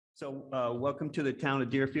Welcome to the Town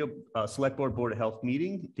of Deerfield Select Board of Health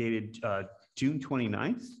meeting dated June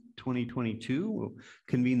 29th, 2022. We'll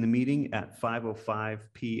convene the meeting at 5:05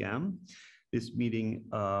 p.m. This meeting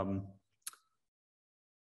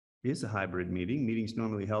is a hybrid meeting. Meetings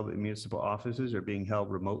normally held at municipal offices are being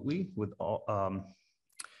held remotely with all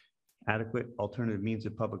adequate alternative means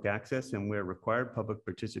of public access, and where required, public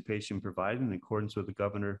participation provided in accordance with the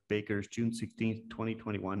Governor Baker's June 16,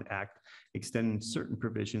 2021 Act, extending certain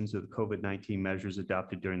provisions of the COVID-19 measures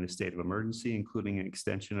adopted during the state of emergency, including an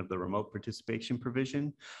extension of the remote participation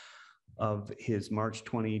provision of his March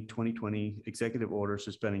 20, 2020 executive order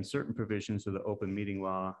suspending certain provisions of the open meeting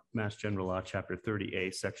law, Mass General Law, Chapter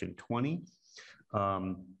 30A, Section 20.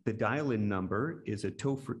 The dial-in number is a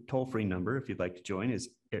toll-free number. If you'd like to join, is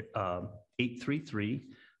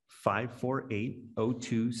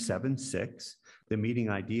 833-548-0276. The meeting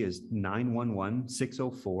ID is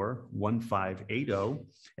 911-604-1580.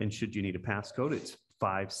 And should you need a passcode, it's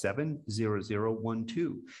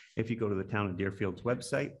 570012. If you go to the Town of Deerfield's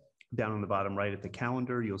website, down on the bottom right at the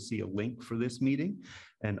calendar, you'll see a link for this meeting.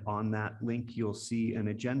 And on that link, you'll see an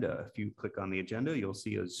agenda. If you click on the agenda, you'll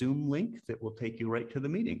see a Zoom link that will take you right to the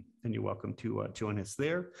meeting. And you're welcome to join us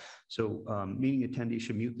there. So meeting attendees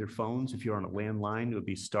should mute their phones. If you're on a landline, it would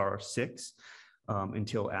be *6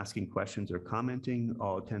 until asking questions or commenting.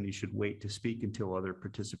 All attendees should wait to speak until other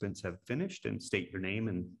participants have finished and state your name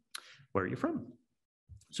and where you're from.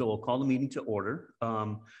 So we'll call the meeting to order.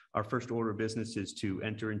 Our first order of business is to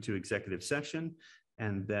enter into executive session,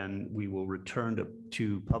 and then we will return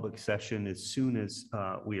to public session as soon as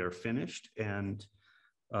we are finished and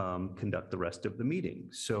conduct the rest of the meeting.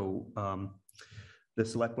 So the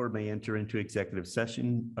Select Board may enter into executive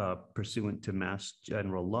session pursuant to Mass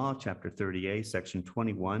General Law, Chapter 30A, Section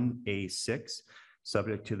 21A6,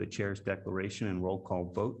 subject to the Chair's declaration and roll call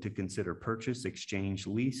vote to consider purchase, exchange,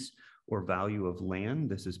 lease, or value of land.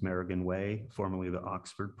 This is Merrigan Way, formerly the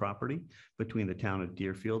Oxford property, between the Town of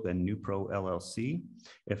Deerfield and Newpro LLC.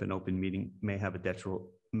 If an open meeting may have a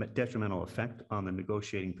detrimental effect on the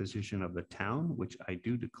negotiating position of the town, which I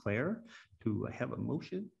do declare. Do I have a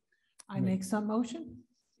motion? I make some motion.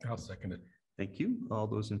 I'll second it. Thank you. All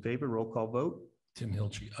those in favor, roll call vote. Tim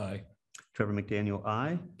Hilchey, aye. Trevor McDaniel,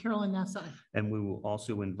 aye. Carolyn Ness, aye. And we will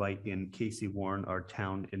also invite in Casey Warren, our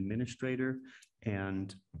town administrator,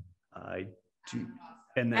 and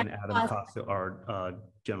then Adam Costa, our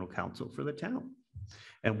general counsel for the town.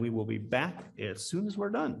 And we will be back as soon as we're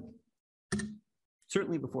done,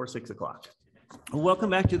 certainly before 6 o'clock. Welcome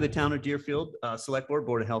back to the Town of Deerfield Select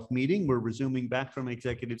Board of Health meeting. We're resuming back from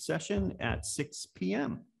executive session at 6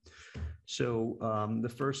 p.m. So the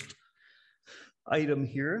first item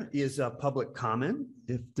here is a public comment.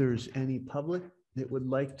 If there's any public that would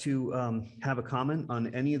like to have a comment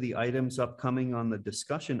on any of the items upcoming on the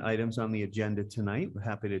discussion items on the agenda tonight, we're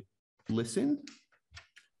happy to listen.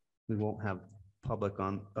 We won't have public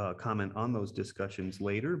comment on those discussions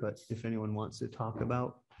later, but if anyone wants to talk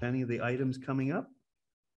about any of the items coming up,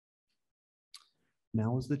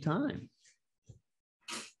 now is the time.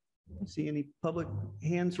 See any public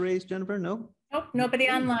hands raised, Jennifer? No? Nope, nobody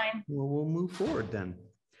online. Well, we'll move forward then.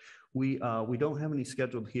 We don't have any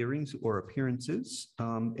scheduled hearings or appearances.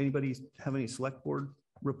 Anybody have any select board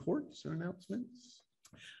reports or announcements?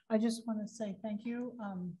 I just want to say thank you.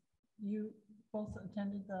 You both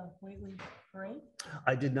attended the Whately parade?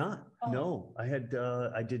 I did not. Oh. No, I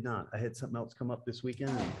did not. I had something else come up this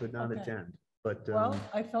weekend and could not attend. But well,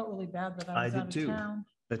 I felt really bad that I was out of town.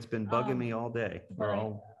 That's been bugging me all day.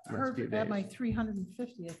 I heard at my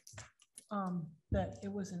 350th. That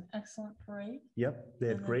it was an excellent parade. Yep, they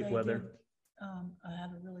had great weather. I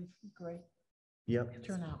had a really great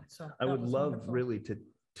turnout. So I would love really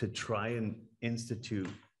to try and institute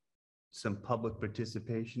some public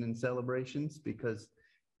participation in celebrations, because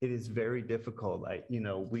it is very difficult.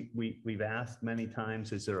 We've asked many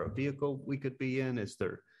times, is there a vehicle we could be in?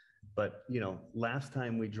 But last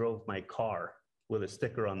time we drove my car with a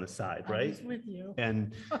sticker on the side, right? I was with you.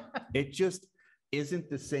 And it just isn't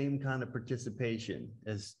the same kind of participation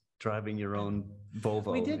as driving your own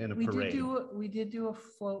Volvo in a parade. We did do a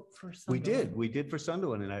float for Sunderland. We did for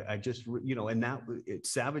Sunderland, and I just, and that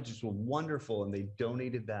Savages were wonderful, and they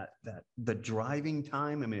donated the driving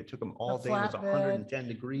time. I mean, it took them all day. It was 110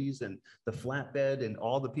 degrees, and the flatbed, and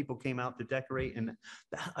all the people came out to decorate. And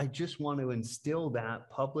I just want to instill that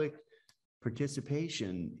public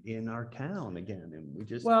participation in our town again. And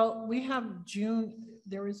we have June.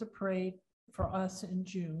 There is a parade for us in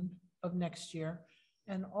June of next year.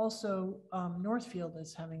 And also Northfield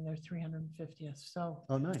is having their 350th. So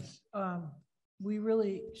oh, nice. We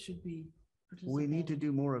really should be participating. We need to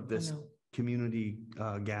do more of this community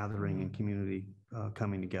gathering and community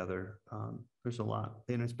coming together. There's a lot,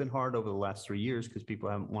 and it's been hard over the last 3 years because people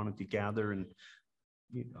haven't wanted to gather, and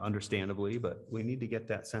understandably, but we need to get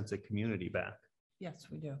that sense of community back. Yes,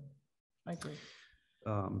 we do. I agree.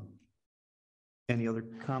 Any other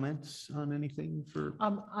comments on anything for?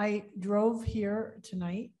 I drove here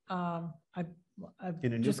tonight. I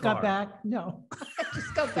In a new just car? got back. No, I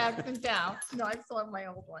just got back from town. No, I still have my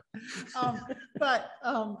old one. But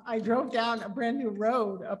I drove down a brand new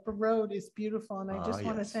road. Upper Road is beautiful. And I just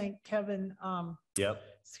want to Yes. thank Kevin Yep.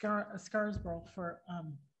 Scarsborough for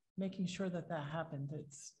making sure that that happened.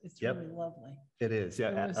 It's Yep. really lovely. It is.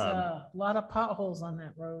 There Yeah. was a lot of potholes on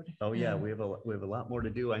that road. Oh yeah, and we have a lot more to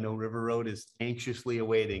do. I know River Road is anxiously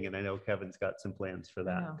awaiting, and I know Kevin's got some plans for I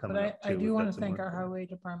that know, coming but up I too. do We've want got to some thank work our to do. highway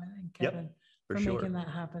department and Yep, Kevin for for sure. making that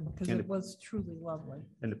happen, because And it was truly lovely.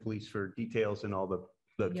 And the police for details and all the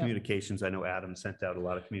Yep. communications. I know Adam sent out a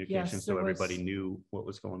lot of communications, so there everybody was- knew what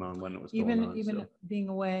was going on, when it was going on. Even so. being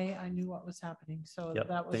away, I knew what was happening. So Yep.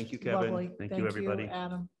 that was Thank you, Kevin. lovely. Thank you, everybody.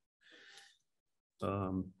 Adam.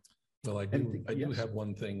 Well, I Anything- do yes. have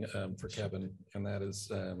one thing for Kevin, and that is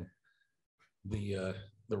the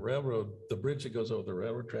railroad, the bridge that goes over the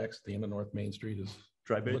railroad tracks at the end of North Main Street is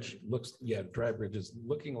Dry bridge? yeah, dry bridge is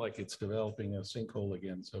looking like it's developing a sinkhole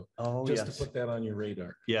again. So Oh, just yes. to put that on your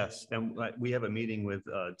radar. Yes, and we have a meeting with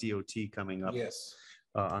DOT coming up Yes.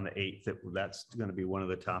 on the 8th. That's going to be one of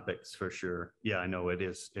the topics for sure. Yeah, I know it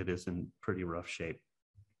is. It is in pretty rough shape.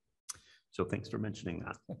 So thanks for mentioning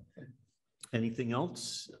that. Anything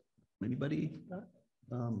else? Anybody?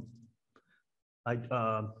 Well,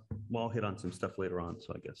 I'll hit on some stuff later on,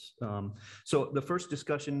 so I guess. So the first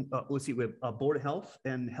discussion, let's see, we have Board of Health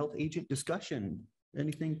and Health Agent discussion.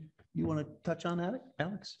 Anything you want to touch on,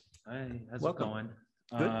 Alex? Hi, how's it Welcome. going?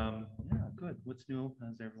 Good. Yeah, good. What's new?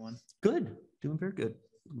 How's everyone? Good, doing very good.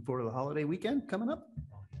 Looking forward to the holiday weekend coming up.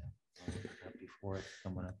 Oh, yeah. Happy Fourth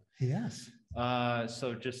coming up. Yes.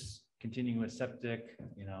 So just continuing with septic,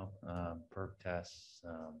 perk tests,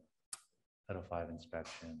 Title V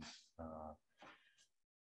inspections.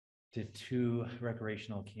 Did 2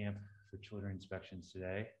 recreational camp for children inspections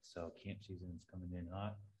today. So camp season is coming in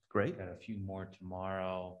hot. Great. Got a few more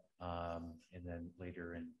tomorrow, and then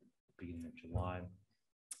later in beginning of July.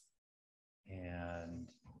 And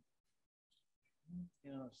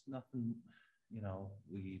it's nothing,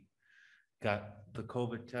 we got the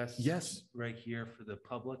COVID tests. Yes. Right here for the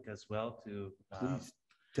public as well to. Please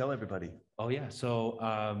tell everybody. Oh yeah, so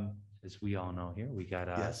as we all know here, we got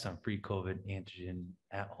Yes. some pre-COVID antigen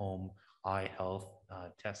at-home eye health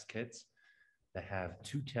test kits that have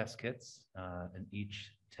 2 test kits in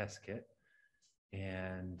each test kit.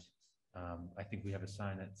 And I think we have a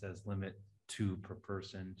sign that says limit 2 per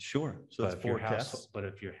person. Sure. So But that's if your 4 house, tests. but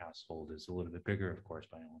if your household is a little bit bigger, of course,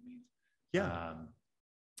 by all means. Yeah.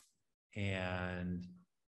 And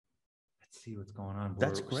let's see what's going on.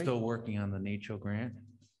 That's We're great. still working on the NACCHO grant.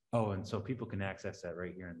 Oh, and so people can access that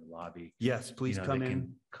right here in the lobby. Yes, please They come in.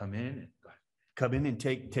 can come in and go ahead. Come in and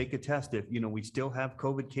take a test. If, we still have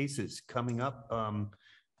COVID cases coming up.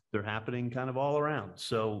 They're happening kind of all around.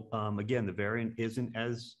 So again, the variant isn't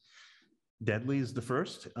as deadly as the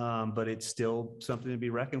first, but it's still something to be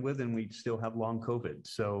reckoned with, and we still have long COVID.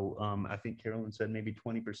 So I think Carolyn said maybe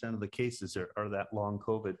 20% of the cases are that long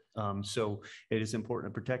COVID. So it is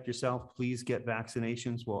important to protect yourself. Please get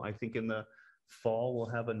vaccinations. Well, I think in the fall, we'll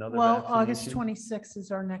have another Well, August vaccination. 26th is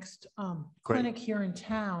our next Great. clinic here in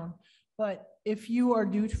town. But if you are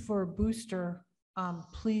due for a booster,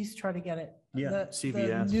 please try to get it. Yeah, The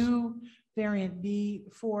CVS. new variant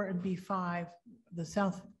B4 and B5, the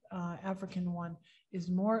South African one, is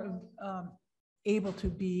more able to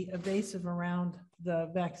be evasive around the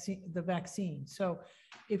vaccine. So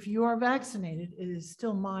if you are vaccinated, it is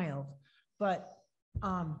still mild, but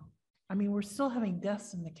we're still having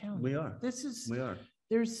deaths in the county. We are. We are.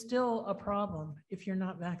 There's still a problem if you're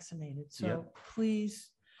not vaccinated. So Yep.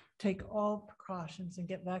 please take all precautions and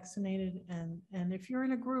get vaccinated. And if you're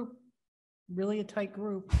in a group, really a tight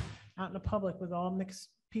group, out in the public with all mixed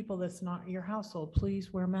people that's not your household,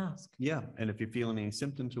 please wear a mask. Yeah, and if you're feeling any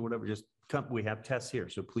symptoms or whatever, just come. We have tests here,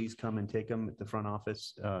 so please come and take them at the front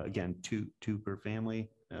office. Again, two per family.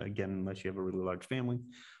 Again, unless you have a really large family,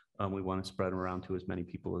 we want to spread them around to as many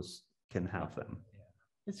people as can have them.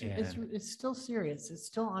 It's still serious. It's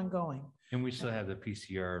still ongoing. And we still have the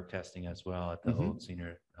PCR testing as well at the Mhm. old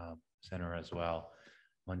senior center as well.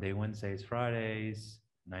 Monday, Wednesdays, Fridays,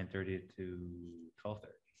 9:30 to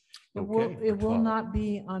 12:30. It will 12. not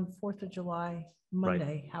be on 4th of July,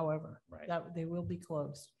 Monday, however, Right. that they will be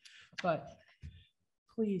closed. But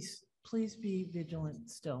please be vigilant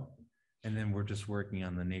still. And then we're just working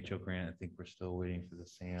on the NACHO grant. I think we're still waiting for the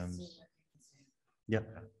SAMs. Yep.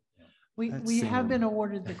 We That's have similar. been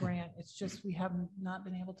awarded the grant. It's just we have not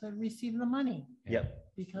been able to receive the money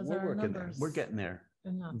Yep. because We're our working there. numbers. We're getting there.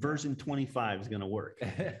 are not there. Version 25 is going to work.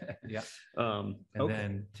 Yeah. And Okay.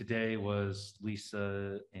 then today was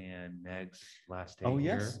Lisa and Meg's last day Oh,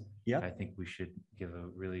 here. yes. Yep. I think we should give a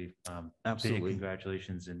really big Absolutely.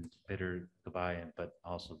 congratulations and bitter goodbye, but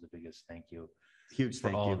also the biggest thank you Huge for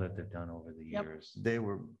thank all you. that they've done over the Yep. years. They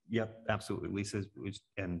were, yep, absolutely. Lisa was,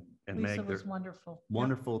 and Lisa Meg, was they're wonderful. Yep.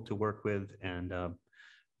 wonderful to work with and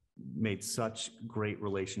made such great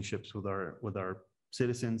relationships with our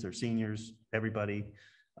citizens, our seniors, everybody.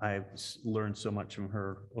 I've learned so much from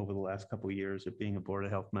her over the last couple of years of being a Board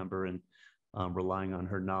of Health member and relying on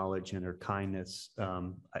her knowledge and her kindness.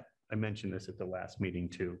 I mentioned this at the last meeting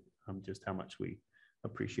too, just how much we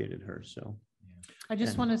appreciated her. So I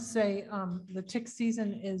just And- want to say the tick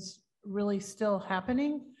season is really still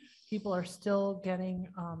happening. People are still getting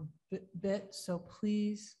bit, so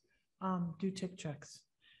please do tick checks.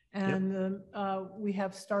 And we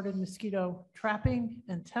have started mosquito trapping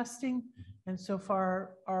and testing. And so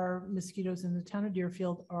far, our mosquitoes in the town of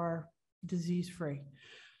Deerfield are disease-free.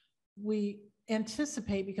 We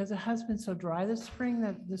anticipate, because it has been so dry this spring,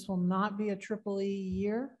 that this will not be a triple E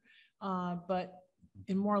year, but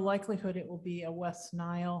in more likelihood, it will be a West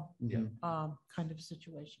Nile yeah. kind of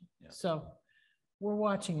situation. Yeah. So we're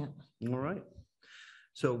watching it. All right.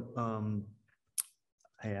 So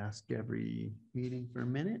I ask every meeting for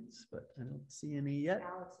minutes, but I don't see any yet.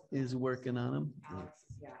 Is working on them.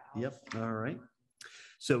 Yep. All right.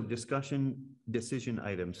 So decision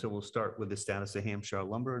items. So we'll start with the status of Hampshire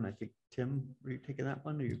lumber. And I think, Tim, are you taking that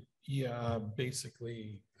one? Or you? Yeah,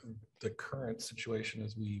 basically, the current situation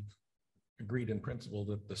is we've agreed in principle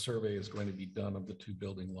that the survey is going to be done of the two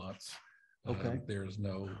building lots. Okay. There's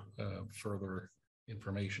no further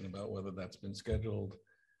information about whether that's been scheduled.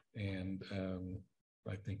 And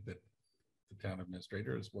I think that the town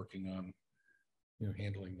administrator is working on,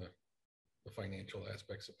 handling the financial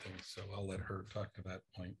aspects of things. So I'll let her talk to that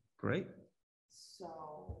point. Great.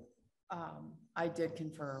 So I did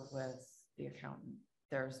confer with the accountant.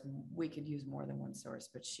 We could use more than one source,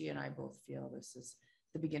 but she and I both feel this is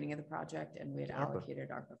the beginning of the project and we had ARPA. allocated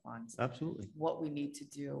ARPA funds. Absolutely. What we need to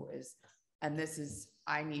do is, and this is,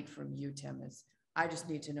 I need from you, Tim, is I just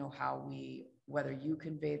need to know whether you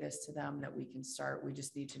convey this to them, that we can start. We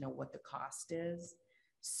just need to know what the cost is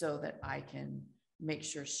so that I can make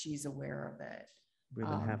sure she's aware of it. We've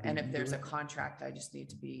been happy And to if do there's a it. contract, I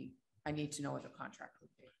need to know what the contract would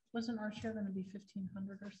be. Wasn't our share going to be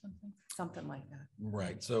 1,500 or something? Something like that.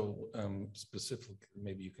 Right. So specifically,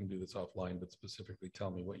 maybe you can do this offline, but specifically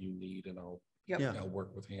tell me what you need and I'll Yeah. I'll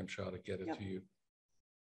work with Hampshire to get it Yep. to you.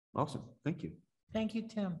 Awesome. Thank you. Thank you,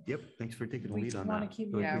 Tim. Yep. Thanks for taking the We lead on wanna that. keep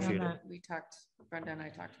Really working on appreciate it. that. Brenda and I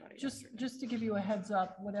talked about it Just yesterday. to give you a heads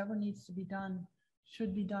up, whatever needs to be done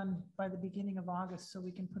should be done by the beginning of August, so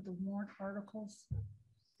we can put the warrant articles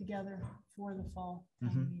together for the fall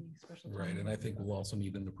town meeting, special. town Right. And meeting. I think we'll also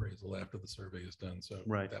need an appraisal after the survey is done. So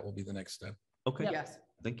Right. that will be the next step. Okay. Yes.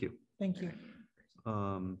 Thank you. Thank you.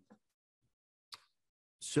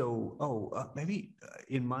 So, maybe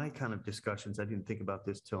in my kind of discussions, I didn't think about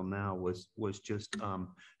this till now, was just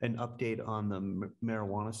an update on the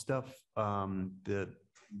marijuana stuff.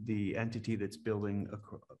 The entity that's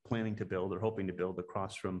planning to build or hoping to build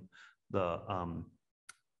across from the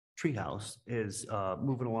treehouse is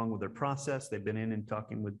moving along with their process. They've been in and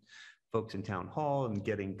talking with folks in town hall and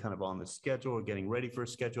getting kind of on the schedule or getting ready for a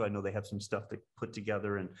schedule. I know they have some stuff to put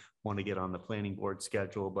together and want to get on the planning board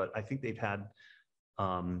schedule, but I think they've had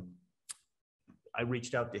I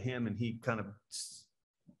reached out to him and he kind of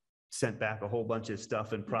sent back a whole bunch of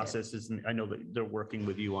stuff and processes. And I know that they're working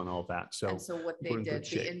with you on all that. So, And so what we're they in good did,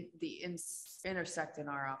 shape. the intersect in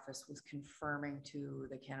our office was confirming to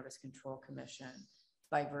the Cannabis Control Commission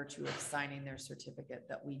by virtue of signing their certificate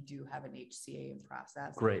that we do have an HCA in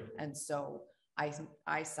process. great. And so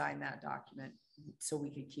I signed that document so we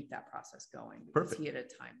could keep that process going. Because Perfect. he had a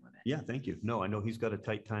time limit. Yeah, thank you. No, I know he's got a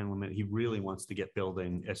tight time limit. He really wants to get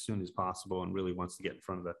building as soon as possible and really wants to get in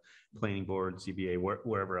front of the planning board, ZBA,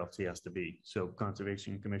 wherever else he has to be. So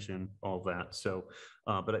Conservation Commission, all that. So,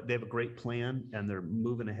 but they have a great plan and they're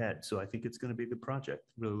moving ahead. So I think it's going to be a good project.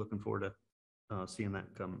 Really looking forward to seeing that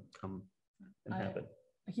come and happen.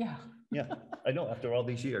 Yeah. Yeah, I know after all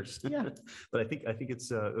these years. Yeah. But I think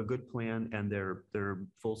it's a good plan and they're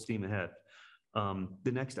full steam ahead.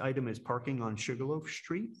 The next item is parking on Sugarloaf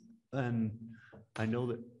Street. And I know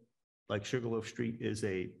that like Sugarloaf Street is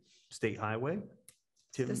a state highway.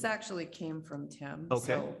 Tim? This actually came from Tim. Okay,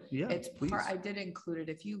 So yeah, it's please. I did include it.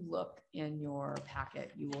 If you look in your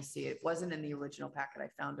packet, you will see it wasn't in the original packet. I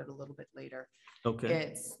found it a little bit later. Okay,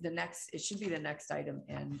 It's the next, it should be the next item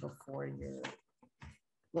in before you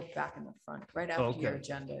look back in the front, right after your Okay.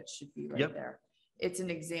 agenda, it should be right Yep. there. It's an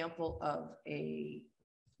example of a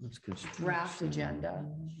Let's draft agenda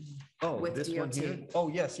Oh, with this one here? DOT. Oh,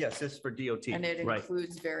 yes, this is for DOT. and it Right.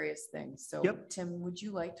 includes various things. So Yep. Tim, would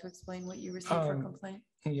you like to explain what you received for complaint?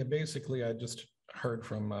 Yeah, basically, I just heard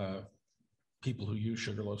from people who use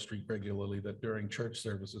Sugarloaf Street regularly that during church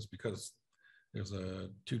services, because there's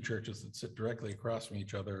two churches that sit directly across from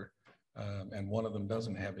each other, and one of them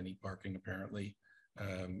doesn't have any parking apparently.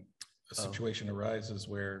 A situation arises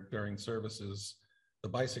where during services, the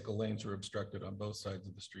bicycle lanes are obstructed on both sides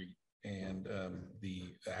of the street, and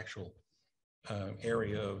the actual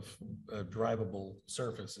area of drivable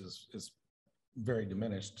surface is very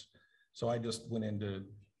diminished. So I just went in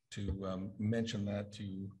to mention that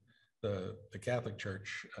to the Catholic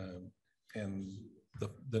Church, and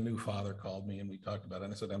the new father called me and we talked about it.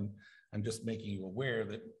 And I said, I'm just making you aware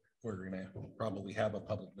that we're going to probably have a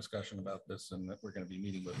public discussion about this, and that we're going to be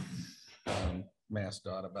meeting with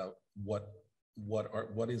MassDOT about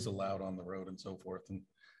what is allowed on the road and so forth.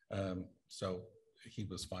 And so he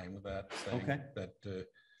was fine with that, saying Okay. that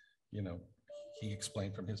he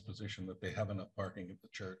explained from his position that they have enough parking at the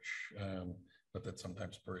church, but that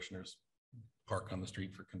sometimes parishioners park on the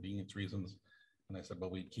street for convenience reasons. And I said, well,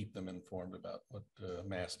 we'd keep them informed about what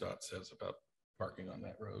MassDOT says about parking on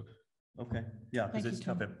that road. Okay, yeah, Thank because you, it's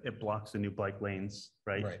tough. Tim. It blocks the new bike lanes,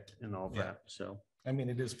 right? Right. And all Yeah. that, so. I mean,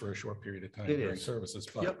 it is for a short period of time It during is. services,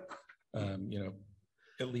 but Yep.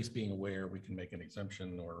 At least being aware, we can make an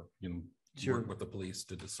exemption or Sure. work with the police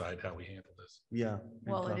to decide how we handle this. Yeah. and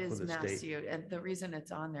Well, it talk is with the Mass state. DOT, and the reason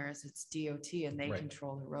it's on there is it's DOT and they Right.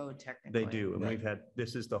 control the road technically. They do, and Right. we've had,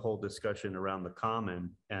 this is the whole discussion around the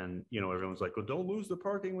common, and, everyone's like, well, don't lose the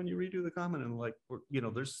parking when you redo the common, and like,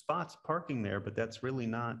 there's spots parking there, but that's really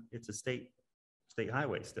not, it's a state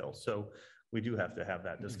highway still, so we do have to have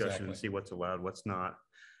that discussion and Exactly. see what's allowed, what's not.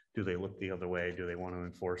 Do they look the other way? Do they want to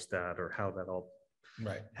enforce that, or how that all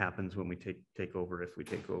Right. happens when we take over, if we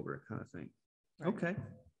take over, kind of thing. Right. Okay,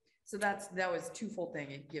 So that was twofold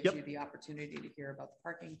thing. It gives Yep. you the opportunity to hear about the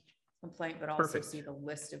parking complaint, but also Perfect. see the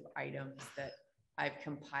list of items that I've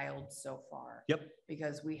compiled so far. Yep.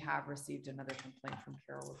 Because we have received another complaint from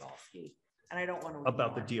Carol Rogalski, and I don't want to.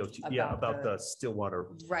 about the DOT, yeah, about the Stillwater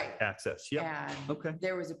Right. access, yeah, And okay.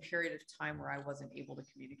 there was a period of time where I wasn't able to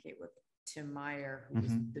communicate with Tim Meyer, who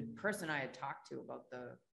was Mhm. the person I had talked to about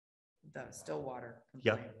the Stillwater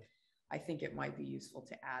Yep. complaint. I think it might be useful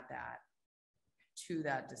to add that to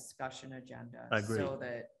that discussion agenda. I agree. So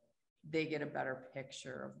that they get a better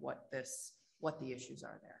picture of what the issues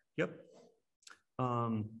are there. Yep.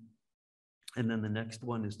 And then the next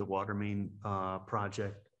one is the water main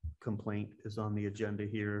project complaint is on the agenda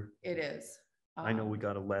here. It is. I know we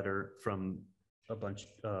got a letter from a bunch,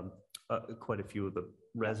 quite a few of the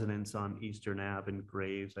residents on Eastern Ave and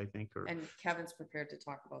Graves, I think, or. And Kevin's prepared to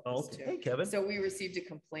talk about Oh, this okay. too. Hey, Kevin. So we received a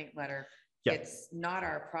complaint letter. Yeah. It's not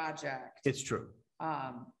our project. It's true.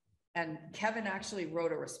 And Kevin actually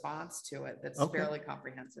wrote a response to it that's Okay. fairly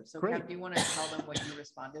comprehensive. So Great. Kevin, do you want to tell them what you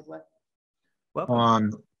responded with?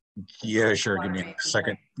 Welcome. Yeah, sure. Give me a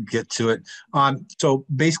second, to get to it. So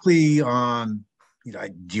basically, do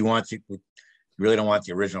you want to, you really don't want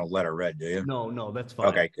the original letter read, do you? No, that's fine.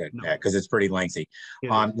 Okay, good. No. Yeah, because it's pretty lengthy. It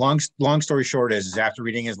is. Long story short is after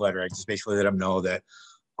reading his letter, I just basically let him know that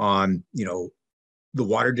the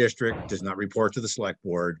water district does not report to the select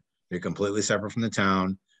board. They're completely separate from the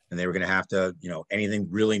town, and they were going to have to, anything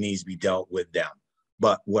really needs to be dealt with them.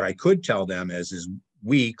 But what I could tell them is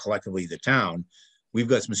we collectively, the town, we've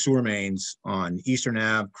got some sewer mains on Eastern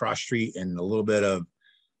Ave, Cross Street, and a little bit of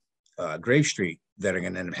Grave Street that are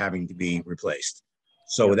going to end up having to be replaced.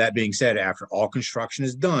 So with that being said, after all construction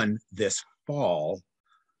is done this fall,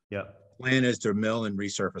 Yep. plan is to mill and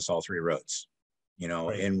resurface all three roads.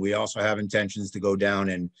 Right. And we also have intentions to go down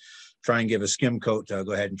and try and give a skim coat to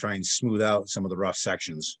go ahead and try and smooth out some of the rough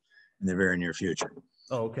sections in the very near future.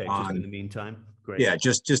 Oh, okay, just in the meantime, great. Yeah,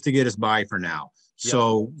 just to get us by for now. Yep.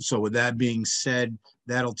 So with that being said,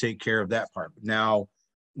 that'll take care of that part. Now,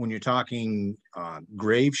 when you're talking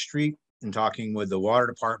Grave Street and talking with the water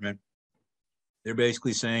department, they're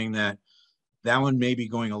basically saying that one may be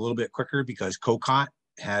going a little bit quicker because COCOT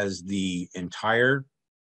has the entire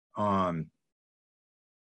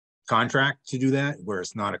contract to do that, where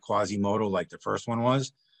it's not a quasi-modal like the first one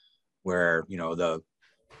was, where the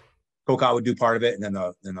COCOT would do part of it and then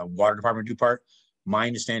the water department would do part. My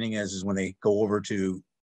understanding is when they go over to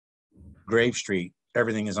Grave Street,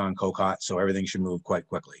 everything is on COCOT, so everything should move quite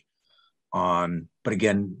quickly. But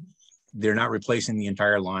again, they're not replacing the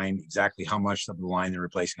entire line. Exactly how much of the line they're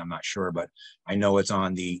replacing, I'm not sure, but I know it's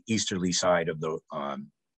on the easterly side of the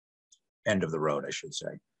end of the road, I should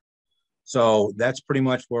say. So that's pretty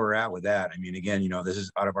much where we're at with that. I mean, again, this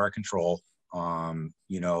is out of our control.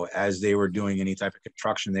 As they were doing any type of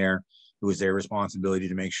construction there, it was their responsibility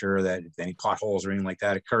to make sure that if any potholes or anything like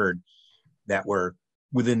that occurred that were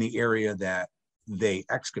within the area that they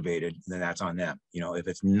excavated, then that's on them. If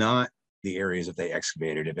it's not the areas that they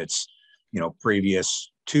excavated, if it's, previous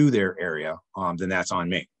to their area, then that's on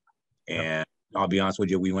me. And I'll be honest with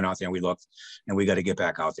you, we went out there and we looked, and we got to get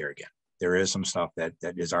back out there again. There is some stuff that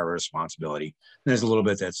is our responsibility. And there's a little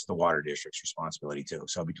bit that's the water district's responsibility too.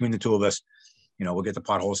 So between the two of us, we'll get the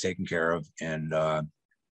potholes taken care of, and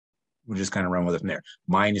we'll just kind of run with it from there.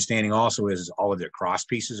 My understanding also is all of their cross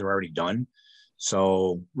pieces are already done.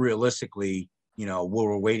 So realistically, what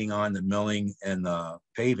we're waiting on, the milling and the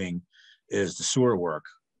paving, is the sewer work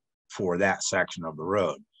for that section of the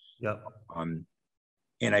road. Yep.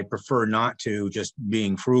 And I prefer not to, just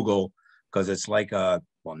being frugal, because it's like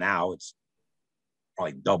well, now it's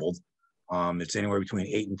probably doubled. It's anywhere between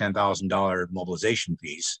 $8,000 and $10,000 mobilization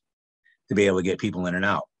fees to be able to get people in and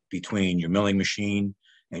out between your milling machine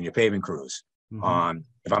and your paving crews. Mm-hmm.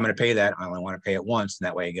 If I'm going to pay that, I only want to pay it once, and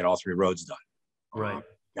that way I get all 3 roads done. Right.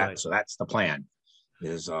 So that's the plan,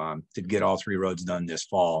 is to get all 3 roads done this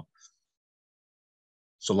fall,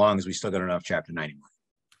 so long as we still got enough Chapter 90 money.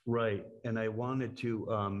 Right. And I wanted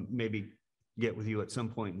to maybe get with you at some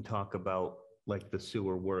point and talk about like the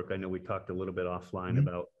sewer work. I know we talked a little bit offline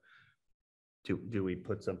about, do we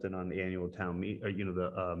put something on the annual town meeting, or,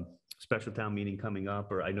 the special town meeting coming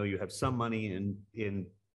up, or I know you have some money in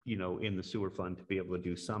the sewer fund to be able to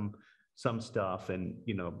do some stuff, and,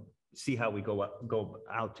 see how we go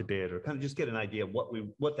out to bid, or kind of just get an idea of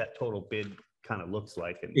what that total bid kind of looks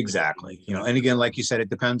like. And exactly. And again, like you said,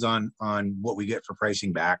 it depends on what we get for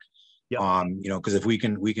pricing back. Yep. Because if we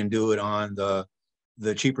can do it on the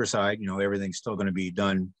cheaper side, everything's still going to be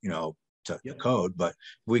done, to the code, but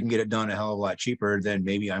if we can get it done a hell of a lot cheaper, then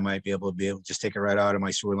maybe I might be able to just take it right out of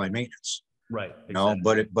my sewer line maintenance. Right.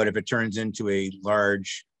 Exactly. But if it turns into a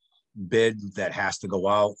large bid that has to go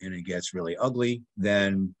out and it gets really ugly,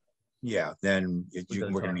 then we're going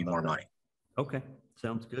to need more money. Okay.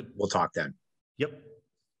 Sounds good. We'll talk then. Yep.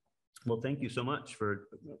 Well, thank you so much for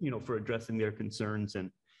addressing their concerns.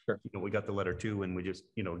 And, sure. We got the letter too, and we just,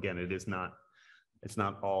 again, it's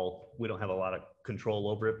not all, we don't have a lot of control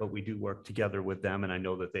over it, but we do work together with them. And I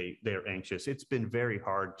know that they're anxious. It's been very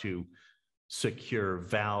hard to secure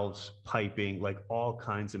valves, piping, like all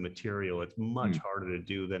kinds of material. It's much harder to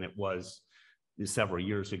do than it was several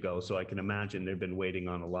years ago. So I can imagine they've been waiting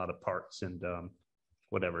on a lot of parts, and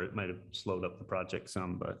whatever, it might have slowed up the project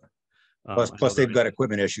some, but. Plus they've got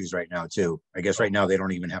equipment issues right now too. I guess right now they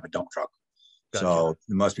don't even have a dump truck. Gotcha. So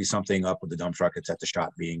there must be something up with the dump truck. It's at the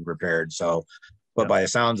shop being repaired. So, but by the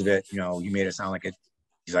sounds of it, you made it sound like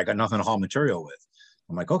he's like, I got nothing to haul material with.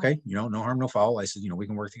 I'm like, okay, no harm, no foul. I said, we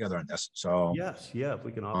can work together on this. So yes, yeah, if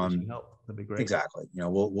we can offer some help, that'd be great. Exactly.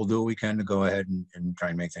 We'll do what we can to go ahead and try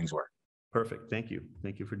and make things work. Perfect. Thank you.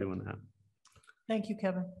 Thank you for doing that. Thank you,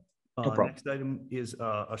 Kevin. No problem. Next item is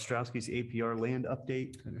Ostrowski's APR land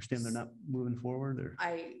update. I understand they're not moving forward, or?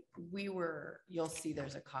 You'll see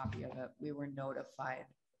there's a copy of it. We were notified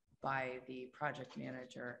by the project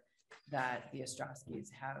manager that the Ostrowskis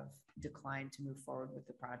have declined to move forward with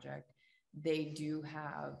the project. They do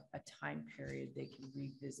have a time period they can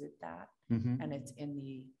revisit that. Mm-hmm. And it's in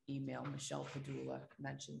the email. Michelle Padula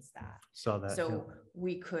mentions that. Saw that. So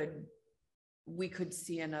we could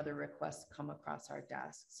see another request come across our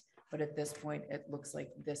desks. But at this point, it looks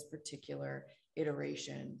like this particular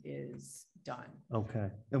iteration is done. Okay.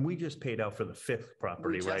 And we just paid out for the 5th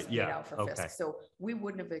property, right? Paid out for okay. FISC. So we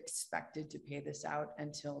wouldn't have expected to pay this out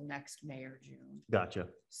until next May or June. Gotcha.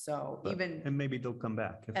 So and maybe they'll come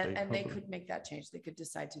back. And they could make that change. They could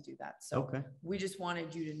decide to do that. So we just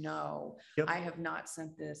wanted you to know, I have not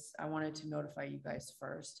sent this. I wanted to notify you guys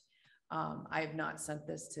first. I have not sent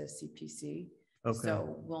this to CPC. Okay.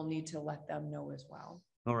 So we'll need to let them know as well.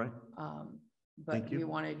 All right. But we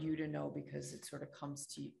wanted you to know because it sort of comes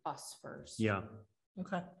to us first. Yeah.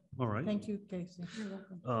 Okay. All right. Thank you, Casey. You're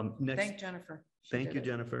welcome. Thank Jennifer. Thank you,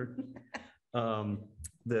 Jennifer. The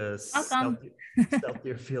Welcome. South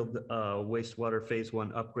Deerfield wastewater phase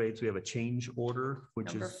 1 upgrades. We have a change order,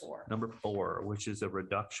 which is number 4, which is a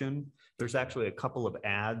reduction. There's actually a couple of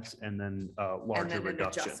adds and then larger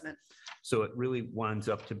reduction. So it really winds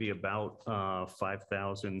up to be about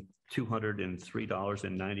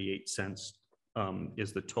 $5,203.98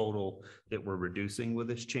 is the total that we're reducing with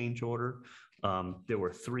this change order. There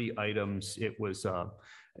were 3 items. It was,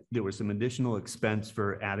 there was some additional expense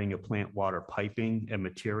for adding a plant water piping and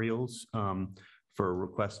materials for a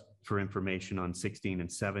request for information on 16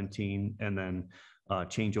 and 17. And then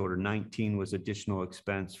change order 19 was additional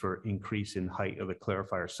expense for increase in height of the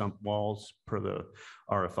clarifier sump walls per the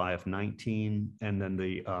RFI of 19. And then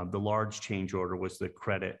the large change order was the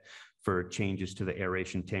credit for changes to the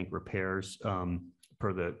aeration tank repairs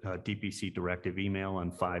per the DPC directive email on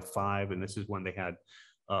 5/5. And this is when they had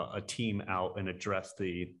a team out and address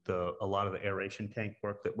a lot of the aeration tank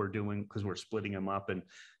work that we're doing, because we're splitting them up. And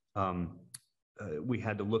we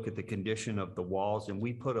had to look at the condition of the walls, and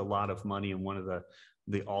we put a lot of money in one of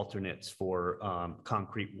the alternates for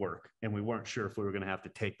concrete work. And we weren't sure if we were going to have to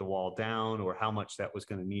take the wall down or how much that was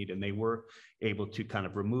going to need. And they were able to kind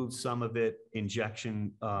of remove some of it,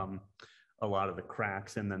 injection a lot of the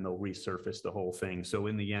cracks, and then they'll resurface the whole thing. So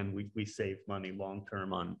in the end, we saved money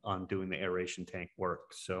long-term on doing the aeration tank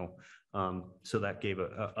work. So so that gave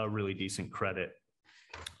a really decent credit.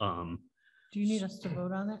 Do you need us to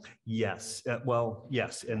vote on it? Yes, well,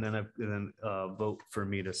 yes, and then vote for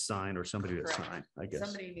me to sign, or somebody to Correct. sign, I guess.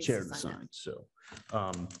 Somebody needs Chair to to sign it.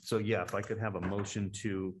 sign, so yeah, if I could have a motion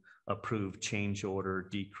to approve change order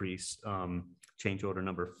decrease, change order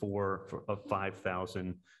number 4 of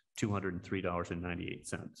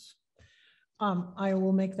 $5,203.98. I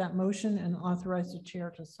will make that motion and authorize the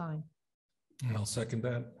chair to sign. And I'll second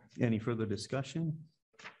that. Any further discussion?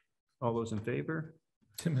 All those in favor?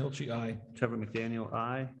 Tim Hilchi, aye. Trevor McDaniel,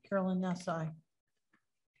 aye. Carolyn Ness, aye.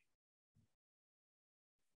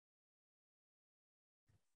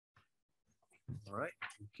 All right,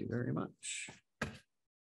 thank you very much.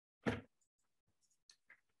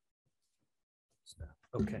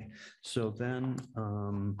 Okay, so then,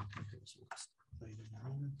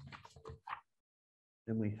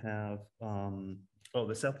 then we have,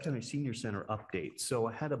 the South County Senior Center update. So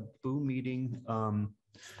I had a BOO meeting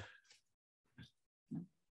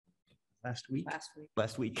last week.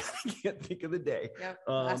 Last week, I can't think of the day. Yep,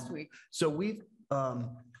 last week. So we've,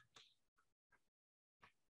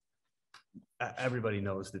 everybody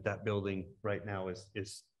knows that building right now is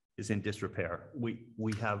in disrepair. We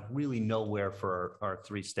have really nowhere for our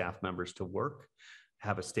 3 staff members to work,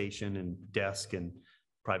 have a station and desk and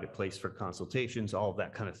private place for consultations, all of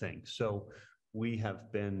that kind of thing. So we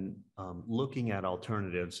have been looking at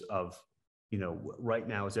alternatives of, right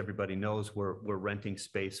now, as everybody knows, we're renting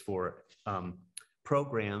space for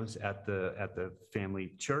programs at the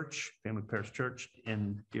Family Parish Church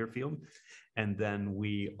in Deerfield. And then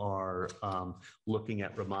we are looking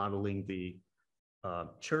at remodeling the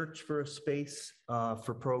church for a space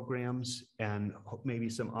for programs, and maybe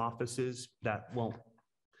some offices. That won't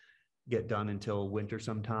get done until winter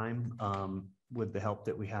sometime, with the help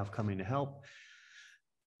that we have coming to help.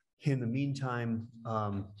 In the meantime,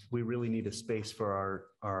 we really need a space for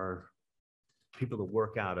our people to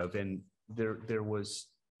work out of. And there was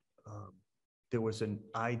an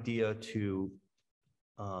idea to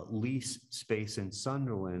lease space in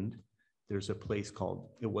Sunderland. There's a place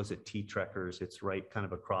called, it was at T-Trekkers. It's right kind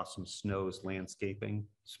of across from Snow's Landscaping,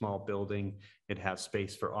 small building. It has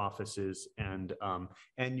space for offices, and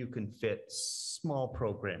you can fit small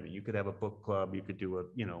programming. You could have a book club. You could do a,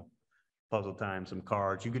 puzzle time, some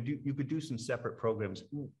cards. You could do some separate programs.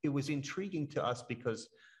 It was intriguing to us because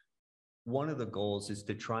one of the goals is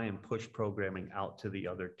to try and push programming out to the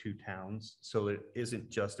other 2 towns. So it isn't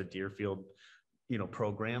just a Deerfield,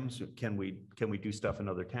 programs. Can we do stuff in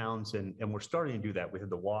other towns? And we're starting to do that. We had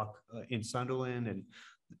the walk in Sunderland, and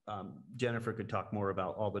Jennifer could talk more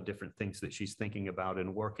about all the different things that she's thinking about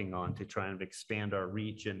and working on to try and expand our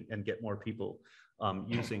reach and get more people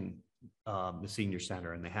using the senior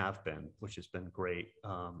center, and they have been, which has been great.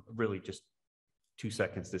 Really just 2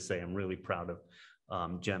 seconds to say I'm really proud of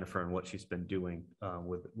Jennifer and what she's been doing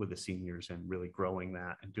with the seniors, and really growing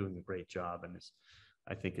that and doing a great job, and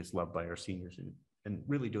I think is loved by our seniors, and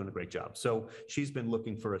really doing a great job. So she's been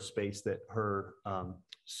looking for a space that her,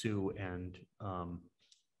 Sue, and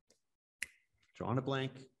drawing a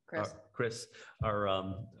blank, Chris, our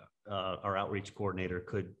outreach coordinator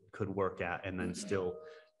could work at, and then still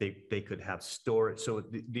they could have storage. So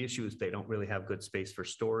the issue is they don't really have good space for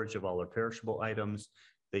storage of all their perishable items.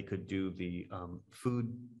 They could do the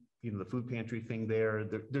food, the food pantry thing there.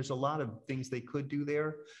 There's a lot of things they could do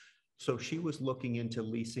there. So she was looking into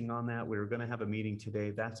leasing on that. We were going to have a meeting today.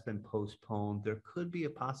 That's been postponed. There could be a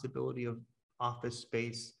possibility of office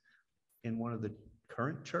space in one of the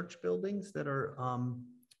current church buildings that are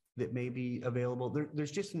that may be available.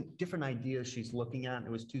 There's just some different ideas she's looking at.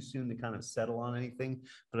 It was too soon to kind of settle on anything,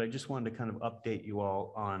 but I just wanted to kind of update you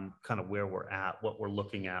all on kind of where we're at, what we're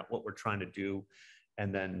looking at, what we're trying to do.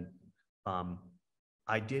 And then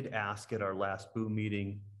I did ask at our last Boo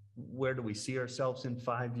meeting, where do we see ourselves in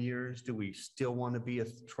 5 years? Do we still want to be a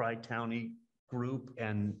tri-county group?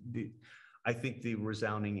 And I think the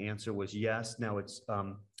resounding answer was yes. Now it's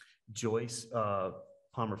Joyce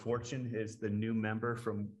Palmer Fortune is the new member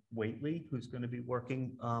from Whately who's going to be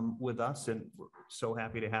working with us, and we're so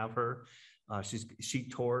happy to have her. She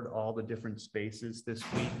toured all the different spaces this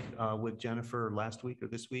week with Jennifer last week or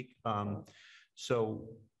this week. So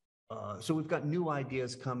we've got new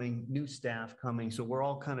ideas coming, new staff coming. So we're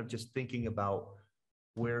all kind of just thinking about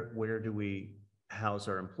where do we house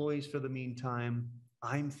our employees for the meantime.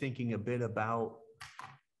 I'm thinking a bit about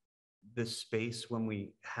this space when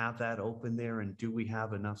we have that open there, and do we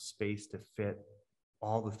have enough space to fit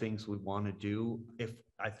all the things we want to do?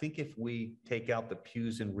 I think if we take out the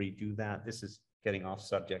pews and redo that, this is getting off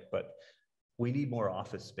subject, but we need more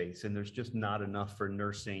office space, and there's just not enough for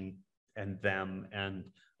nursing and them, and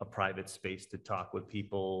a private space to talk with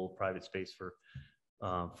people, private space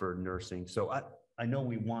for nursing. So I know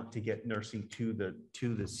we want to get nursing to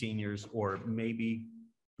the seniors, or maybe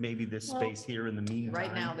this space here in the meantime.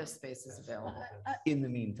 Right now, this space is available. In the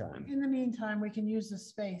meantime. In the meantime, we can use the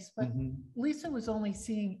space, but Mhm, Lisa was only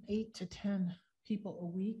seeing 8 to 10 people a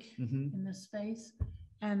week mhm. in this space.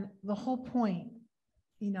 And the whole point,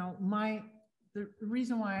 the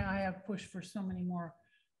reason why I have pushed for so many more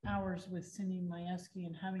hours with Cindy Majewski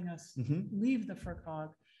and having us Mhm. leave the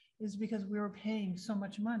FERCog is because we were paying so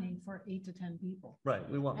much money for 8 to 10 people. Right,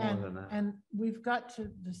 we want more than that. And we've got to,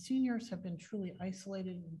 the seniors have been truly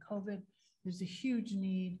isolated in COVID. There's a huge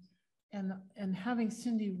need. And having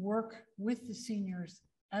Cindy work with the seniors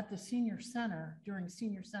at the senior center during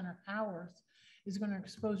senior center hours is going to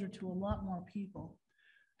expose her to a lot more people.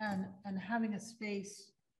 And having a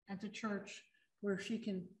space at the church where she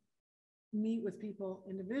can meet with people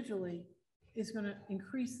individually is going to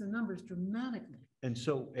increase the numbers dramatically. And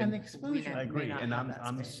so, And the and exposure. I agree, not and have that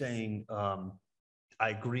I'm space. saying, I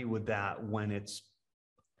agree with that when it's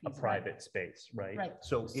a He's right. private space, right? Right.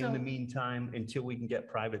 So in the So- meantime, until we can get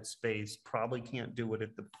private space, probably can't do it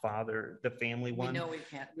at the family We one. know we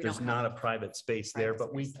can't. We There's don't not have a private space there, private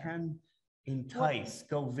but we space there. can entice,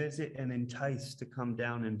 go visit and entice to come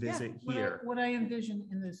down and Yeah, visit what I- here. What I envision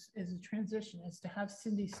in this is a transition is to have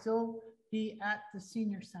Cindy still be at the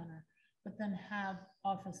senior center, but then have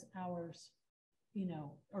office hours,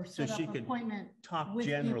 or So set she up could appointment. Talk with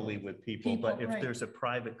generally people. with people, but People, if right. there's a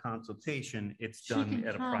private consultation, it's She done can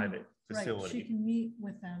at a come, private Right, she facility. can meet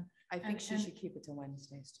with them I think and- she and- should keep it to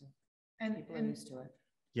Wednesdays too. and, People are and, used to it.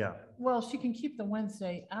 Yeah, well, she can keep the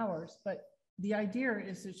Wednesday hours, but the idea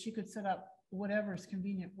is that she could set up whatever is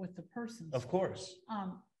convenient with the persons. of course.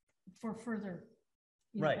 For further,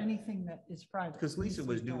 Right. anything that is private. Because needs Lisa to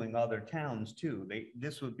be was done. doing other towns too.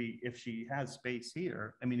 This would be, if she has space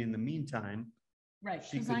here, I mean, in the meantime, Right,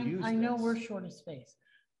 she because could use I know this. we're short of space.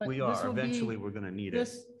 but we this are, will be- eventually we're gonna need it.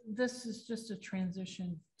 This is just a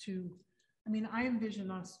transition to, I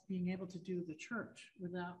envision us being able to do the church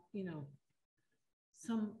without,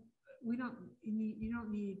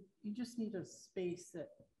 you just need a space that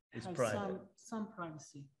It's has private. some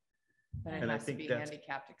privacy. But it And I has to think be that's-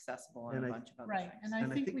 handicapped accessible and and a I- bunch of other Right, things. and I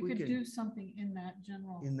And I think think we we could can- do something in that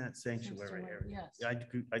general. In that sanctuary sanctuary, area.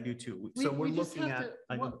 yes. I do too. We- So we're we just looking have at, to-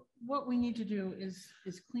 I what- know, What we need to do is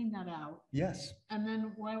clean that out. yes, And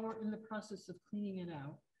then while we're in the process of cleaning it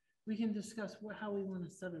out, we can discuss how we want to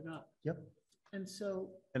set it up. yep. And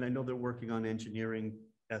so, And I know they're working on engineering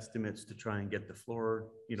estimates to try and get the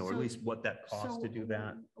floor, or at So- least what that costs to do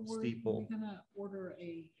that we're steeple. gonna order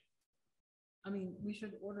we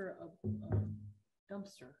should order a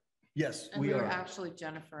dumpster. Yes, and we We were are. actually,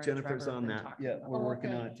 Jennifer and Jennifer's Trevor have on been that. talking Yeah, about we're it. working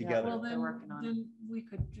on Okay. it Yeah, together. Well, they're working on it. then we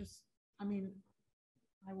could just,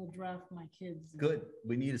 I will draft my kids. and- Good.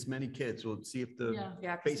 We need as many kids. We'll see if the Yeah.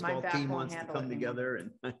 Yeah, because my baseball back team won't wants to handle it come anymore. together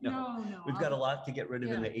and I know. No. We've got a lot to get rid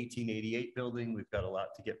of in Yeah. the 1888 building. We've got a lot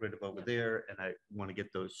to get rid of over Yeah. there. And I want to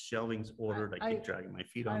get those shelvings ordered. I keep dragging my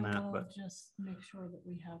feet on I that, will but just make sure that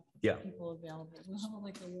we have Yeah. people available. We'll have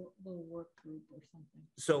like a little work group or something.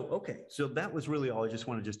 so, okay. So that was really all. I just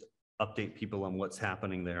want to just update people on what's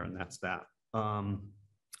happening there, and that's that.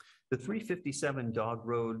 The 357 Dog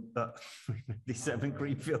Road, 357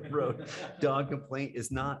 Greenfield Road dog complaint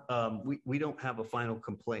is not, we don't have a final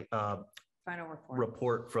complaint, Final report.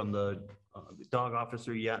 report from the dog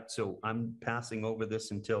officer yet, so I'm passing over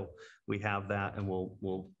this until we have that, and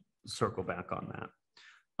we'll circle back on that.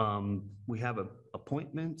 We have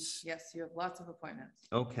appointments. Yes, you have lots of appointments.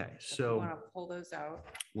 Okay, If you want so to pull those out.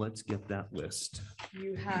 let's get that list.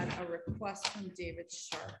 You had a request from David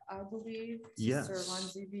Sharp, I believe, to serve on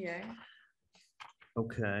Yes. ZBA.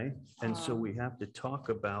 Okay, and so we have to talk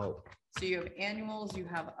about, So you have annuals, you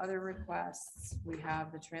have other requests. We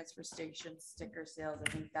have the transfer station sticker sales. I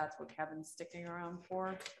think that's what Kevin's sticking around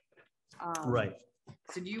for. right,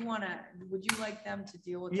 So do you want to, would you like them to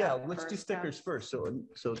deal with? yeah, that let's do first, stickers Kev? first,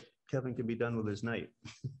 so Kevin can be done with his night.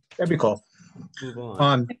 That'd be cool. Move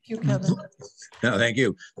on. Thank you, Kevin. No, thank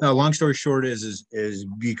you. Now, long story short is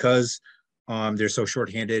because they're so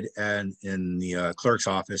shorthanded and in the clerk's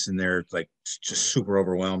office and they're like just super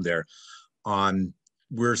overwhelmed there.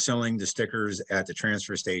 We're selling the stickers at the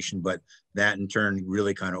transfer station, but that in turn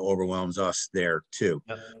really kind of overwhelms us there too.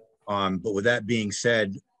 Yep. But with that being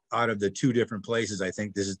said, out of the two different places, I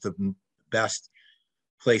think this is the best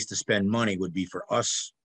place to spend money would be for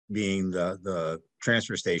us being the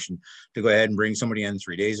transfer station to go ahead and bring somebody in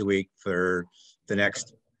 3 days a week for the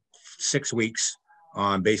next 6 weeks.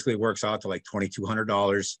 Basically works out to like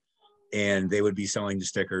 $2,200 and they would be selling the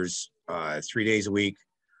stickers 3 days a week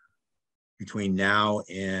between now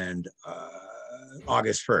and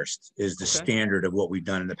August 1st is the Okay. standard of what we've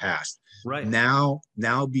done in the past. Right, Now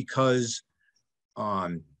because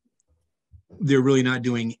they're really not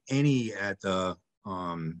doing any at the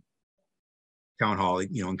town hall,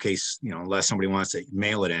 in case, unless somebody wants to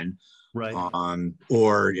mail it in. right,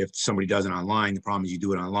 Or if somebody does it online, the problem is you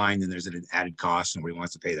do it online, then there's an added cost. Somebody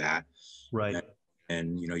wants to pay that. right,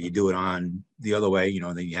 And, you do it on the other way,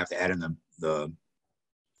 then you have to add in the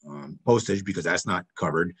postage because that's not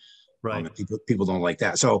covered. right. People don't like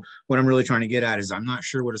that. So what I'm really trying to get at is I'm not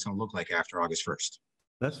sure what it's going to look like after August 1st.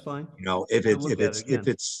 That's fine. If We'll look at it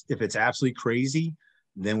if it's absolutely crazy,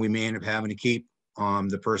 then we may end up having to keep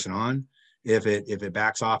the person on. If it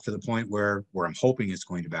backs off to the point where I'm hoping it's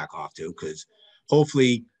going to back off to, because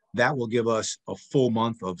hopefully that will give us a full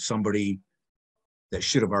month of somebody that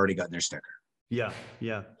should have already gotten their sticker. Yeah,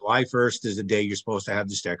 yeah. July 1st is the day you're supposed to have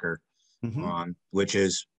the sticker, Mhm. which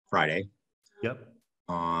is Friday. Yep,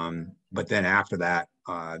 But then after that,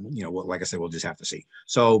 like I said, we'll just have to see.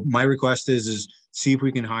 So my request is see if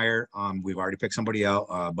we can hire, we've already picked somebody out,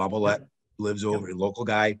 Bob Willett lives over, a local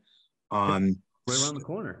guy. right around the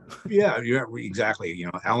corner. Yeah, exactly.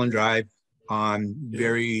 Allen Drive,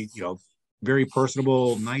 very, very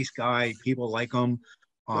personable, nice guy. People like him.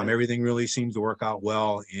 Right. Everything really seems to work out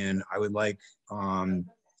well. And I would like,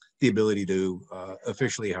 the ability to,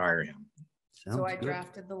 officially hire him. So I Sounds good.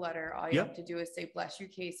 drafted the letter. All you Yep. have to do is say, bless you,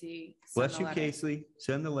 Casey. send Bless the you, letter. Casey.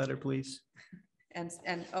 Send the letter, please. And,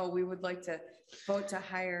 we would like to vote to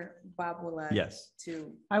hire Bob Willett. Yes,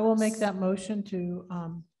 To I will make that motion to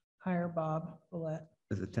hire Bob Willett.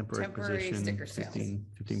 as a temporary Temporary position, sticker sales.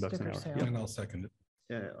 15 bucks an Sticker hour. sale. Yep. And I'll second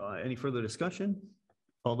it. Any further discussion?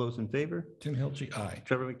 All those in favor? Tim Hilchi, aye.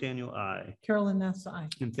 Trevor McDaniel, aye. Carolyn Ness, aye.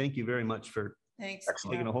 And thank you very much for Thanks.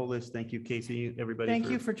 taking a hold of this. Thank you, Casey, everybody. Thank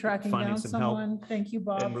you for tracking finding down some help. someone. Thank you,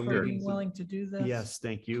 Bob, And when for we're- being willing to do this. Yes,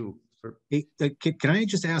 thank you for, Hey, can I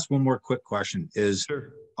just ask one more quick question?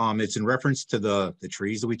 sure. It's in reference to the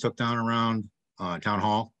trees that we took down around town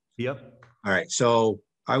hall. Yep, All right, so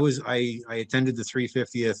I attended the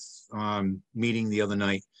 350th meeting the other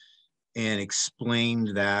night and explained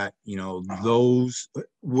that,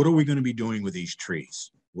 what are we going to be doing with these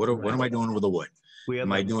trees? What am I doing with the wood? we have.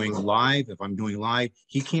 Am I that- doing live? If I'm doing live,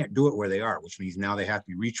 he can't do it where they are, which means now they have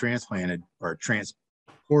to be retransplanted or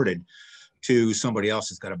transported to somebody else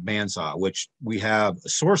that's got a bandsaw, which we have a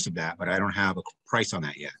source of that, but I don't have a price on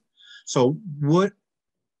that yet. So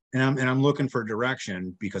and I'm looking for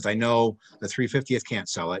direction because I know the 350th can't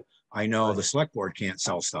sell it. I know Right. the select board can't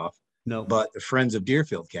sell stuff, No, but the Friends of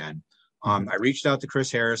Deerfield can. Mhm. I reached out to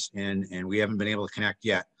Chris Harris and we haven't been able to connect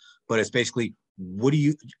yet, but it's basically,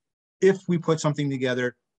 if we put something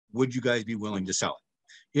together, would you guys be willing to sell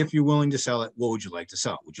it? If you're willing to sell it, what would you like to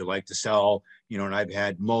sell? Would you like to sell, and I've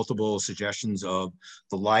had multiple suggestions of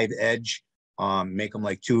the live edge, make them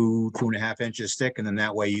like 2.5 inches thick. And then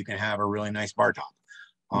that way you can have a really nice bar top.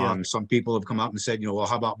 Yeah. Some people have come up and said, well,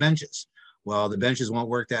 how about benches? Well, the benches won't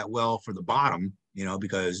work that well for the bottom,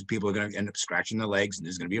 because people are going to end up scratching their legs and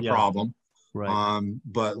there's going to be a Yeah. problem. right.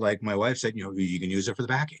 But like my wife said, you can use it for the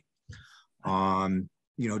backing.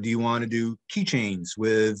 Do you want to do keychains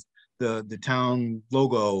with the town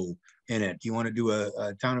logo in it? Do you want to do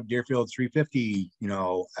a town of Deerfield 350?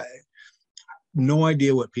 No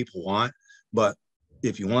idea what people want, but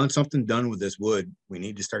if you want something done with this wood, we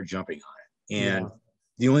need to start jumping on it. And Yeah.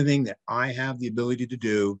 the only thing that I have the ability to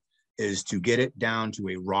do is to get it down to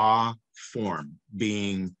a raw form,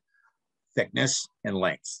 being thickness and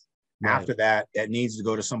length. Right. After that, that needs to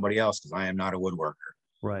go to somebody else because I am not a woodworker.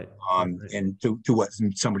 Right. Right. And to what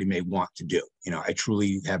somebody may want to do. I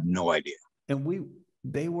truly have no idea. And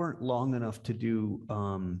they weren't long enough to do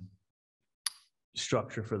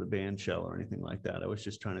structure for the band shell or anything like that. I was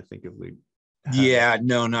just trying to think if we. Yeah,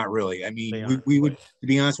 no, not really. I mean, we would, to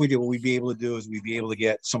be honest with you, what we'd be able to do is we'd be able to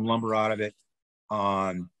get some lumber out of it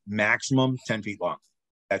on maximum 10 feet long.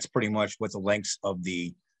 That's pretty much what the lengths of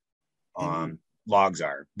the logs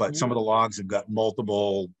are. But some of the logs have got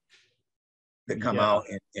multiple that come out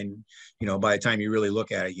and by the time you really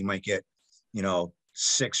look at it, you might get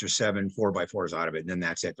 6 or 7 4x4s out of it, and then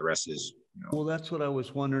that's it. The rest is Well, that's what I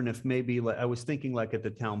was wondering, if maybe, like, I was thinking, like, at the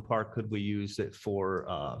town park, could we use it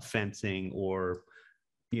for fencing or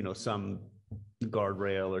some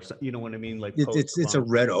guardrail or something, you know what I mean? Like it's a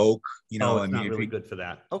red oak, it's I mean, not really good for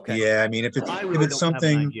that. Okay. Yeah, I mean, if I really it's don't have an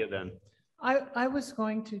something, idea then. I was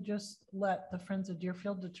going to just let the Friends of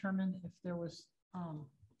Deerfield determine if there was,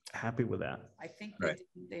 Happy with that. I think Right.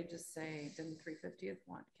 they just say, didn't 350th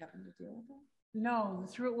want Kevin to deal with it? no,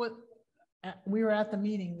 through what, we were at the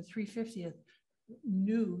meeting, the 350th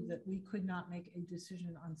knew that we could not make a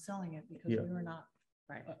decision on selling it because Yeah. we were not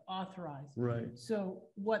Right. authorized. Right. So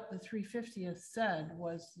what the 350th said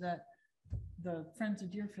was that the Friends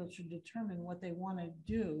of Deerfield should determine what they want to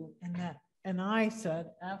do, and I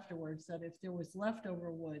said afterwards that if there was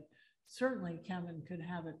leftover wood, certainly Kevin could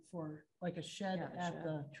have it for like a shed Yeah, a at shed.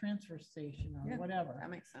 the transfer station or Yeah, whatever. That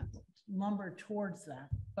makes sense. Lumber towards that,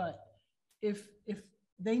 but if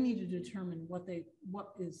they need to determine what they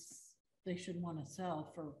should want to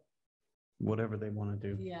sell for, Whatever they want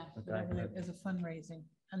to do. yeah, Okay. whatever as a fundraising.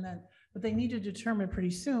 And then, but they need to determine pretty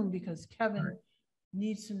soon because Kevin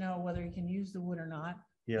needs to know whether he can use the wood or not.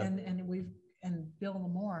 Yeah, And Bill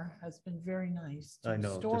Lamore has been very nice I to know,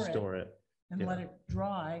 to store store it it. and let it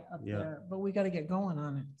dry up Yeah. there, but we got to get going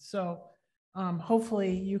on it. So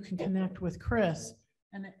hopefully you can connect with Chris,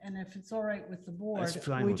 and if it's all right with the board,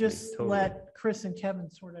 fine we with me, just totally. let Chris and Kevin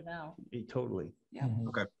sort it out. Totally. Yeah.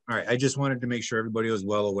 okay, all right. I just wanted to make sure everybody was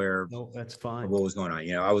well aware of No, that's fine. what was going on.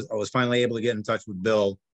 I was finally able to get in touch with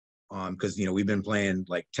Bill, because we've been playing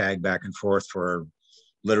like tag back and forth for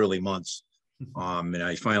literally months. And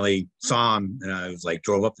I finally saw him, and I was like,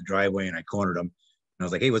 drove up the driveway, and I cornered him, and I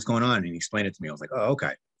was like, hey, what's going on? And he explained it to me. I was like, oh,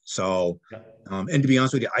 okay. So, and to be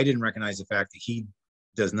honest with you, I didn't recognize the fact that he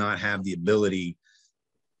does not have the ability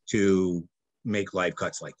to make live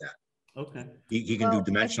cuts like that. Okay. He can do Well,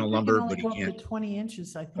 dimensional I think we can lumber, only but he go up can't. to 20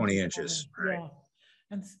 inches, I think. 20 he told inches, me. right.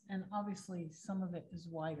 Yeah. And obviously some of it is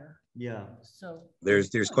wider, Yeah. so. There's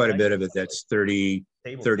quite a bit of it that's 30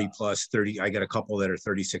 Tabletop. plus 30. I got a couple that are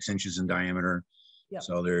 36 inches in diameter. Yep.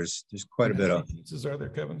 So there's quite a bit of. Pieces are there,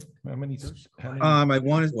 Kevin? How many? I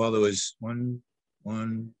wanted, well, there was one,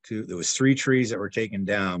 two, there was 3 trees that were taken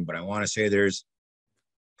down, but I want to say there's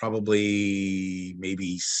probably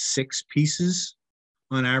maybe 6 pieces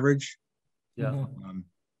on average. Yeah.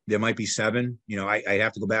 There might be 7, I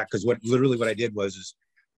have to go back because what I did was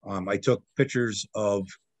I took pictures of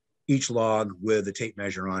each log with a tape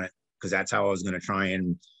measure on it because that's how I was going to try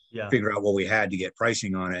and figure out what we had to get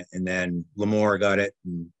pricing on it. And then Lamore got it,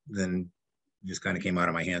 and then just kind of came out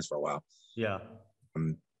of my hands for a while. Yeah.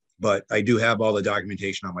 But I do have all the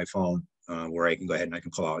documentation on my phone where I can go ahead and I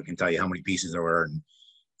can pull out. I can tell you how many pieces there were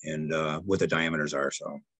and what the diameters are.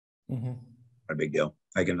 So not a big deal.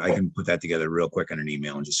 I can put that together real quick in an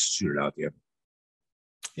email and just shoot it out to you.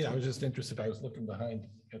 Yeah, I was just interested. I was looking behind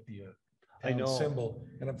at the I town know. symbol,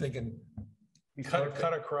 and I'm thinking,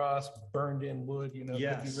 cut across, burned in wood, it'd be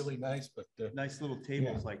Yes. really nice, but Nice little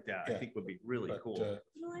tables Yeah. like that, I Yeah. think would be really but, cool.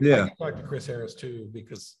 I Yeah. can talk to Chris Harris too,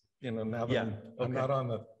 because now that Yeah, I'm not on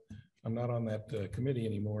that committee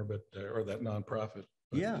anymore, but or that nonprofit.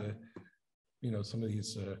 But, Yeah. some of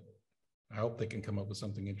these, I hope they can come up with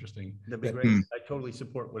something interesting. That'd be that- great. I totally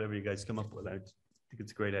support whatever you guys come up with. I think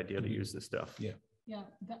it's a great idea to Mhm. use this stuff. Yeah. Yeah.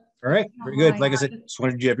 All right, very good. Like I said, just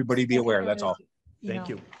wanted everybody to be aware. That's all. Thank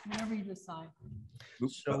you. Whenever you decide.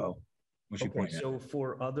 Oops, So- uh-oh. What's she Okay, pointing at? so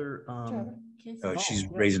for other, Casey? Oh, she's yeah.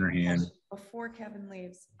 raising her hand. Before Kevin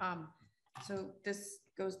leaves, so this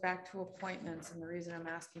goes back to appointments, and the reason I'm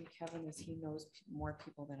asking Kevin is he knows more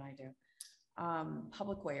people than I do.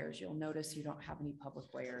 Public weighers, you'll notice you don't have any public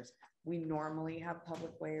weighers. We normally have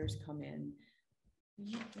public weighers come in.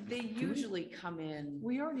 They usually come in.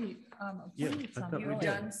 We already Yeah, appointed I thought some. we You've did.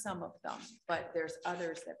 done some of them, but there's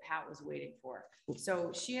others that Pat was waiting for.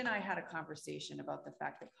 So she and I had a conversation about the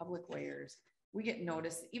fact that public weighers, we get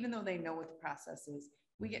notice, even though they know what the process is,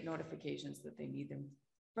 we get notifications that they need them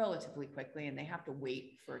relatively quickly, and they have to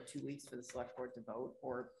wait for 2 weeks for the select board to vote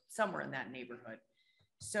or somewhere in that neighborhood.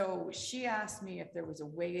 So she asked me if there was a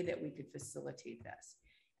way that we could facilitate this.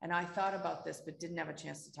 And I thought about this, but didn't have a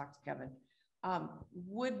chance to talk to Kevin.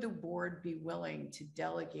 Would the board be willing to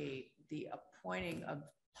delegate the appointing of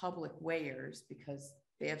public weighers, because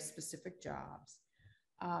they have specific jobs,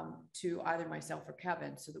 to either myself or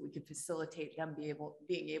Kevin, so that we could facilitate them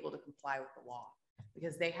being able to comply with the law?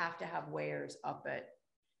 Because they have to have weighers up at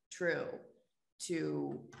True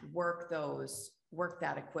to work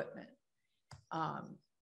that equipment.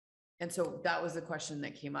 And so that was the question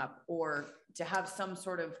that came up, or to have some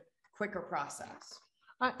sort of quicker process.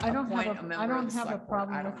 I don't appoint have a a, member I of the don't have a select board.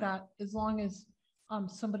 problem I with don't know. that, as long as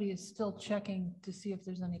somebody is still checking to see if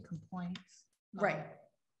there's any complaints. Right.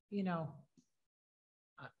 You know,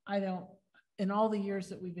 I don't, in all the years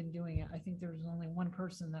that we've been doing it, I think there was only one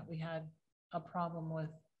person that we had a problem with,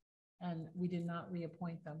 and we did not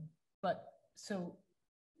reappoint them. But so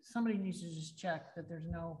somebody needs to just check that there's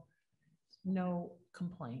no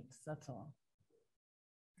complaints, that's all.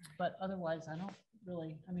 But otherwise, I don't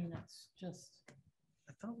really, I mean, it's just.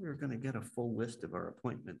 I thought we were gonna get a full list of our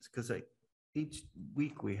appointments, because each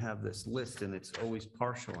week we have this list and it's always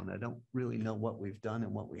partial, and I don't really know what we've done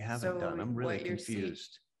and what we haven't So done. I'm really what you're seeing-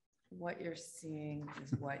 confused. What you're seeing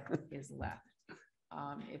is what is left.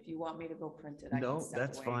 If you want me to go print it, I can No, step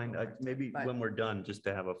that's away and fine. go print it, Maybe but- when we're done, just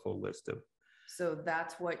to have a full list of, So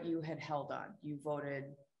that's what you had held on. You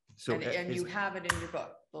voted, so. and you is- have it in your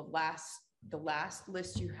book. The last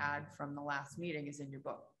list you had from the last meeting is in your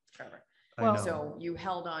book, Trevor. I Well- know. So you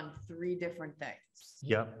held on 3 different things,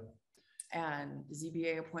 Yep, and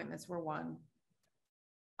ZBA appointments were one.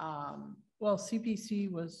 Well, CPC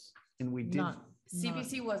was and we did, not.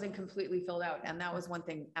 CPC wasn't completely filled out, and that was one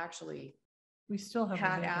thing, actually, We still have. a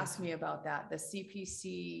Pat vacancy. asked me about that. The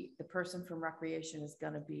CPC, the person from Recreation is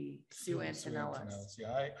gonna be Sue Antonellis.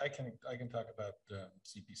 Yeah, I can talk about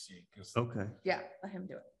CPC, because, okay. Yeah, let him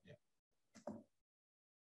do it.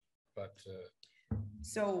 but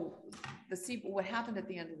So what happened at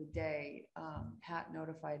the end of the day, Pat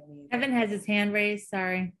notified me. that- Kevin has his hand raised,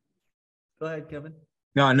 sorry. Go ahead, Kevin.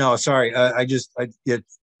 No, sorry.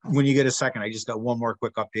 When you get a second, I just got one more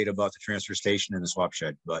quick update about the transfer station and the swap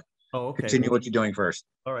shed, but Oh, okay. continue what you're doing first.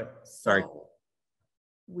 All right. Sorry. So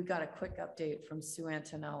we got a quick update from Sue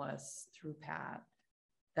Antonellis through Pat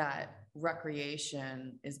that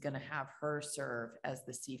Recreation is gonna have her serve as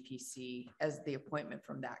the CPC, as the appointment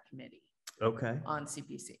from that committee Okay. on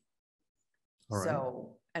CPC. All right.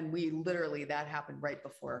 So, and we literally, that happened right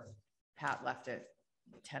before Pat left at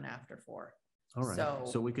 10 after 4. All right. so-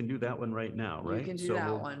 So we can do that one right now, right? You can do So that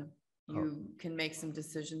we'll- one. You can make some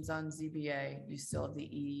decisions on ZBA. You still have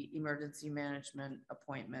the emergency management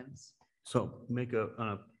appointments. So make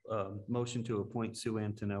a motion to appoint Sue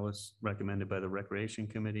Antonellis, recommended by the Recreation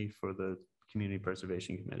Committee for the Community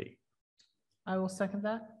Preservation Committee. I will second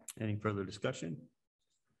that. Any further discussion?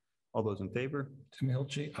 All those in favor? Tim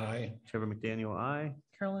Hilchi, aye. Trevor McDaniel, aye.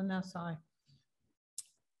 Carolyn Ness, aye.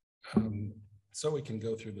 So we can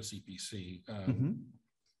go through the CPC. Mhm.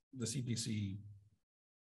 The CPC,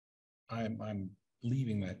 I'm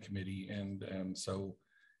leaving that committee, and so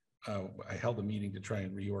I held a meeting to try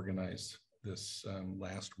and reorganize this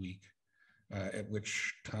last week, at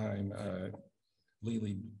which time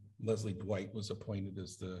Leslie Dwight was appointed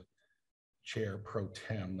as the chair pro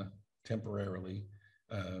tem temporarily.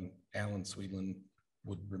 Alan Sweetland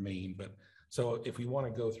would remain, but so if we want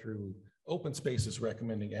to go through, Open Space is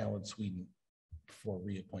recommending Alan Sweden for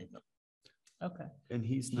reappointment. Okay. And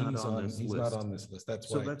he's not on this He's not list. on this list. That's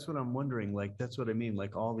So why. that's what I'm wondering, like, that's what I mean,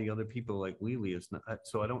 like all the other people, like Lily is not,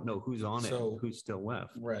 so I don't know who's on it, So- who's still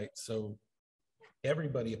left. Right, so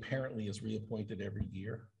everybody apparently is reappointed every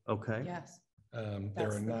year. Okay. Yes. There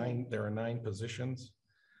That's are the nine, there are 9 positions.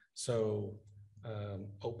 So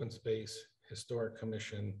Open Space, Historic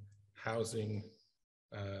Commission, Housing,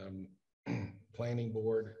 Planning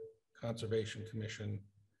Board, Conservation Commission,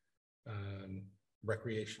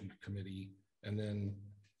 Recreation Committee, and then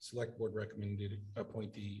Select Board recommended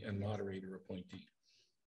appointee and moderator appointee.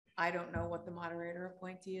 I don't know what the moderator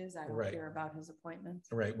appointee is. I don't Right. hear about his appointments.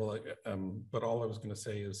 Right, well, but all I was gonna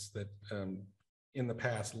say is that in the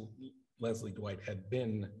past, Leslie Dwight had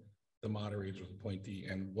been the moderator's appointee,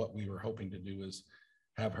 and what we were hoping to do is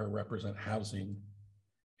have her represent housing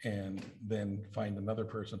and then find another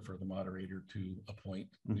person for the moderator to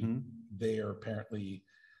appoint. Mhm. They are apparently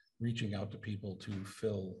reaching out to people to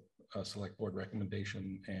fill a select board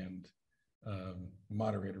recommendation and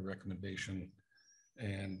moderator recommendation.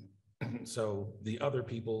 And so the other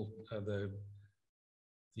people,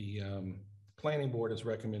 the planning board is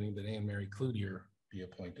recommending that Anne Mary Cloutier be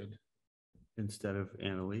appointed. Instead of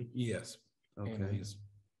Annalee. Yes. Okay. Annalise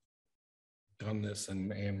done this,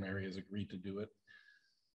 and Anne Mary has agreed to do it.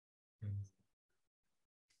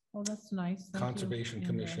 Oh, that's nice. Thank you, Conservation Anne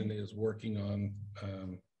Commission Mary. is working on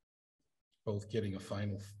both getting a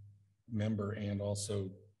final member and also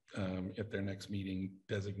at their next meeting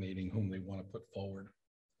designating whom they want to put forward.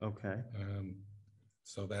 Okay,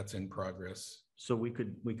 So that's in progress. so we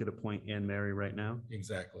could appoint Anne Mary right now?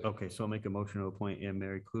 Exactly. Okay, so I'll make a motion to appoint Anne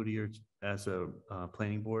Mary Cloutier as a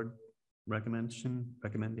planning board recommendation.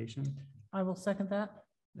 I will second that.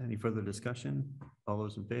 Any further discussion? All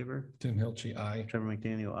those in favor? Tim Hilchi, aye. Trevor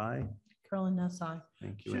McDaniel, aye. Carolyn Ness, aye.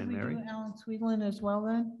 Thank you, Should Anne we Mary. do Alan Sweetland as well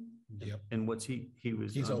then? Yep. And what's he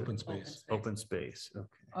was. He's under- open space. Open space,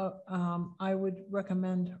 okay. I would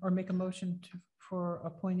recommend or make a motion for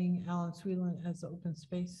appointing Alan Sweetland as the open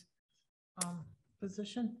space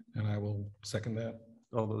position. And I will second that.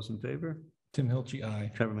 All those in favor? Tim Hilchi, aye.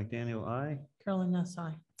 Trevor McDaniel, aye. Carolyn Ness,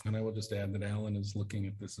 aye. And I will just add that Alan is looking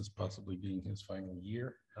at this as possibly being his final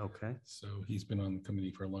year. Okay, So he's been on the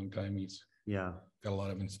committee for a long time. He's yeah, got a lot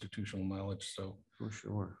of institutional knowledge. So, for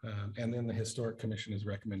sure. and then the Historic Commission is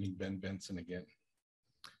recommending Ben Benson again.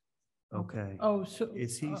 Okay. Oh, so.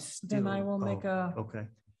 Is he Then I still- will make a Okay,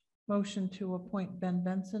 motion to appoint Ben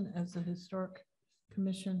Benson as the Historic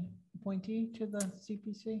Commission appointee to the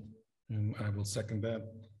CPC. And I will second that.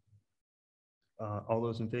 all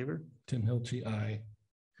those in favor? Tim Hilchi, aye.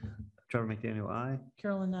 Trevor McDaniel, aye.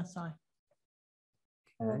 Carolyn Ness, aye.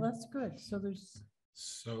 Oh, well, Okay. that's good. So there's,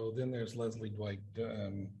 So then there's Leslie Dwight.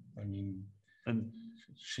 I mean, And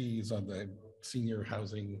she's on the Senior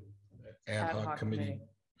Housing Ad Ad Hoc hoc Committee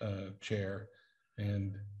Chair.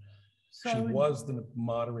 And so I she would- was the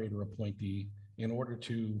moderator appointee. In order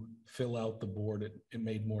to fill out the board, it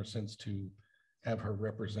made more sense to have her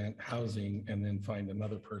represent housing and then find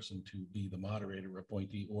another person to be the moderator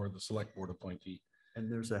appointee or the select board appointee.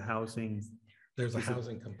 there's a housing, There's a Is it-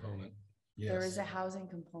 housing component. There is Yes. a housing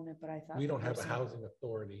component, but I thought. We the don't have a person- housing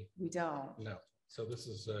authority. We don't. No. So this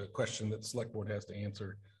is a question that the select board has to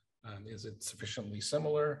answer. Is it sufficiently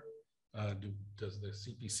similar? Does the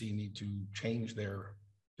CPC need to change their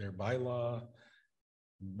bylaw?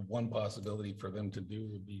 One possibility for them to do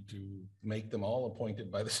would be to make them all appointed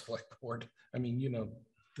by the select board. I mean,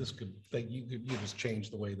 this could, you just change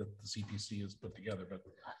the way that the CPC is put together, but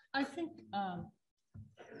I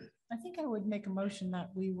think I would make a motion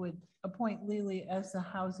that we would appoint Lily as the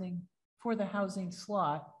housing, for the housing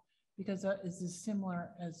slot, because that is as similar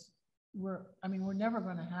as we're never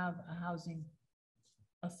going to have a housing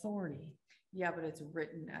authority. Yeah, but it's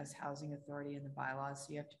written as housing authority in the bylaws,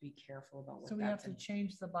 so you have to be careful about So what we have that's, to the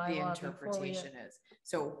change the bylaw before we. interpretation is.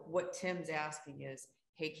 So what Tim's asking is,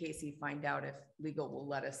 hey, Casey, find out if legal will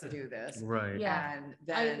let us do this. right. Yeah. And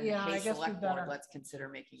then, yeah, I hey, guess we select board, better. let's consider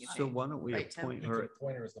making a So change. why don't we Right, Tim? appoint you could her,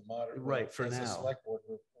 appoint her as the moderator. Right, for as the now. Select board.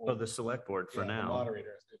 or the select board for Yeah, the now?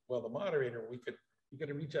 moderator is good. Well, the moderator, you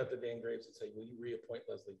could reach out to Dan Graves and say, will you reappoint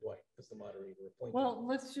Leslie Dwight as the moderator? Appoint her. Well,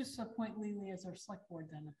 let's just appoint Lily as our select board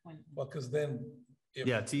then appoint. Well, because then. if-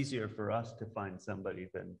 Yeah, it's easier for us to find somebody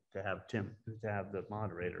than to have the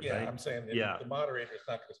moderator, Yeah, right? I'm saying that Yeah. the moderator is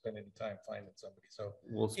not going to spend any time finding somebody. So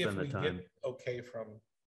We'll if spend the we time. get okay from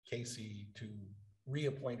Casey to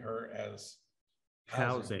reappoint her as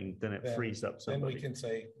Housing, then it then- frees up then we somebody. can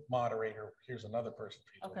say moderator, here's another person.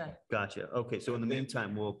 for you to Okay. appoint. Gotcha. Okay, so in the And then-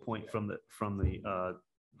 meantime, we'll appoint from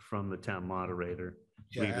the town moderator.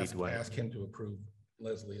 Yeah, Lily ask, Dwight. ask him to approve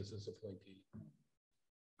Leslie as his appointee.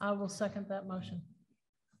 I will second that motion.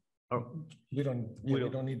 Oh, We don't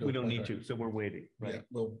need to. We don't appoint need her. to, so we're waiting, Yeah, right?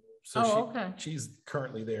 well, so Oh, okay. she's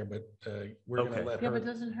currently there, but we're Okay. gonna let Yeah, but her.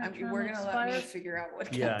 doesn't her I mean, term we're gonna let me expire? figure out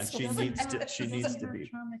what. Yeah, council she says. needs to, she needs Doesn't to her be.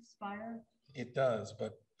 term expire? It does,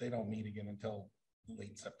 but they don't meet again until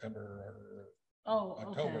late September or Oh, okay.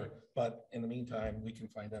 October. But in the meantime, we can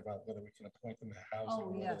find out about whether we can appoint them to housing. Oh, or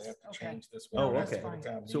whether yes, they have to okay. change this. Oh, one that's okay. for the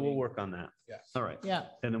fine. town So we'll meeting. work on that. Yes. All right. Yeah,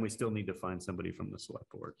 And then we still need to find somebody from the select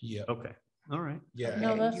board. Yeah, Okay, all right. yeah.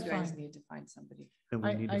 No, Okay, that's you guys fine. need to find somebody. And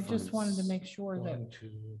we need to I just find wanted to make sure that 1,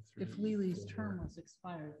 2, if 3, Lily's 4. term was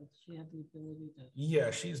expired, that she had the ability to.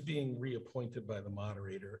 Yeah, she's being reappointed by the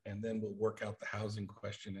moderator, and then we'll work out the housing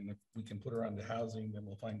question. And if we can put her on the housing, then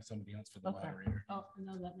we'll find somebody else for the Okay. moderator. Oh,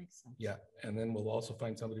 no, that makes sense. Yeah, and then we'll also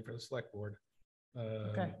find somebody for the select board.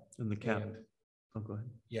 Okay. And the cap, And, oh, go ahead.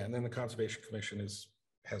 yeah, and then the Conservation Commission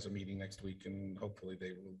has a meeting next week, and hopefully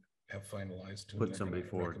they will have finalized. who Put they're somebody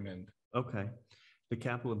gonna forward. recommend. Okay. The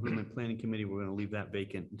capital improvement planning committee, we're gonna leave that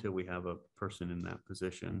vacant until we have a person in that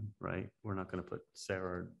position, right? We're not gonna put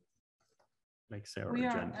Sarah make Sarah We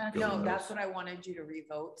are agenda. actually- go to No, that's those. what I wanted you to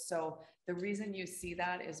revote. So the reason you see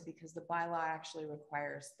that is because the bylaw actually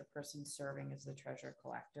requires the person serving as the treasurer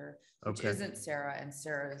collector, which Okay. isn't Sarah, and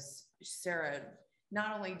Sarah,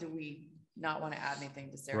 not only do we not want to add anything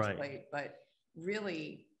to Sarah's Right. plate, but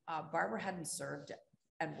really Barbara hadn't served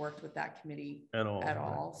and worked with that committee At all. at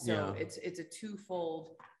all. So Yeah. it's a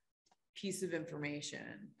twofold piece of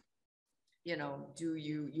information. You know,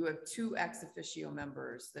 you have two ex officio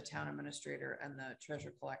members, the town administrator and the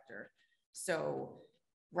treasurer collector. So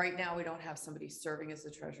right now, we don't have somebody serving as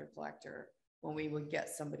the treasurer collector. When we would get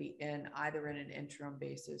somebody in, either in an interim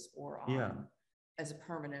basis or Yeah. on as a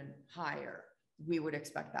permanent hire, we would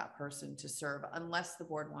expect that person to serve unless the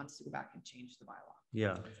board wants to go back and change the bylaw.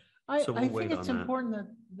 Yeah, I So we'll think wait it's on that. important that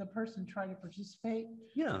the person try to participate,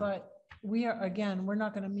 yeah. but we're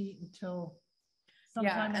not gonna meet until Yeah,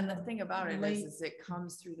 sometime and in the thing about it late- is it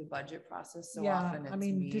comes through the budget process, so Yeah, often I it's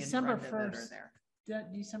mean, me and December Brenda that are 1st. there.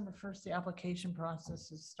 December 1st, the application process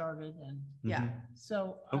has started, and Yeah, Mhm.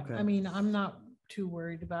 so, Okay. I mean, I'm not too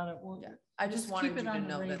worried about it. We'll yeah. I just keep wanted it you to on the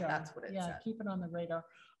know that radar. that's what it Yeah, said. keep it on the radar.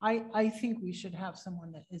 I think we should have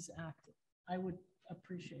someone that is active. I would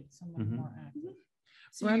appreciate someone Mhm. more active.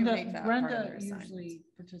 So you make that part of their Brenda assignments. usually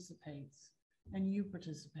participates, and you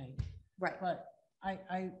participate, Right. but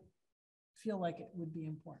I feel like it would be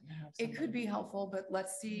important to have. It could somebody. be helpful, but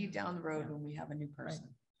let's see Yeah. down the road Yeah. when we have a new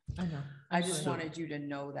person. I know. I just Absolutely. wanted you to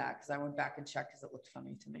know that because I went back and checked because it looked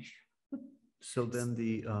funny to me. So then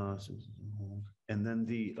and then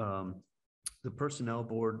the personnel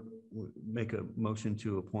board would make a motion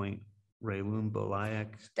to appoint Raylene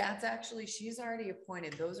Bolayak. That's actually, she's already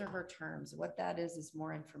appointed. Those are her terms. What that is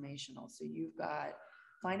more informational. So you've got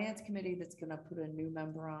finance committee that's gonna put a new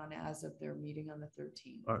member on as of their meeting on the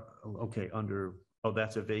 13th. Okay,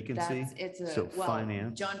 that's a vacancy? So Well,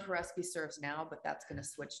 finance. John Pereski serves now, but that's gonna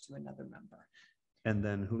switch to another member. And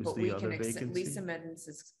then who's But the we other can accept, vacancy? Lisa Middens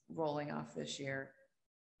is rolling off this year.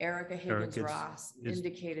 Erica Higgins Erica's- Ross is-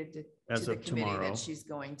 indicated to as the of committee tomorrow. that she's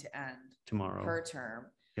going to end Tomorrow. her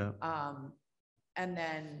term. Yeah. And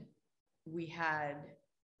then we had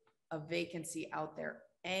a vacancy out there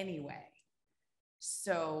anyway.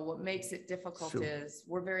 So what makes it difficult So- is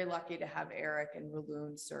we're very lucky to have Eric and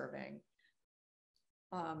Raloon serving.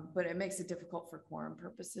 But it makes it difficult for quorum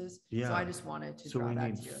purposes. So Yeah. I just wanted to So draw we that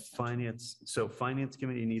need to your attention. finance, so finance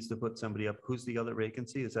committee needs to put somebody up. Who's the other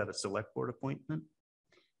vacancy? Is that a select board appointment?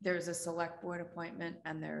 There's a select board appointment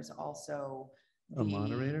and there's also A the-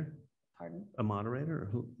 moderator? Pardon? A moderator or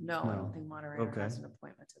who? No, I don't think moderator Okay. has an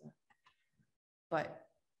appointment to that. But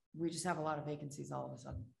we just have a lot of vacancies all of a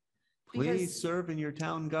sudden. Please Because serve in your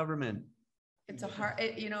town government. it's a hard,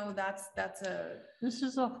 that's a, This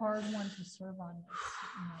is a hard one to serve on.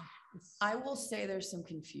 It's- I will say there's some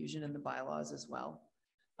confusion in the bylaws as well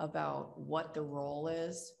about what the role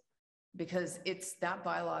is. Because that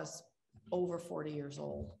bylaw's over 40 years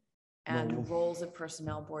old. And Well- roles of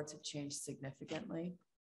personnel boards have changed significantly.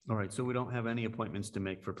 All right, so we don't have any appointments to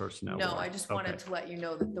make for personnel. No, board. I just wanted Okay. to let you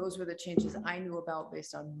know that those were the changes I knew about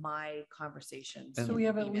based on my conversations. So And- we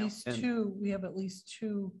have at email. least And-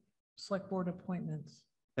 two select board appointments.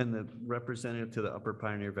 And the representative to the Upper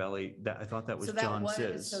Pioneer Valley, I thought that was So that John was,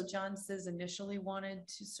 Sizz. so John Sizz initially wanted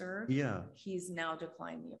to serve. Yeah. He's now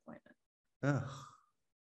declined the appointment. Ugh.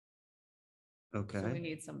 So we Okay,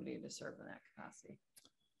 need somebody to serve in that capacity.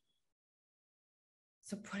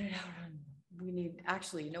 So put it out on, we need,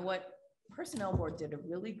 actually, you know what? Personnel Board did a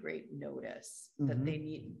really great notice that Mhm. they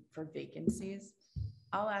need for vacancies.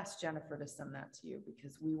 I'll ask Jennifer to send that to you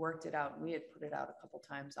because we worked it out and we had put it out a couple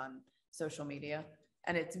times on social media.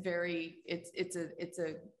 And it's very, it's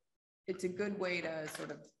a good way to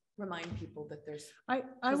sort of remind people that there's, I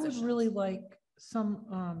would Positions. really like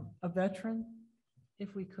a veteran,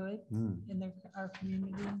 if we could, Hmm. in our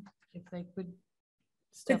community, if they could.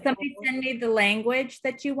 Could step somebody forward. send me the language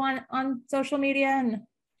that you want on social media? And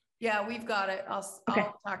yeah, we've got it. Okay.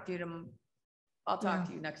 I'll talk to you I'll talk Yeah.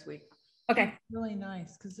 to you next week. okay, Really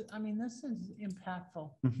nice, because I mean, this is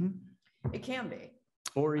impactful. Mhm. It can be.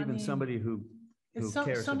 Or I even mean, somebody who It's cares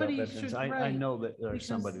about somebody veterans. should, I right, know that there's because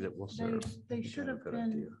somebody that will serve. They I think should that's a have good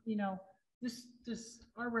been, idea.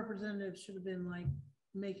 our representatives should have been like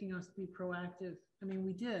making us be proactive. I mean,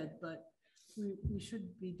 we did, but we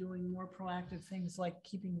should be doing more proactive things like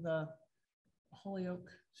keeping the Holyoke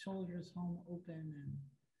Soldiers Home open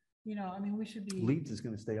and, I mean, we should be, Leeds is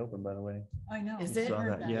going to stay open, by the way. I know. Is I it? Saw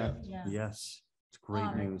heard that, yeah, Yeah. yes. It's great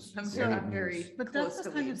Um, news. I'm very- Great I'm very- news. But close that's the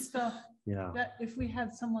to kind of Leeds. stuff Yeah. that if we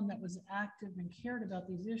had someone that was active and cared about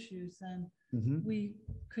these issues, then Mhm. we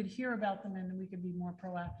could hear about them and then we could be more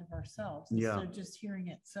proactive ourselves. Yeah. Instead of just hearing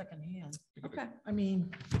it secondhand. Okay. I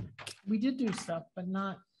mean, we did do stuff, but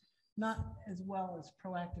not as well as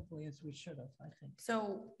proactively as we should have, I think.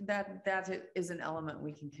 So that is an element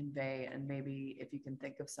we can convey, and maybe if you can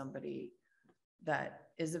think of somebody that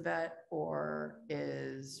is a vet or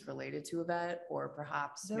is related to a vet or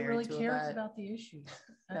perhaps That married really to a cares vet about the issues.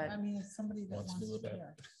 I that mean, it's somebody that wants to wants do to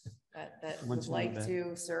that. care. that Once would in a like vet.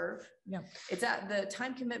 to serve. Yeah. It's at, the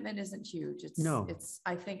time commitment isn't huge. No. It's,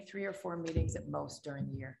 I think 3 or 4 meetings at most during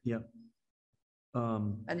the year. Yep.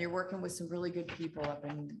 And you're working with some really good people up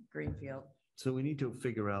in Greenfield. So we need to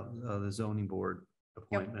figure out the zoning board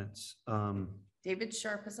appointments. David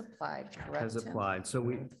Sharp has applied, correct? Has Tim? applied. So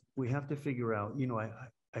we have to figure out,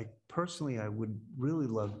 I personally, I would really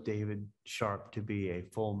love David Sharp to be a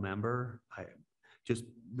full member. Just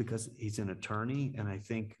because he's an attorney, and I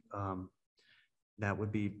think that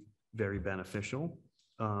would be very beneficial.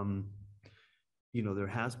 There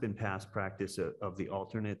has been past practice of the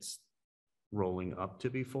alternates rolling up to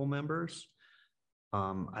be full members.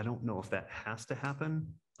 I don't know if that has to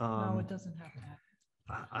happen. No, it doesn't have to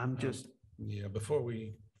happen. I'm just, Yeah, before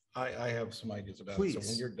I have some ideas about it. So when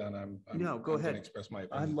Please. you're done, No, go I'm gonna ahead. express my I'd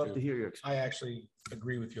opinion love too. to hear your. I actually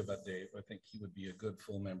agree with you about Dave. I think he would be a good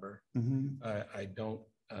full member. Mhm.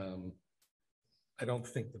 I don't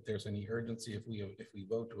think that there's any urgency if we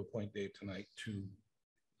vote to appoint Dave tonight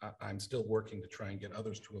I'm still working to try and get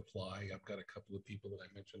others to apply. I've got a couple of people that I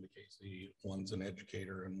mentioned to Casey. One's an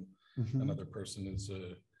educator and Mhm. another person is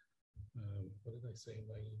what did I say in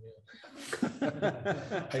my email?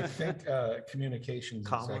 I think communications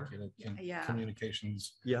Caller. executive, Yeah.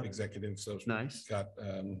 communications Yeah. executive. So she's Nice. got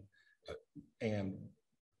and and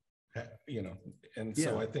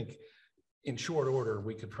so Yeah. I think in short order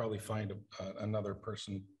we could probably find another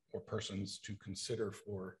person or persons to consider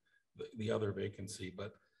for the other vacancy,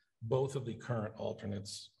 but both of the current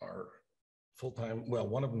alternates are full-time. Well,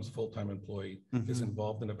 one of them is a full-time employee, is Mhm.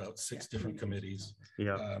 involved in about 6 different committees.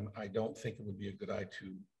 Yeah. I don't think it would be a good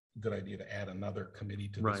idea to add another committee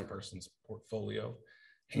to this Right. person's portfolio.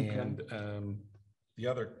 Okay. And the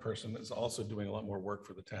other person is also doing a lot more work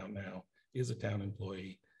for the town now, is a town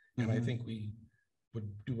employee. And I Mhm. think we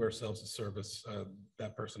would do ourselves a service.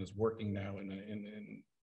 That person is working now in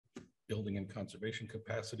building and conservation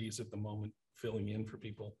capacities at the moment, filling in for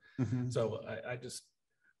people. Mhm. So I just,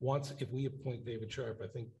 if we appoint David Sharp, I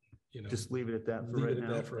think, Just leave it at that for leave right it at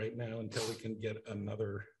now. that for right now until we can get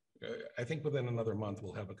another, I think within another month,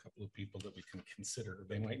 we'll have a couple of people that we can consider.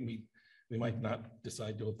 They might not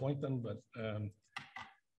decide to appoint them, but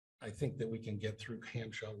I think that we can get through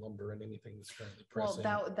Hampshire lumber and anything that's currently Well,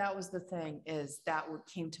 pressing. that was the thing, is that what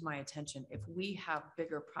came to my attention. If we have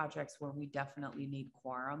bigger projects where we definitely need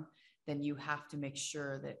quorum, then you have to make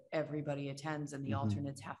sure that everybody attends and the Mhm.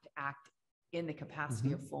 alternates have to act in the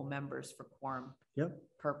capacity of full members for quorum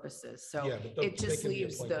Yep. purposes. So Yeah, but it they just can be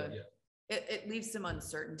leaves appointed, yeah. it leaves some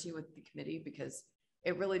uncertainty with the committee because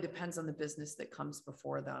it really depends on the business that comes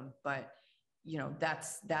before them. But,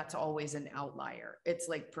 that's always an outlier. It's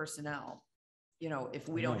like personnel. If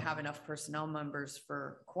we don't Right. have enough personnel members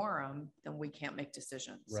for quorum, then we can't make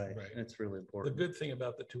decisions. Right. Right. It's really The important. good thing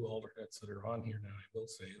about the 2 alternates that are on here now, I will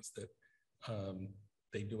say, is that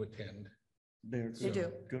they do attend. They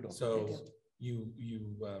do. Good. So do.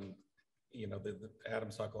 the Adam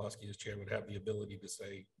Sokolowski as chair would have the ability to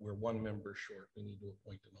say, we're 1 member short. We need to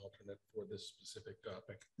appoint an alternate for this specific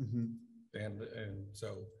topic. Mhm. And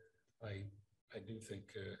so I do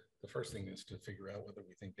think the first thing is to figure out whether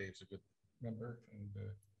we think Dave's a good member and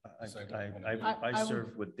decide what we wanna do. I would-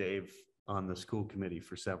 served with Dave on the school committee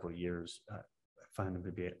for several years. I find him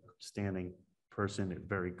to be an outstanding person, a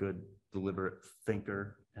very good deliberate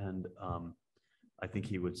thinker, and I think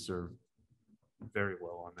he would serve very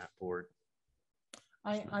well on that board.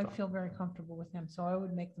 I feel very comfortable with him, so I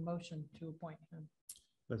would make the motion to appoint him.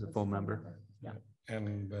 As a as full member. Yeah.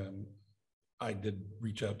 And I did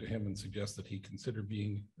reach out to him and suggest that he consider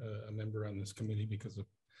being a member on this committee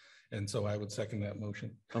and so I would second that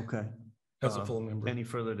motion Okay. as a full member. Any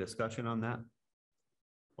further discussion on that?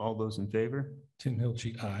 All those in favor? Tim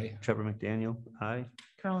Hilchi, aye. Trevor McDaniel, aye.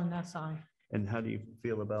 Carolyn, that's I. And how do you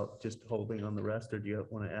feel about just holding on the rest, or do you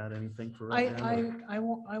want to add anything for right now?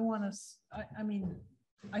 or- I want us, I mean,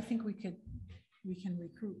 I think we can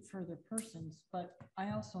recruit further persons, but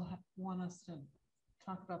I also want us to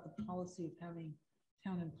talk about the policy of having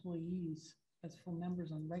town employees as full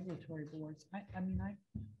members on regulatory boards.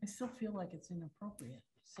 I still feel like it's inappropriate.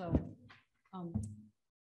 So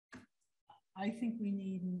I think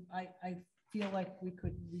I feel like we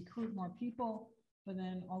could recruit more people, but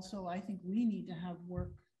then also I think we need to have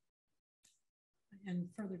work and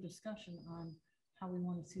further discussion on how we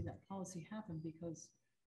want to see that policy happen, because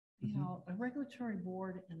you know, a regulatory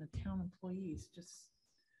board and the town employees just.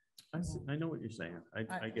 I know what you're saying.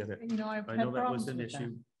 I get it. You know, I've I had know that was problems an with that.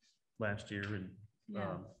 issue last year and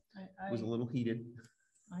Yeah, it was a little heated,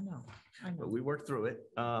 I know. but we worked through it.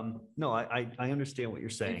 No, I understand what you're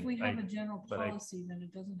saying. If we have I- a general but I- policy, then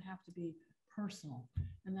it doesn't have to be personal,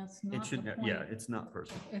 and that's It not the should, point. yeah, it's not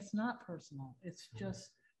personal. It's not personal. It's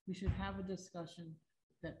just, we should have a discussion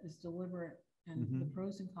that is deliberate and the Mhm.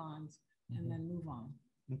 pros and cons, and then move on.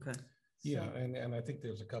 Okay. Yeah, So- and I think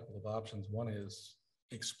there's a couple of options. One is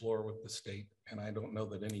explore with the state, and I don't know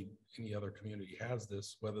that any other community has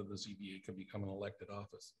this, whether the ZBA can become an elected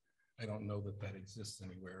office. I don't know that that exists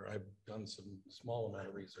anywhere. I've done some small amount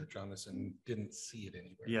of research on this and didn't see it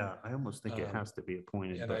anywhere. Yeah, I almost think it has to be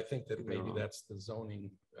appointed. And I but think that could be maybe wrong. that's the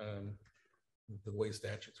zoning, the way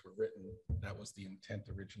statutes were written, that was the intent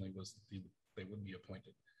originally, was they would be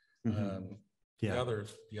appointed. Mhm. The Yeah.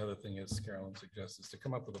 other thing is Carolyn suggests is to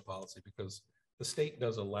come up with a policy, because the state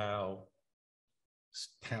does allow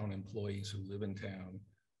town employees who live in town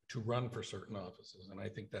to run for certain offices. And I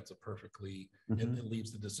think that's a perfectly, Mhm. it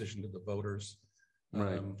leaves the decision to the voters.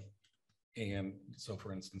 Right. And so,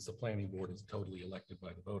 for instance, the planning board is totally elected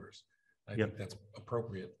by the voters. I Yep. think that's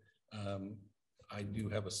appropriate. I do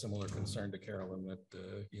have a similar concern to Carolyn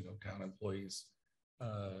that, you know, town employees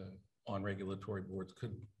on regulatory boards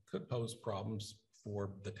could pose problems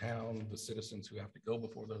for the town, the citizens who have to go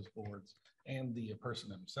before those boards, and the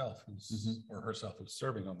person himself who's or herself who's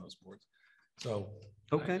serving on those boards. So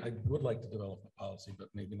Okay. I would like to develop a policy, but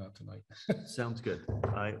maybe not tonight. Sounds good.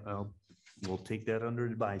 We'll take that under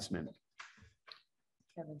advisement.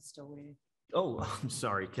 Kevin's still waiting. Oh, I'm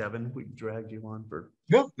sorry, Kevin. We dragged you on for.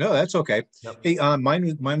 No, that's okay. Yep. Hey,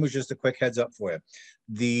 mine was just a quick heads up for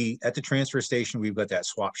you. At the transfer station, we've got that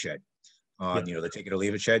swap shed. Yeah. You know, the take it or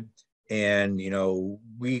leave it shed. And, you know,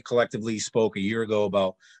 we collectively spoke a year ago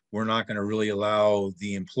about, we're not going to really allow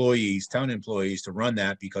the employees, town employees, to run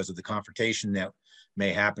that because of the confrontation that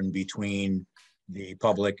may happen between the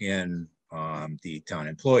public and the town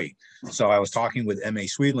employee. So I was talking with M.A.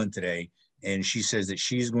 Swedland today, and she says that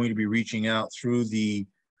she's going to be reaching out through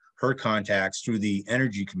her contacts through the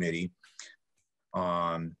Energy Committee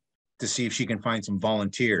to see if she can find some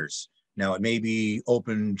volunteers. Now, it may be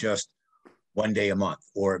open just one day a month,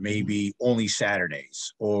 or it may be only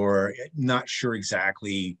Saturdays, or not sure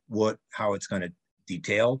exactly how it's going to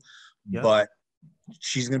detail, Yeah. but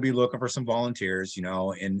she's going to be looking for some volunteers, you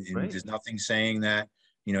know, and Right. there's nothing saying that,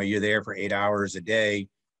 you know, you're there for 8 hours a day.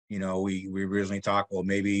 You know, we originally talked, well,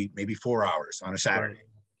 maybe 4 hours on a Saturday.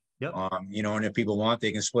 Yep, You know, and if people want,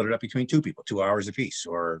 they can split it up between 2 people, 2 hours apiece,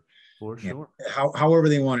 or for you know, sure. however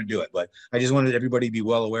they want to do it. But I just wanted everybody to be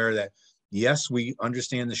well aware that, yes, we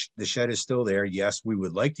understand the shed is still there. Yes, we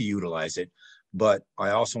would like to utilize it, but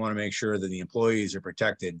I also want to make sure that the employees are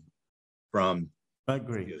protected from I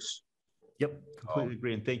agree. use. Yep, completely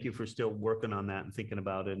agree. And thank you for still working on that and thinking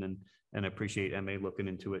about it. And I appreciate MA looking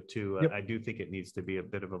into it too. Yep. I do think it needs to be a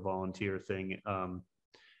bit of a volunteer thing.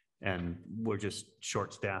 And we're just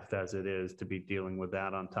short-staffed as it is to be dealing with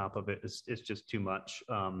that on top of it. It's just too much.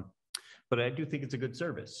 But I do think it's a good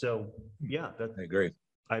service. So yeah, I agree.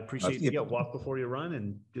 I appreciate, yeah. walk before you run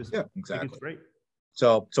and just. Yeah, think exactly. It's great.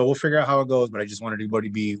 So we'll figure out how it goes, but I just wanted everybody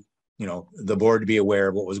to be, you know, the board to be aware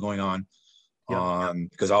of what was going on. Yeah.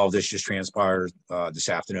 Because all of this just transpired this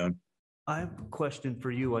afternoon. I have a question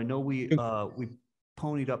for you. I know we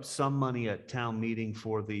ponied up some money at town meeting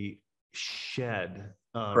for the shed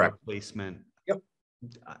Correct. replacement. Yep.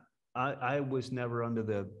 I was never under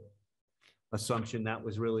the assumption that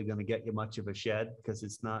was really going to get you much of a shed because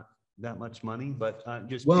it's not that much money, but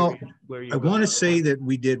just Well, curious where you. I want to say that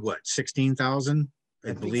we did what, 16,000? I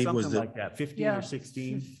think believe was something the, like that, 15 Yeah, or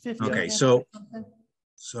 16. 50, Okay, yeah, so- something.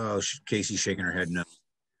 so Casey's shaking her head no.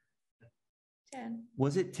 10,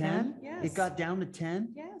 Was it 10? Yes. It got down to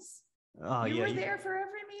 10? yes. Oh, You yeah. were there for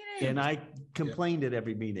every meeting. And I complained at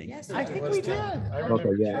every meeting. Yes, I you think did. we did.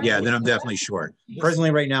 Okay, yeah, then I'm definitely short.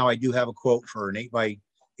 Presently, right now, I do have a quote for an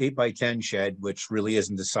 8 by 10 shed, which really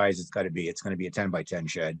isn't the size it's got to be. It's going to be a 10 by 10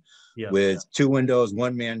 shed Yeah. with 2 windows,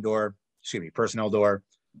 1 personnel door,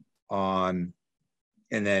 and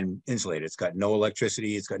then insulated. It's got no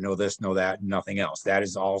electricity. It's got no this, no that, nothing else. That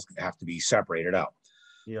is all have to be separated out.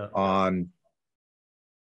 Yeah.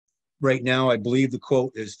 Right now, I believe the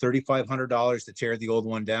quote is $3,500 to tear the old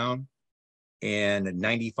one down and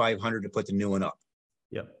 $9,500 to put the new one up.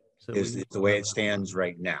 Yep. So Is the way it stands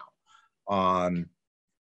right now.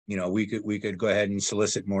 You know, we could go ahead and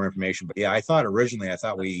solicit more information, but yeah, I thought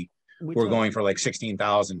we were going for like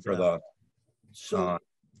 16,000 for the, So,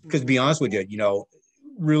 because to be honest with you, you know,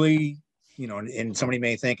 really, you know, and somebody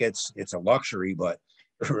may think it's a luxury, but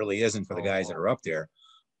It really isn't for the guys that Oh. are up there.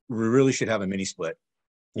 We really should have a mini split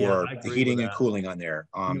Yeah, for I the agree with heating and that. cooling on there.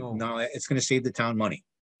 No. No, it's gonna save the town money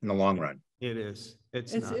in the long run. It is.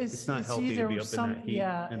 It's not healthy to either be up in some- that heat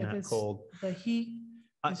yeah, and if that it's- cold. The heat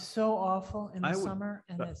I- is so awful in the I would- summer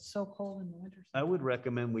and but- it's so cold in the winter. I would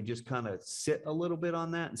recommend we just kind of sit a little bit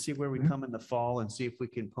on that and see where we Mhm. come in the fall and see if we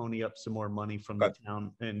can pony up some more money from the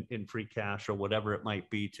town in free cash or whatever it might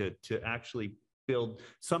be to actually build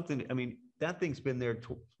something. I mean, that thing's been there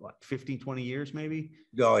what, 15, 20 years maybe.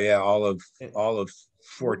 Oh, yeah, all of We're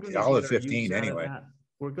 14, gonna all of get our use 15 out of anyway. that.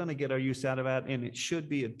 We're gonna get our use out of that, and it should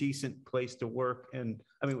be a decent place to work. And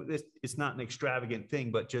I mean, it's not an extravagant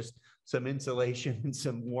thing, but just some insulation and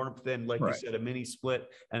some warmth, and like you Right. said, a mini split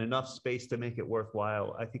and enough space to make it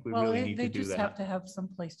worthwhile. I think we Well, really need they to do just have that. to have some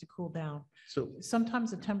place to cool down. So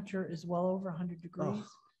Sometimes the temperature is well over 100 degrees. And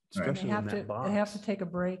especially in that they have box. to take a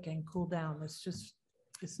break and cool down.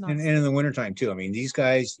 It's not. And in the wintertime too. I mean, these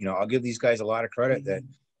guys, I'll give these guys a lot of credit that,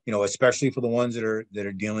 especially for the ones that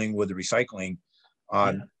are dealing with the recycling.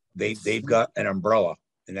 Yeah. They've got an umbrella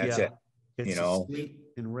and that's Yeah. it. It's know. sleet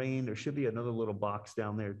and rain. There should be another little box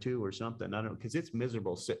down there too or something. I don't know, because it's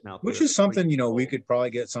miserable sitting out there. Which is something, freezing we cold. could probably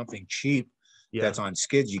get something cheap Yeah, that's on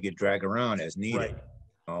skids you could drag around as needed. right.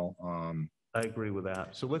 You know, I agree with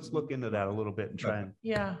that. So let's look into that a little bit and try and,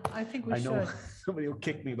 Yeah, I think we I know should. somebody will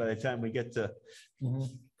kick me by the time we get to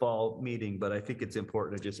fall meeting, but I think it's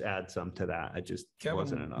important to just add some to that. It just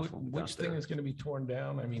wasn't Kevin, enough. which thing is going to be torn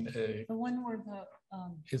down? I mean, The one where the.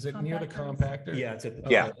 is it near the compactor compactor? Yeah, it's at the.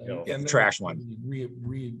 Yeah. top, so- And then trash it's one.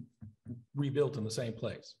 Rebuilt in the same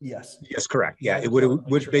place. Yes. Yes, correct. Yeah, Yeah, it would, I wanna make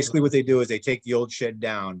which sure basically that- what they do is they take the old shed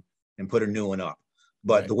down and put a new one up.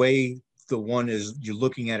 But Right. the way the one is, you're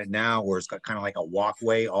looking at it now, where it's got kind of like a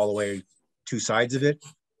walkway all the way, two sides of it.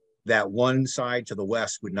 That one side to the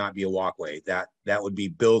west would not be a walkway. That would be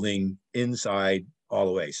building inside all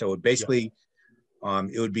the way. So it basically,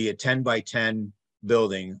 it would be a 10 by 10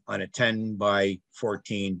 building on a 10 by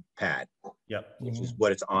 14 pad, Yep. which is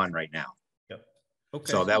what it's on right now. Okay.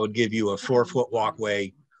 So that would give you a 4-foot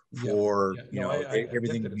walkway for, Yeah, no, I get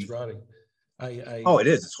everything. that to it's be- rotting. Oh, it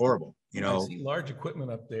is. It's horrible. I see large equipment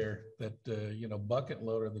up there that, bucket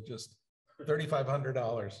loader that just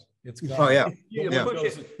 $3,500. It's gone. Oh, yeah. The Yeah. wood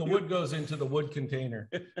goes- the wood goes into the wood container.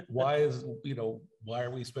 Why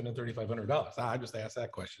are we spending $3,500? I just asked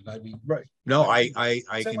that question. I mean. Right. No, I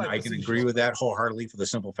can Semi-facetious. agree with that wholeheartedly, for the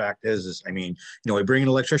simple fact is, I mean, we bring an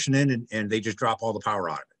electrician in and they just drop all the power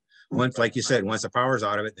out of it. Once, like you said, once the power's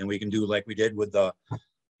out of it, then we can do like we did with the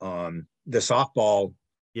softball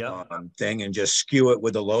Yeah. thing and just skew it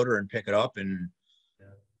with the loader and pick it up and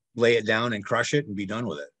lay it down and crush it and be done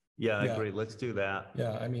with it. Yeah, I Yeah. agree. Let's do that.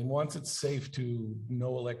 Yeah, I mean, once it's safe to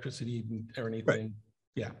no electricity or anything,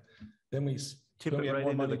 yeah, then Tip then it we have right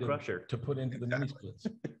more into the money to- crusher. to put into the mini splits.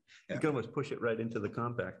 You can almost push it right into the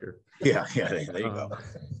compactor. Yeah, there you go. Um,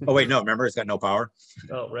 Oh, wait, no, remember, it's got no power.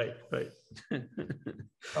 Oh, right.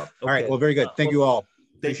 All right, Okay. well, very good. Thank you all.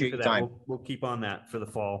 Thank you Appreciate for your that. time. We'll keep on that for the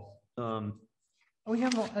fall. We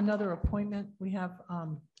have another appointment. We have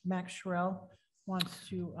Max Sherrill wants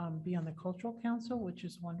to be on the Cultural Council, which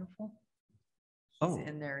is wonderful. Oh, He's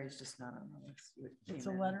in there, he's just not on the list. It It's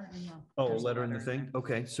came a in. letter. in the- oh, a There's a letter in the letter thing? there.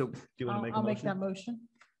 Okay, so do you want to make a I'll make that motion? motion.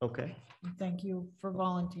 Okay, And thank you for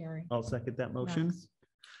volunteering. I'll second that motion. Max.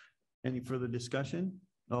 Any further discussion?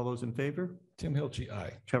 All those in favor? Tim Hilchi,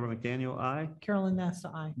 aye. Trevor McDaniel, aye. Carolyn Nasta,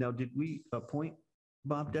 aye. Now, did we appoint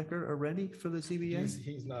Bob Decker already for the ZBA?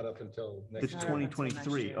 He's not up until It's next not year. up until next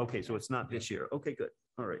 2023. year. Okay, so it's not this year. Okay, good.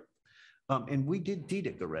 All right. And we did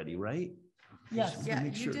DDIC already, right? Yes. Yeah,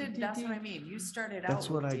 Make you sure. did, that's what I mean. You started out That's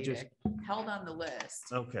what with I just- DDIC, held on the list.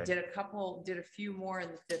 Okay. Did a few more in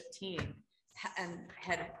the 15 and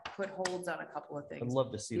had put holds on a couple of I'd things.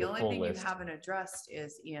 love to see The the only full thing you list. haven't addressed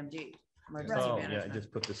is EMD. emergency Oh, yeah, I management.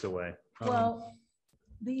 just put this away. Well,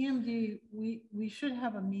 the EMD, we should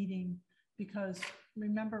have a meeting because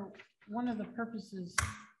remember, one of the purposes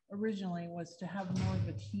originally was to have more of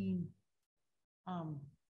a team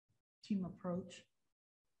approach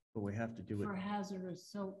But we have to do for it. hazardous.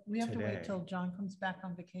 So we have to today. wait till John comes back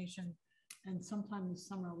on vacation. And sometime this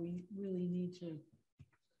summer, we really need to,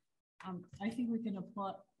 I think we can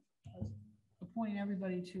appoint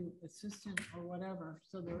everybody to assistant or whatever.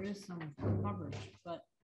 So there is some coverage, but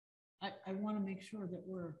I want to make sure that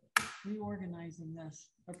we're reorganizing this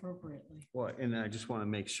appropriately. Well, and I just want to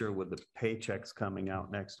make sure with the paychecks coming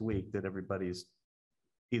out next week that everybody's,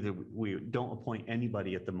 either we don't appoint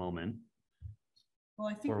anybody at the moment Well,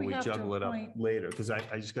 I think or we we have to juggle it up appoint, later, because I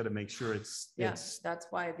just got to make sure it's, Yes, that's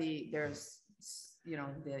why there's you know,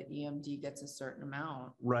 the EMD gets a certain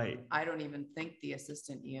amount. Right. I don't even think the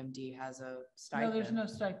assistant EMD has a No, stipend. there's no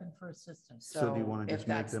stipend for assistants. So do you want to if just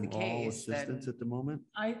make that's the them all case, assistants then at the moment?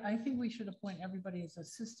 I think we should appoint everybody as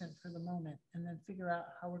assistant for the moment and then figure out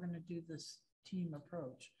how we're gonna do this team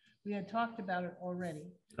approach. We had talked about it already,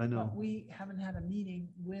 I know. but we haven't had a meeting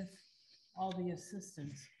with all the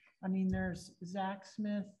assistants. I mean, there's Zach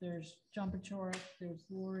Smith, there's John Pachorik, there's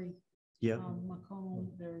Lori Yeah.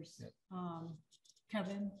 McComb, there's Yep.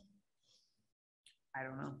 Kevin. I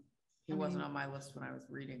don't know. He I wasn't mean- on my list when I was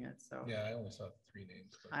reading it, so Yeah, I only saw 3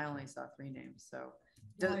 names. but- I only saw 3 names, so.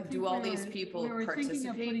 Well, I Do, think do all we these were- people we were thinking of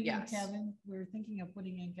participate? putting in Yes. Kevin, we were thinking of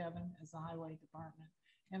putting in Kevin as the highway department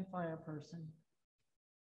and fire person.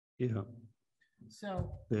 Yeah.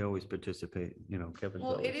 So, They always participate, you know, Kevin's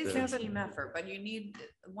Well, it always is there. a team effort, but you need,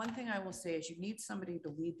 one thing I will say is you need somebody to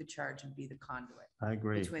lead the charge and be the conduit I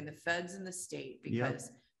agree. between the feds and the state, Yeah.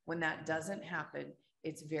 because when that doesn't happen,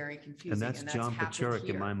 it's very confusing. And that's John happened Pachurik in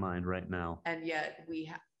here. my mind right now. And yet we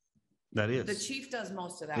have, That the is. chief does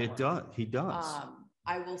most of that It work. does, he does.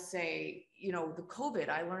 I will say, you know, the COVID,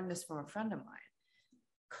 I learned this from a friend of mine.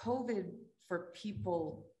 COVID for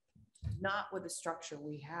people not with the structure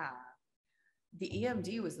we have, the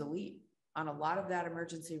EMD was the lead on a lot of that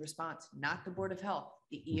emergency response, not the Board of Health,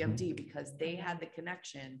 the EMD, because they had the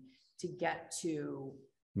connection to get to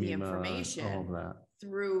the MEMA, all information that.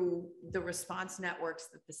 through the response networks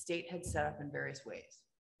that the state had set up in various ways.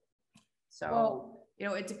 So, Well- you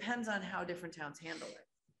know, it depends on how different towns handle it.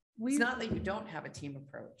 we, It's not that you don't have a team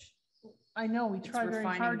approach. I know, we it's tried very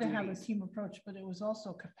refining hard to have a duties. team approach, but it was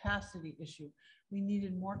also a capacity issue. We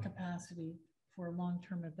needed more capacity for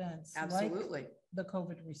long-term events. like Absolutely. The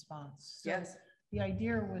COVID response. So Yes. The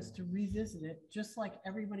idea was to revisit it, just like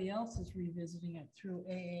everybody else is revisiting it through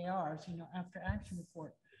AARs, you know, after action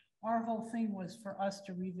report. Our whole thing was for us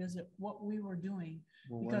to revisit what we were doing,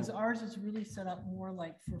 Well, why because don't- ours is really set up more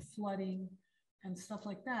like for flooding and stuff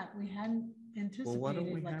like that. We hadn't we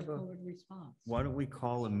anticipated like a have a- COVID response. Why don't we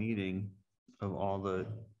call a meeting of all the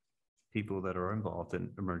people that are involved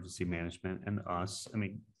in emergency management and us? I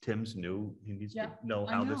mean, Tim's new, he needs to Yeah, know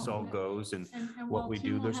I how this know. all goes and And what while we Tim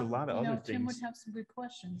do. will There's a have- lot of you know, other Tim would things. have some good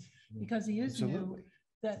questions because he is new, Absolutely.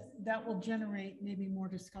 that will generate maybe more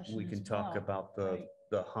discussion We as can talk well, about right?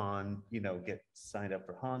 the Han, you know, get signed up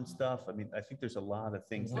for Han stuff. I mean, I think there's a lot of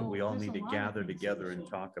things that Oh, we all there's need a to lot of gather things together we and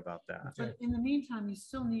should- talk about that. But in the meantime, you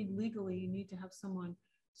still need legally, you need to have someone.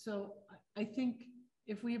 So I think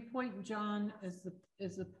if we appoint John as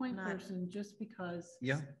the point Not- person, just because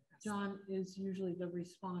Yeah, John is usually the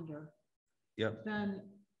responder, yep.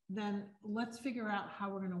 then let's figure out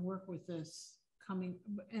how we're gonna work with this coming,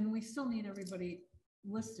 and we still need everybody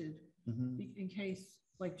listed Mhm. in case,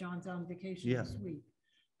 like John's on vacation Yeah. this week.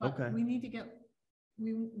 But Okay. we need to get,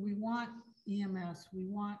 we want EMS, we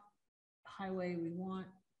want highway, we want,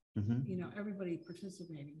 Mhm. you know, everybody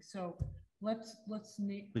participating. So let's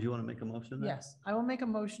name, Would you want to make a motion? then? yes, I will make a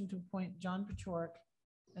motion to appoint John Pachorik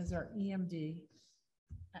as our EMD.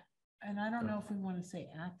 And I don't know if we want to say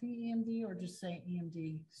acting EMD or just say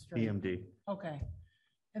EMD straight. EMD. Okay.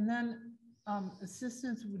 And then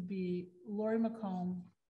assistants would be Lori McComb,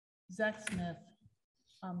 Zach Smith,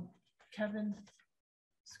 Kevin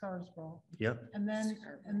Scarsbro. Yep. And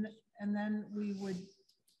then we would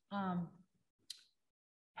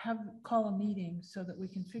call a meeting so that we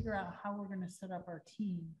can figure out how we're gonna set up our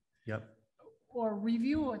team Yep. or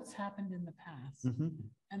review what's happened in the past Mhm.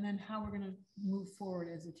 and then how we're gonna move forward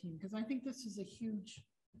as a team. Because I think this is a huge,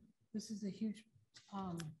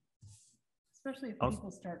 especially if I'll-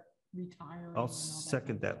 people start retiring. and I'll all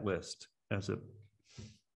second that list as a,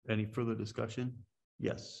 any further discussion?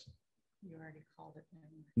 Yes. You already called it.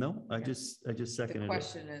 never mind. No, I Yeah. just The seconded it.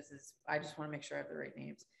 question is I just want to make sure I have the right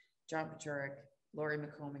names. John Pachurik, Lori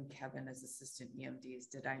McComb, and Kevin as assistant EMDs.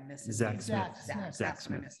 Did I miss? his Zach name? Smith. Smith. Zach Zach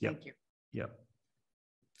Smith. Smith, yep. Thank you. Yep.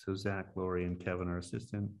 So Zach, Lori, and Kevin are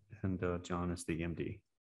assistant, and John is the EMD.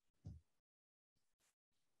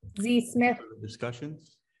 Z Smith, Further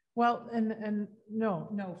Discussions? Well, and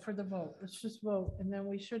no, for the vote, let's just vote. And then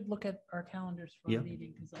we should look at our calendars for Yeah. a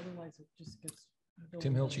meeting because otherwise it just gets.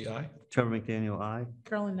 Tim Hilchi, aye. Trevor McDaniel, aye.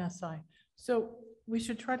 Carolyn Nessai. So we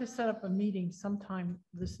should try to set up a meeting sometime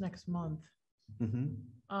this next month. Mhm.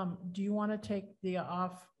 Do you want to take the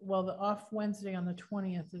off Wednesday on the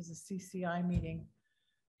 20th is a CCI meeting.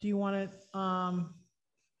 Do you want to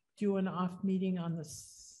do an off meeting on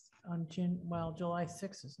July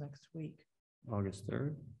 6th is next week. August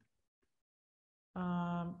 3rd?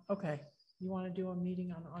 Okay, you want to do a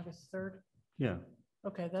meeting on August 3rd? Yeah,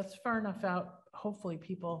 Okay, that's far enough out. Hopefully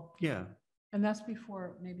people, yeah. and that's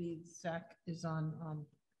before maybe Zach is on,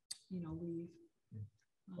 leave.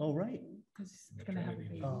 Oh, right. Because he's gonna have a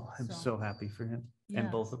baby. Oh, I'm so happy for him and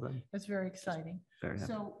both yes, of them. That's very exciting. Very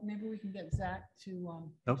happy. So maybe we can get Zach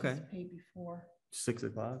to Okay. participate before. 6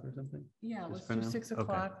 o'clock or something? Yeah, Just let's for do now? 6 Okay.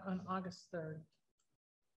 o'clock on August 3rd.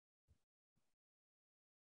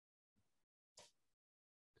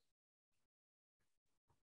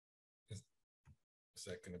 Is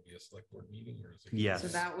that going to be a select board meeting or is it? Yes. So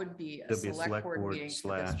that would be a There'll be a select board board meeting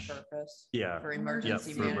for this slash- purpose. Yeah. For Yeah,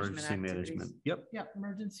 emergency For management emergency activities. management. Yep. Yeah,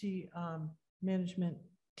 emergency management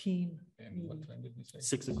team And what meeting. time did you say?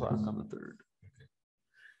 6 o'clock on the 3rd. Okay.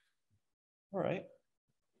 All right.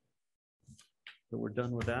 So we're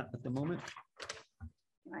done with that at the moment?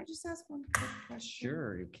 Can I just ask one quick question?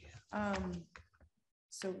 Sure, you can.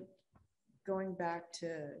 So going back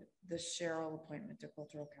to the Cheryl appointment to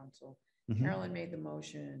Cultural Council, Mhm. Carolyn made the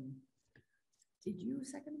motion. Did you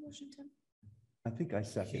second the motion, Tim? I think I He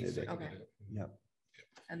seconded it. seconded Okay. it. Yep.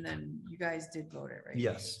 And then you guys did vote it, right?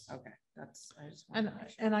 Yes. Okay, that's, I just. And, wanted to make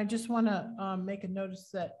sure. and I just want to make a notice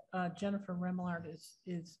that Jennifer Remillard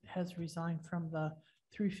has resigned from the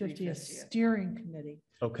 350th 350th. Steering Committee.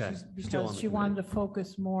 Okay. She's- Still on Because the she wanted to committee.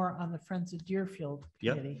 focus more on the Friends of Deerfield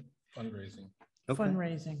Yep. Committee, Fundraising. Okay.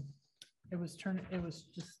 fundraising. It was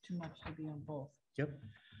just too much to be on both. Yep.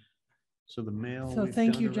 So the mail. So we've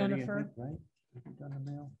thank done you, already, I Jennifer. think, Right? Have we done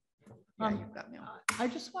the mail? Yeah, Um, you've got mail. I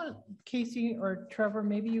just want, Casey or Trevor,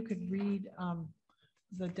 maybe you could read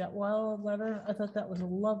the Detweiler letter. I thought that was a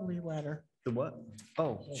lovely letter. The what?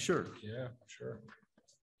 Oh, sure. Yeah, sure.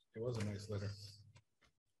 It was a nice letter.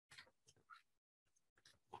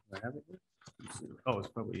 I have it here? Let's see. Oh, it's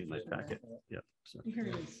probably in my packet. Yep. So, Here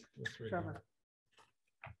it is, It's right here. Trevor.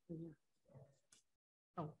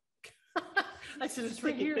 Oh. I said it's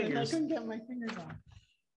right Sticky here, and I fingers. couldn't get my fingers on.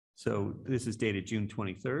 So this is dated June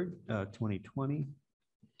 23rd, 2020.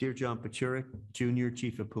 Dear John Pachurik, Junior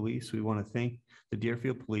Chief of Police, we want to thank the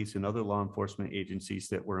Deerfield Police and other law enforcement agencies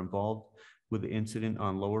that were involved with the incident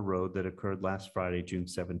on Lower Road that occurred last Friday, June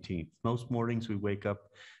 17th. Most mornings we wake up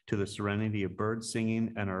to the serenity of birds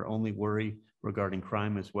singing, and our only worry regarding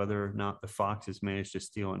crime is whether or not the fox has managed to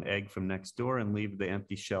steal an egg from next door and leave the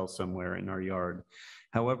empty shell somewhere in our yard.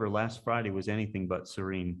 However, last Friday was anything but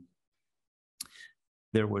serene.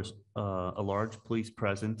 There was a large police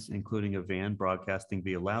presence, including a van broadcasting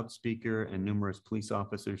via loudspeaker and numerous police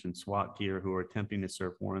officers in SWAT gear who are attempting to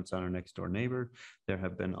serve warrants on our next door neighbor. There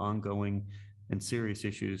have been ongoing and serious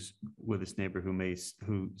issues with this neighbor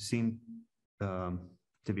who seem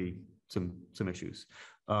to be some issues.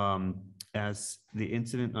 As the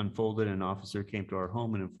incident unfolded, an officer came to our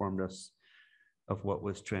home and informed us of what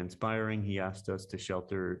was transpiring. He asked us to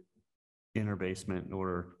shelter in our basement in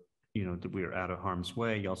order, that we were out of harm's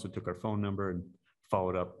way. He also took our phone number and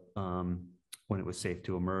followed up when it was safe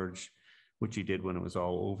to emerge, which he did when it was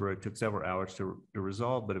all over. It took several hours to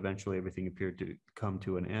resolve, but eventually everything appeared to come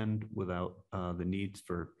to an end without the needs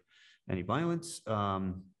for any violence.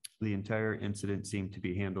 The entire incident seemed to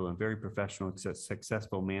be handled in a very professional,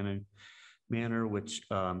 successful manner, which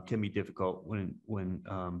can be difficult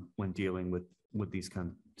when dealing with these kind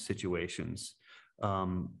of situations.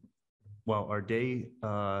 While our day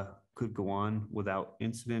could go on without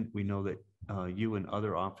incident, we know that you and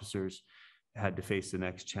other officers had to face the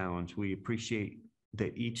next challenge. We appreciate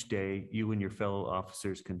that each day you and your fellow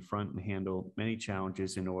officers confront and handle many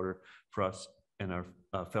challenges in order for us and our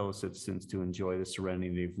fellow citizens to enjoy the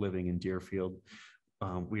serenity of living in Deerfield.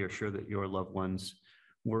 We are sure that your loved ones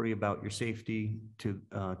worry about your safety to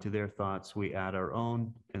their thoughts. We add our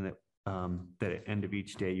own, and that at the end of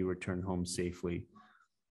each day you return home safely.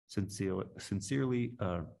 Sincerely,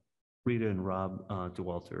 Rita and Rob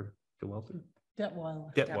DeWalter.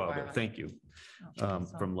 Detweiler. Detweiler. Thank you, Oh,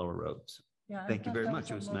 from Lower Roads. Yeah, I Thank you thought very that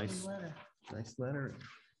much. It was a lovely nice. letter. Nice letter.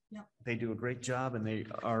 Yep. They do a great job, and they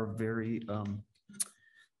are very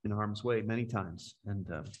in harm's way many times, and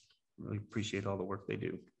really appreciate all the work they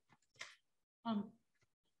do.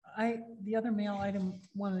 The other mail item,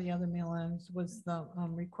 one of the other mail items was the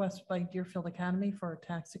request by Deerfield Academy for a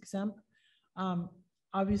tax exempt.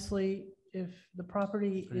 Obviously, if the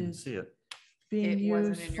property I didn't is see it. being It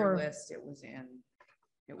wasn't used in your for, list, it was in.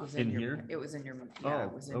 It was In in your, here? it was in your, yeah, it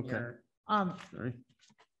Oh, was in okay. your. Sorry.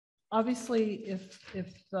 obviously, if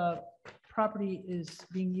the property is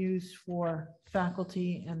being used for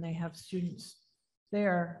faculty and they have students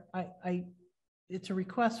there, it's a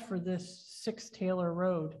request for this 6 Taylor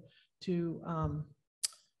Road to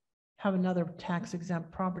have another tax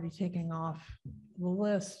exempt property taking off the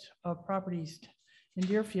list of properties in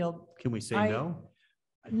Deerfield. Can we say I- no?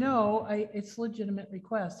 No, it's legitimate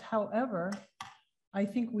request. However, I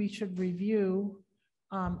think we should review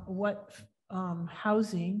what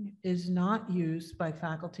housing is not used by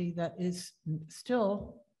faculty that is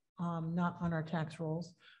still not on our tax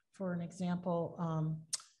rolls. For an example,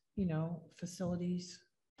 facilities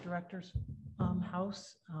director's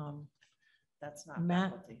house, That's not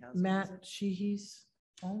Matt, faculty housing, is Matt it? Sheehy's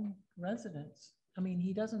own residence. I mean,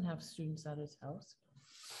 he doesn't have students at his house.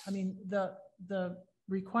 I mean, the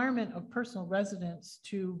requirement of personal residence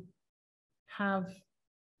to have,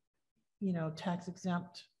 tax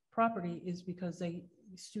exempt property is because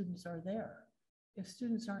students are there. If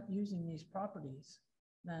students aren't using these properties,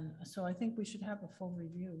 then, so I think we should have a full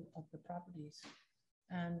review of the properties.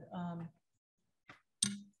 And,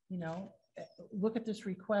 look at this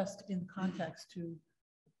request in context to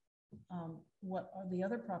what are the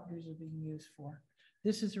other properties are being used for.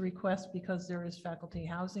 This is a request because there is faculty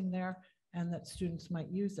housing there and that students might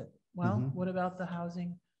use it. Well, what about the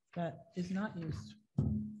housing that is not used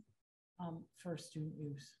for student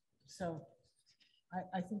use? So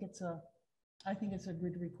I think it's a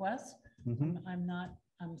good request.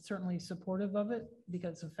 I'm certainly supportive of it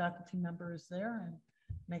because a faculty member is there and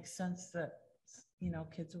makes sense that,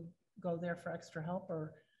 kids will go there for extra help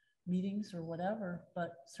or meetings or whatever,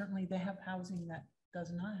 but certainly they have housing that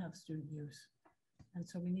does not have student use. And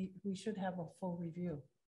so we should have a full review.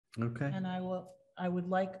 Okay. And I would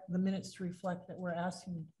like the minutes to reflect that we're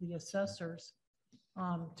asking the assessors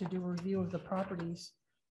to do a review of the properties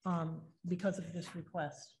because of this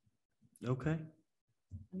request. Okay.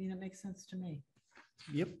 I mean, it makes sense to me.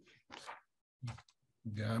 Yep.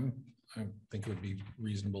 Yeah, I think it would be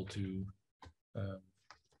reasonable to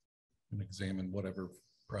examine whatever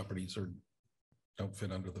properties don't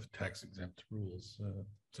fit under the tax exempt rules.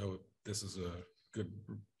 So this is a good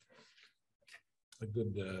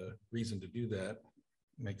reason to do that.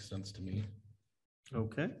 Makes sense to me.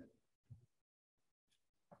 Okay.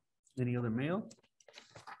 Any other mail?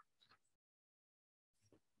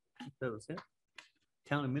 That was it.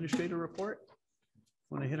 Town administrator report?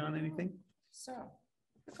 Want to hit on anything? So,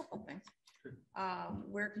 a couple things.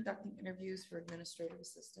 We're conducting interviews for administrative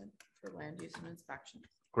assistant for land use and inspection.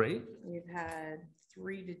 Great. We've had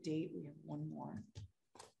 3 to date. We have 1 more.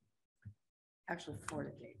 Actually, 4 to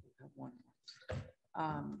date. We have 1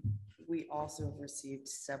 more. We also have received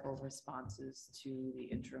several responses to the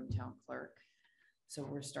interim town clerk. So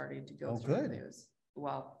we're starting to go through those.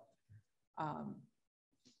 Well,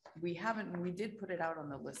 we did put it out on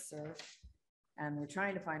the listserv and we're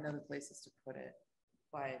trying to find other places to put it,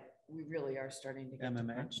 but we really are starting to get to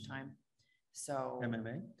crunch time. So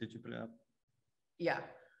MMA, did you put it up? yeah.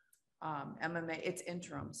 MMA, it's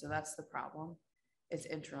interim. So that's the problem. It's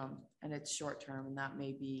interim and it's short term and that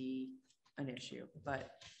may be an issue,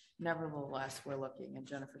 but nevertheless, we're looking and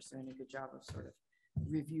Jennifer's doing a good job of sort of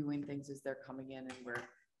reviewing things as they're coming in and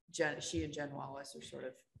she and Jen Wallace are sort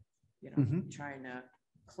of, trying to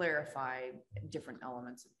clarify different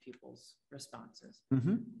elements of people's responses.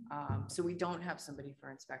 So we don't have somebody for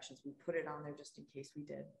inspections. We put it on there just in case we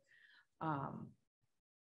did.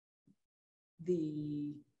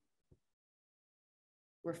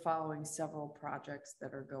 We're following several projects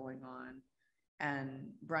that are going on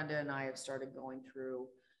and Brenda and I have started going through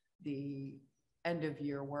the end of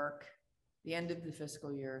year work. The end of the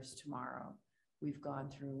fiscal year is tomorrow. We've gone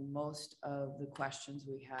through most of the questions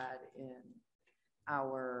we had in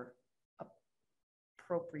our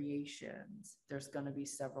appropriations. There's going to be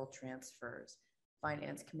several transfers.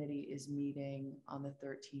 Finance committee is meeting on the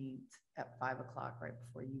 13th at 5 o'clock, right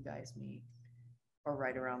before you guys meet, or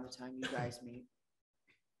right around the time you guys meet.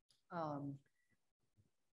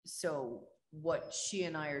 So what she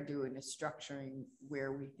and I are doing is structuring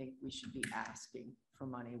where we think we should be asking for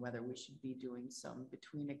money, whether we should be doing some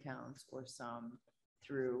between accounts or some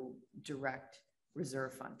through direct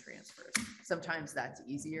reserve fund transfers. Sometimes that's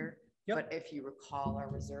easier, but if you recall, our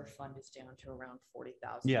reserve fund is down to around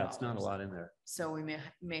 $40,000. Yeah, it's not a lot in there. So we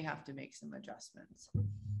may have to make some adjustments.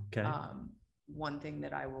 Okay. One thing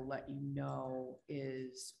that I will let you know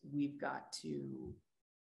is we've got to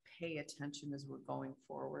pay attention as we're going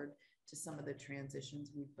forward to some of the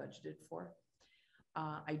transitions we've budgeted for.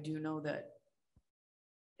 I do know that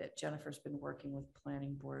Jennifer's been working with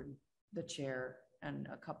planning board, the chair, and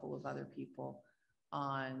a couple of other people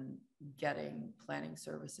on getting planning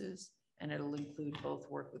services, and it'll include both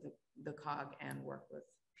work with the COG and work with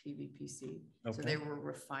PVPC. Okay. So they were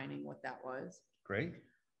refining what that was. Great.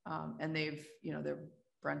 And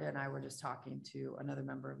Brenda and I were just talking to another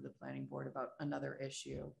member of the planning board about another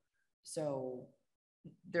issue. So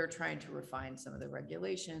they're trying to refine some of the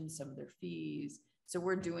regulations, some of their fees. So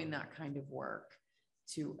we're doing that kind of work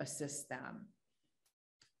to assist them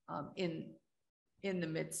in the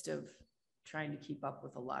midst of trying to keep up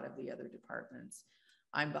with a lot of the other departments.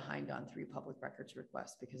 I'm behind on 3 public records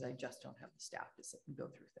requests because I just don't have the staff to sit and go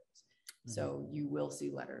through things. So you will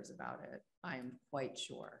see letters about it. I'm quite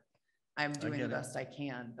sure. I'm doing the get it. best I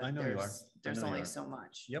can, I but know you are. there's I know you only are. so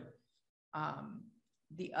much. Yep.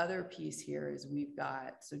 The other piece here is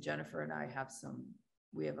so Jennifer and I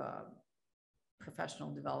we have a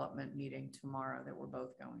professional development meeting tomorrow that we're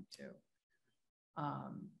both going to.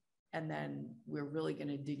 And then we're really going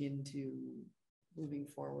to dig into moving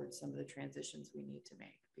forward some of the transitions we need to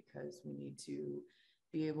make, because we need to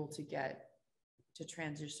be able to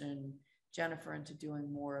transition Jennifer into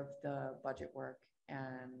doing more of the budget work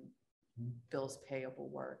and bills payable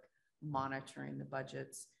work, monitoring the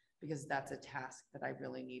budgets, because that's a task that I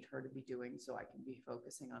really need her to be doing so I can be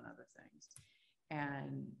focusing on other things.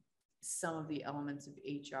 And some of the elements of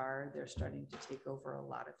HR, they're starting to take over a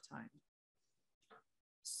lot of time.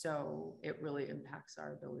 So it really impacts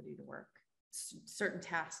our ability to work certain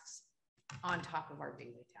tasks on top of our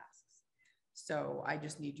daily tasks. So I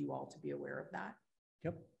just need you all to be aware of that.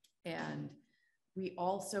 Yep. And we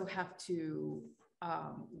also have to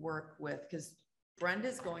work with, because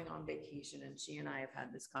Brenda's going on vacation and she and I have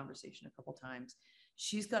had this conversation a couple times.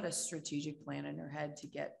 She's got a strategic plan in her head to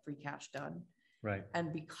get free cash done. Right.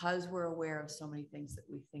 And because we're aware of so many things that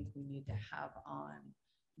we think we need to have on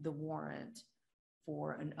the warrant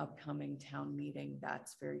for an upcoming town meeting,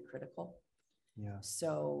 that's very critical. Yeah.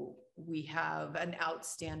 So we have an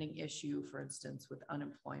outstanding issue, for instance, with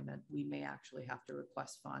unemployment. We may actually have to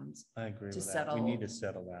request funds I agree to with that. settle We need to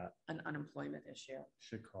settle that. an unemployment issue.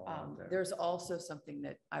 Should call out there. There's also something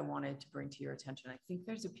that I wanted to bring to your attention. I think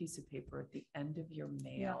there's a piece of paper at the end of your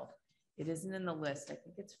mail. It isn't in the list. I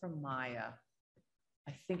think it's from Maya.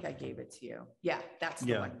 I think I gave it to you. Yeah, that's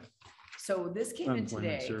the one. So this came in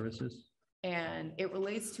Unemployment today. services. And it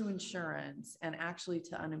relates to insurance and actually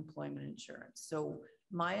to unemployment insurance. So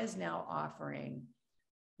Maya's now offering,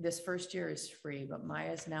 this first year is free, but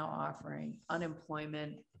Maya's now offering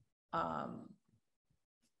unemployment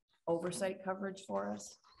oversight coverage for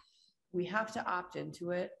us. We have to opt into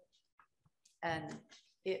it. And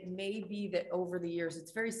it may be that over the years,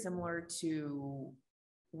 it's very similar to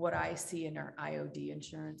what I see in our IOD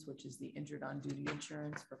insurance, which is the injured on duty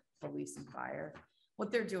insurance for police and fire.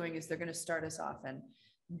 What they're doing is they're going to start us off, and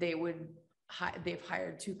they've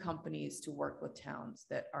hired 2 companies to work with towns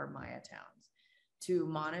that are Maya towns to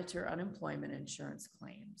monitor unemployment insurance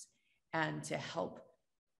claims and to help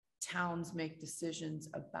towns make decisions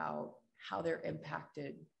about how they're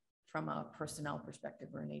impacted from a personnel perspective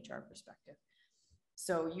or an HR perspective.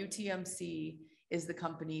 So UTMC is the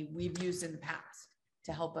company we've used in the past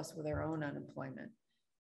to help us with our own unemployment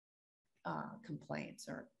complaints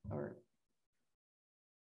or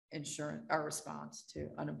insurance, our response to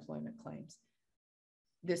unemployment claims.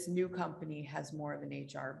 This new company has more of an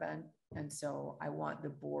HR bent. And so I want the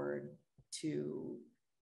board to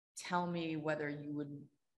tell me whether you would,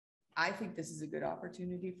 I think this is a good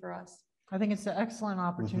opportunity for us. I think it's an excellent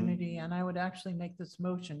opportunity, and I would actually make this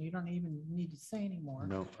motion. You don't even need to say anymore.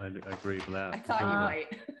 No, I agree with that. I thought you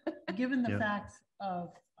might. Given the Yeah. facts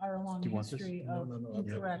of our long Do you want this? history No, of no, no,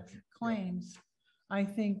 incorrect claims, I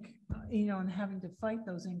think, and having to fight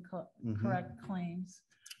those incorrect claims,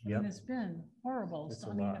 I mean, Yep. it's been horrible. It's So,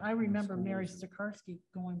 a I mean, lot I in remember Mary schools. Stakarsky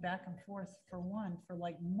going back and forth for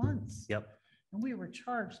like months. Yep. And we were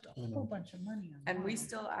charged a whole bunch of money on And we that.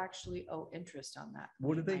 still actually owe interest on that.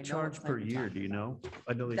 What do claim. they I know charge it's per been year? talked Do you about. know?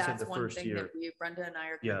 I know they said That's the one first thing year. that Brenda and I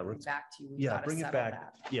are Yeah, going to bring let's- back to you. We've Yeah, gotta bring it settle back.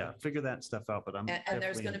 that. Yeah, figure that stuff out, but I'm. And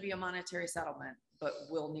there's going to definitely- be a monetary settlement, but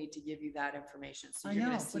we'll need to give you that information. So I you're know,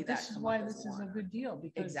 going to see but that. this is come why up as this is a warrant. good deal,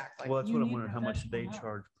 because Exactly. Well, that's you what I'm need wondering, how much they professional help.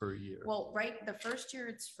 charge per year. Well, right, the first year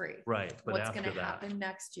it's free. Right, but What's going after to that, happen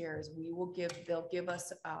next year is they'll give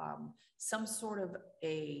us some sort of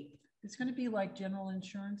it's going to be like general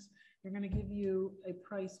insurance. They're going to give you a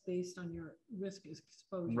price based on your risk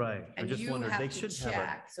exposure. right. I and just you wondered, they have to should have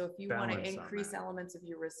check. So if you want to balance on increase that. elements of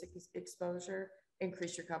your risk exposure,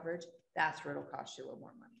 increase your coverage, that's where it'll cost you a little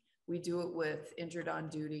more money. We do it with injured on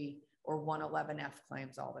duty or 111F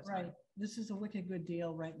claims all the time. Right. This is a wicked good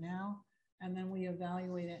deal right now. And then we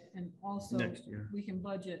evaluate it, and also Next year. we can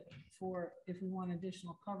budget for if we want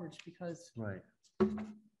additional coverage, because, Right.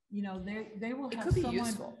 you know, they will It have could be someone,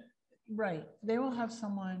 useful. right. They will have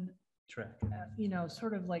someone, Track. you know,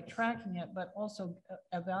 sort of like tracking it, but also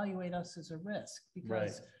evaluate us as a risk,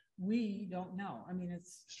 because we don't know. I mean,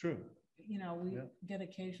 it's, It's true. you know, we Yeah.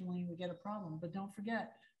 we get a problem, but don't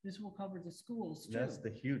forget, this will cover the schools too. That's the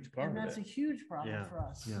huge part And of that's a it. huge problem Yeah. for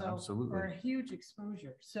us. Yeah, So, absolutely. or a huge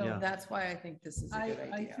exposure. So Yeah. That's why I think this is a good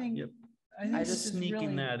I idea. think Yep. I think I this just is Sneaking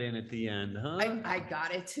really- that in at the end, huh? I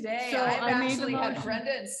got it today. So I've I made the actually had motion.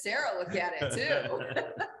 Brenda and Sarah look at it too.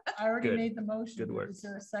 I already Good. made the motion. Good work. Is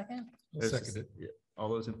there a second? I'll second it. Yeah. All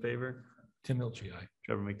those in favor? Tim Milchi, aye.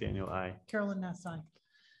 Trevor McDaniel, aye. Carolyn Nassai.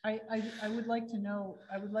 I would like to know,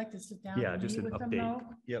 I would like to sit down Yeah, and just meet an with them update.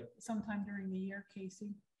 though, Yep. sometime during the year,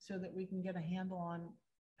 Casey, so that we can get a handle on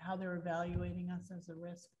how they're evaluating us as a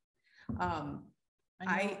risk.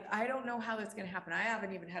 I don't know how that's gonna happen. I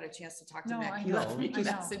haven't even had a chance to talk to No, Matt. I He know, left me a I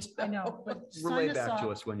know, message, I know, though. but Relay sign us back to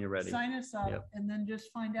up, us when you're ready. sign us up, Yep. and then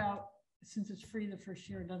just find out, since it's free the first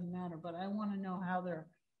year, it doesn't matter, but I want to know how they're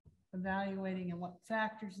evaluating and what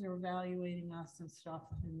factors they're evaluating us and stuff,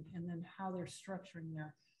 and then how they're structuring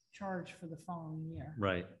their charge for the following year.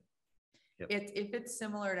 Right. If it's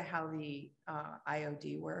similar to how the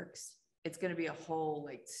IOD works, it's gonna be a whole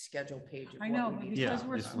like schedule page of I what know, we but need. Yeah, because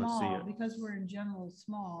we're just wanna see small, it. because we're in general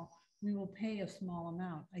small, we will pay a small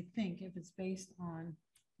amount, I think, if it's based on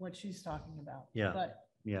what she's talking about. Yeah. But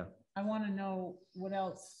Yeah. I want to know what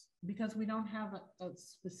else, because we don't have a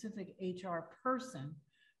specific HR person,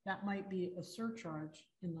 that might be a surcharge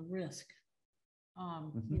in the risk.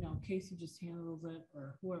 You know, Casey just handles it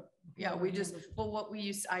or whoever. Yeah, whoever we just, handles it. well,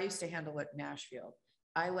 I used to handle it in Nashville.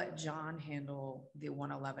 I let John handle the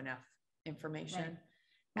 111F information. Right.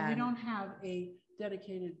 But we and- don't have a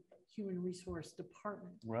dedicated human resource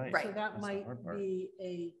department. Right. Right. So that That's the might hard part. be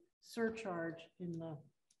a surcharge in the,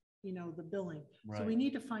 you know, the billing. So we Right.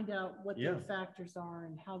 need to find out what their Yeah. factors are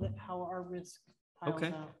and how our risk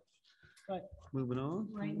Okay. piles out. But Moving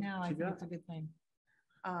on. right now, What I you think got? it's a good thing.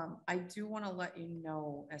 I do want to let you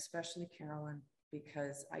know, especially Carolyn,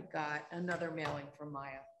 because I got another mailing from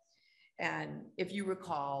Maya. And if you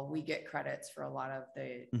recall, we get credits for a lot of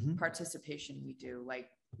the Mhm. participation we do, like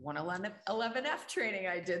 111F training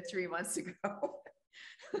I did 3 months ago,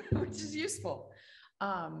 which is useful.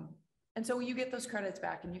 And so you get those credits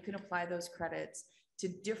back and you can apply those credits to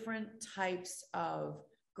different types of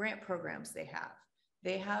grant programs they have.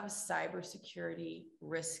 They have cybersecurity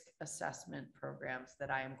risk assessment programs that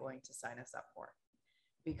I am going to sign us up for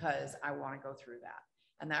because I want to go through that.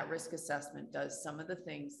 And that risk assessment does some of the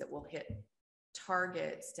things that will hit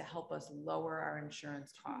targets to help us lower our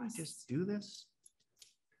insurance Can we costs. just do this?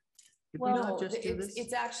 Did we Well, not just do this?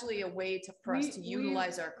 It's actually a way for us to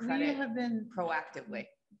utilize our We credit have been, proactively.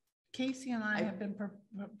 Casey and I I- have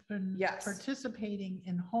been Yes. participating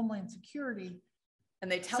in Homeland Security.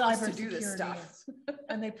 And they tell us to do this cybersecurity. stuff.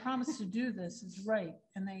 And they promised to do this, is right,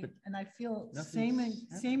 and I feel Nothing's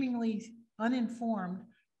happened. seemingly uninformed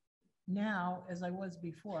now as I was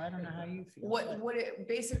before. I don't know how you feel. but-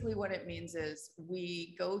 Basically what it means is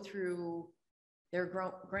we go through their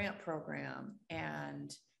grant program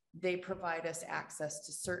and they provide us access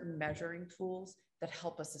to certain measuring tools that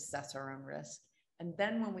help us assess our own risk. And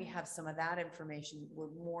then when we have some of that information, we're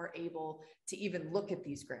more able to even look at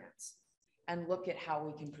these grants and look at how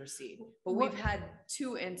we can proceed. But we've had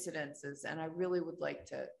 2 incidences and I really would like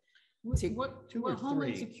to, What 2 or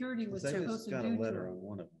Homeland 3? Security was 'Cause I supposed just to got a do letter to on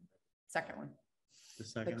one of them. second one, The the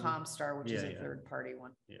second one? Comstar, which is Yeah, a yeah. third party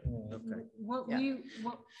one. Yeah, okay. What Yeah.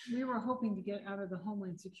 we were hoping to get out of the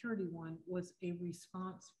Homeland Security one was a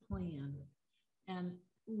response plan. And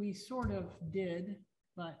we sort of did,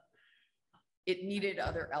 but It needed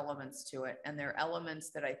other elements to it. And there are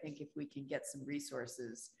elements that I think if we can get some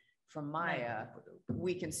resources from Maya,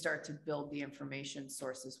 we can start to build the information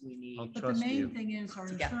sources we need. I'll but the trust you. main thing is our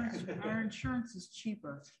To get there. insurance is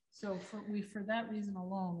cheaper. So for that reason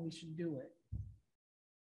alone, we should do it.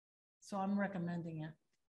 So I'm recommending it.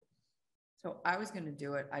 So I was gonna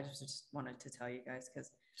do it. I just wanted to tell you guys,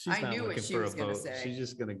 because She's I not knew what looking she for a was gonna vote. say, She's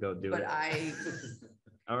just gonna go do but it.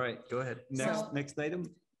 All right, go ahead. So- Next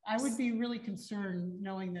item. I would be really concerned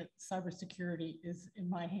knowing that cybersecurity is in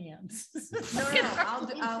my hands.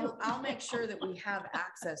 No, I'll make sure that we have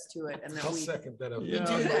access to it and that I'll we second that. we Yeah.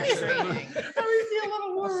 do that training. I would be a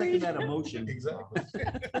little I'll second worried. that emotion. Exactly.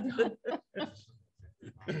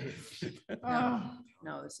 Oh,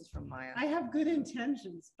 No, this is from Maya. I have good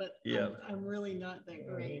intentions, but Yeah. I'm really not that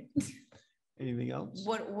great. Anything else?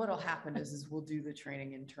 What'll happen is we'll do the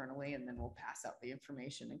training internally and then we'll pass out the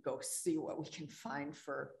information and go see what we can find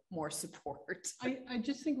for more support. I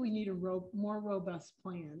just think we need a more robust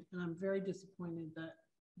plan, and I'm very disappointed that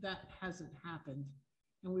that hasn't happened.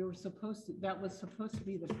 And we were that was supposed to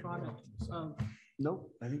be the product of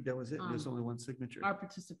Nope, I think that was it. There's Um, only one signature. our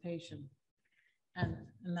participation. And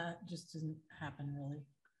that just didn't happen really.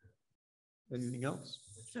 Anything else?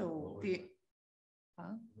 So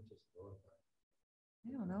huh?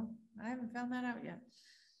 I don't know. I haven't found that out yet.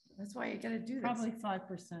 That's why you gotta do this. Probably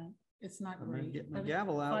 5%. It's not I'm gonna great. get my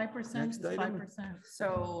gavel out. 5% Next is item. 5%.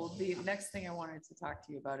 So the next thing I wanted to talk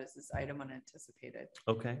to you about is this item unanticipated.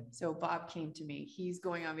 Okay, So Bob came to me, he's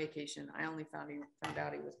going on vacation. I only found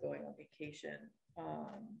out he was going on vacation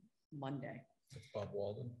Monday, It's Bob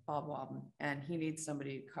Walden. Bob Walden, and he needs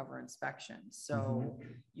somebody to cover inspections. So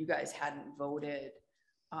Mm-hmm. you guys hadn't voted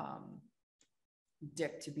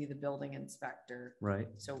Dick to be the building inspector. right.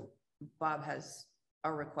 So Bob has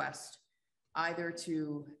a request either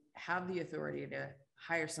to have the authority to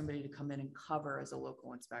hire somebody to come in and cover as a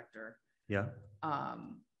local inspector. Yeah,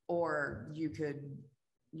 Or you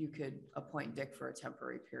could appoint Dick for a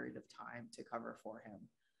temporary period of time to cover for him.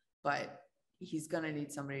 But he's gonna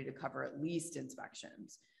need somebody to cover at least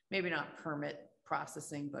inspections, maybe not permit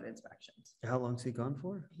processing, but inspections. how long's he gone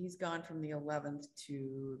for? He's gone from the 11th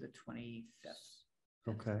to the 25th.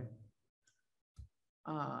 Okay,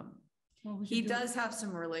 Well, we He should do it- does have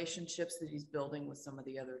some relationships that he's building with some of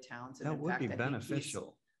the other towns. and that in would fact, be I think he's-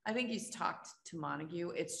 beneficial. I think he's talked to Montague.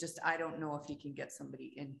 It's just, I don't know if he can get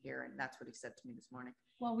somebody in here, and that's what he said to me this morning.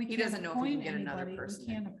 Well, we he can't doesn't know if he can appoint get another anybody. person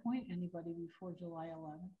We in. can't appoint anybody before July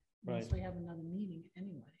 11th, unless Right. we have another meeting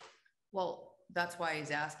anyway. Well, that's why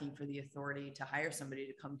he's asking for the authority to hire somebody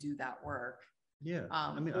to come do that work. Yeah,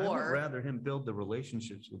 I mean, I would or- rather him build the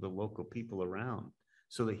relationships with the local people around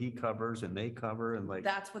so that he covers and they cover and like,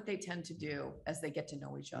 That's what they tend to do as they get to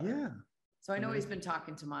know each other. yeah, So I know Yeah. he's been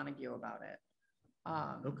talking to Montague about it.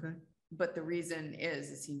 okay. But the reason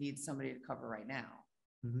is he needs somebody to cover right now.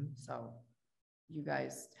 Mhm. So you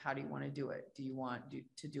guys, how do you want to do it? Do you want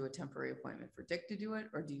to do a temporary appointment for Dick to do it?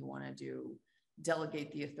 Or do you want to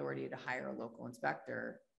delegate the authority to hire a local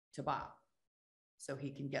inspector to Bob? So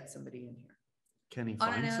he can get somebody in here Can he on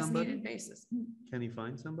an find as needed somebody? basis. Can he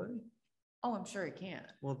find somebody? Oh, I'm sure he can.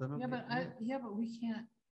 Well, then. Yeah, okay, but but we can't,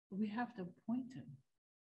 we have to appoint him.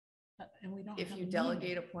 And we don't. If have you a delegate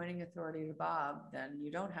meeting. appointing authority to Bob, then you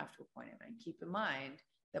don't have to appoint him. And keep in mind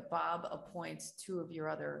that Bob appoints two of your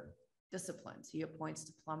other disciplines. He appoints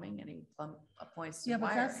to plumbing and he appoints to Yeah,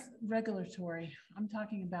 but that's wiring. regulatory. I'm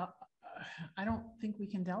talking about, I don't think we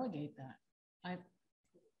can delegate that.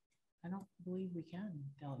 I don't believe we can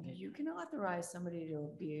delegate. You can authorize somebody to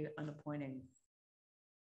be an appointing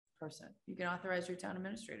person. You can authorize your town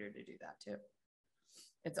administrator to do that too.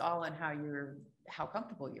 It's all in how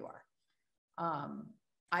comfortable you are.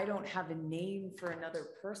 I don't have a name for another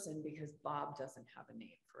person because Bob doesn't have a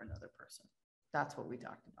name for another person. That's what we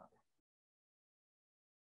talked about.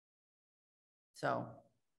 So,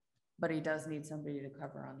 but he does need somebody to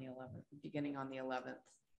cover on the 11th, beginning on the 11th.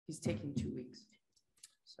 He's taking 2 weeks.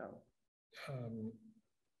 So,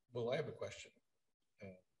 Well, I have a question.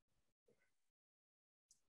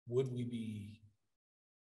 Would we be,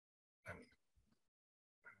 I mean,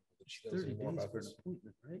 I don't know that she knows 30 any more days about for an this.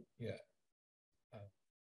 appointment, right? Yeah.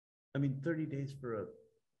 I mean, 30 days for a.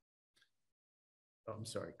 Oh, I'm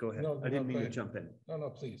sorry, go ahead. No, I didn't no, mean go to ahead. jump in. No,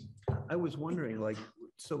 please. I was wondering, like,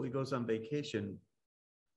 so he goes on vacation.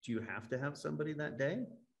 Do you have to have somebody that day?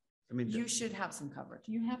 I mean, you should have some coverage.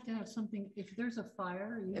 You have to have something, if there's a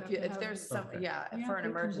fire, you have to If have there's some, Okay. yeah, You for have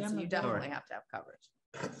an to condemn emergency, a you building. definitely Alright. have to have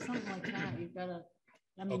coverage. something like that, you've got to.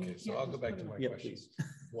 I mean, you Okay, so can't I'll go just back put to it- my Yeah, question. please.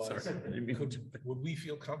 Was, Sorry, I didn't mean to jump in. would we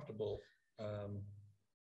feel comfortable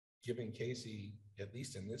giving Casey, at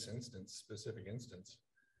least in this instance, specific instance,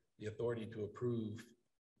 the authority to approve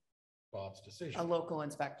Bob's decision? A local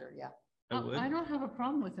inspector, yeah. I would. I don't have a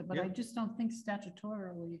problem with it, but I Yeah. just don't think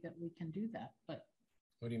statutorily that we can do that, but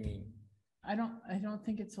What do you mean? I don't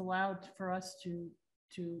think it's allowed for us to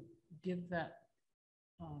give that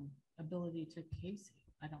ability to Casey,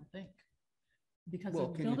 I don't think. Because the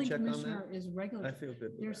Well, can you building check on commissioner that? is I regular, feel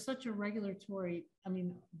good with there's that. such a regulatory, I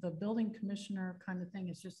mean, the building commissioner kind of thing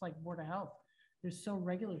is just like Board of Health. They're so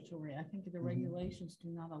regulatory, I think the Mhm. regulations do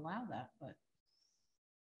not allow that, but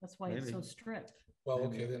that's why it's so Maybe. strict. Well,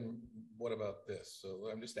 Maybe. okay, then what about this? So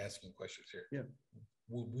I'm just asking questions here. Yeah.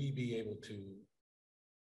 Would we be able to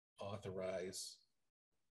authorize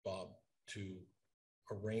Bob to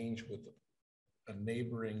arrange with a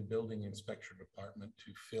neighboring building inspector department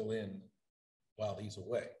to fill in while he's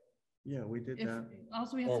away? Yeah, we did If, that. all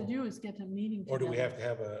we have Or- to do is get a meeting. Or do we have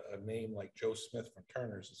together. to have a name like Joe Smith from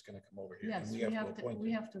Turner's that's gonna come over here? Yes, and we have to, appoint we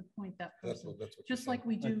him? have to appoint that That's person, what you're just like saying.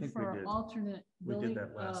 we I do think we for did. alternate We did building,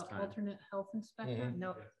 that last time. alternate health inspector. Mhm.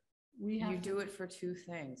 No, we You have, do it for two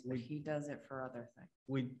things, but We- he does it for other things.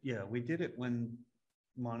 We did it when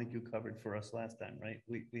Montague covered for us last time, right?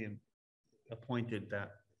 We appointed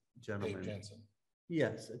that Dave gentleman. Jensen.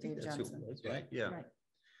 Yes, I think Dave that's who it Jensen. was, Yeah. right? Yeah, right.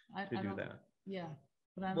 I to do don't- that. Yeah,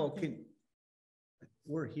 but I Well, don't think,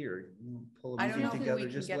 we're here. Pull I a don't meeting know who we together, can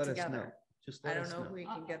just get let us know. together. Just I let don't us know know. who we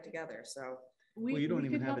can get together, so Well, you don't we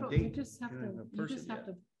even could have a We date. just have You to, don't have a you just person have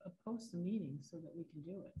to post the meeting so that we can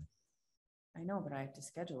do it. I know, but I have to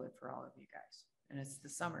schedule it for all of you guys. And it's the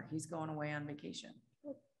summer. He's going away on vacation.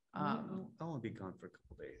 I'll only be gone for a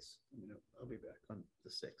couple days. I'll be back on the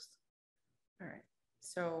 6th. All right.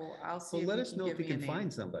 So I'll see. So if let he us know if give you me a can name.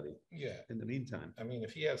 find somebody Yeah, in the meantime. I mean,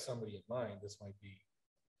 if he has somebody in mind, this might be.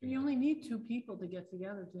 You only need 2 people to get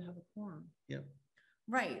together to have a quorum. Yep.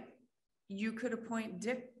 Right. You could appoint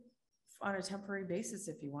Dick on a temporary basis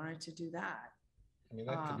if you wanted to do that. I mean,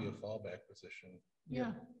 that could be a Um, fallback position.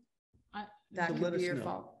 Yeah. That So could let be us your know.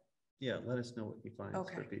 fault. Yeah, let us know what you find for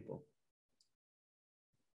Okay. people.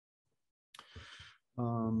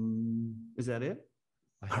 Is that it?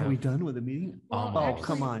 Are we done with the meeting? Well, Oh, actually-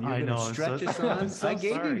 come on, you're I gonna know, I'm stretch so- us on? I'm so I gave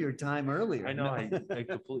you sorry. your time earlier. I know, No. I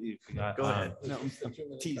completely forgot. Go ahead. Is No, this the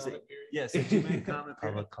 2-minute teasing. comment period? Yes, a 2-minute comment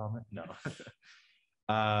period. Public comment? No.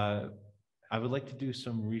 I would like to do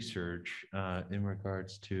some research in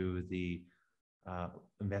regards to the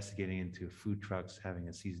investigating into food trucks having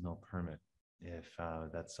a seasonal permit. If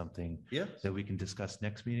that's something Yes, that we can discuss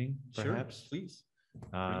next meeting, sure, perhaps. please.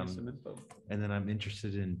 Bring us Um, some info. And then I'm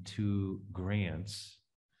interested in 2 grants.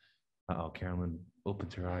 Oh, Carolyn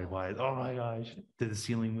opened her eye wide. Oh my gosh, did the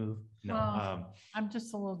ceiling move? No. Well, I'm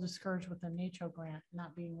just a little discouraged with the NACHO grant,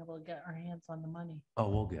 not being able to get our hands on the money. Oh,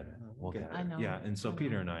 we'll get it. We'll We'll get get it. it. I know, Yeah, and so I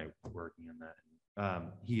Peter know. and I are working on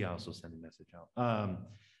that. He also sent a message out.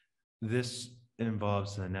 This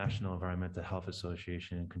involves the National Environmental Health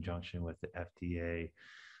Association in conjunction with the FDA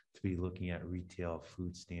to be looking at retail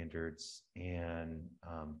food standards and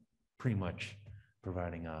pretty much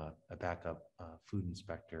providing a backup food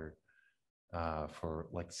inspector for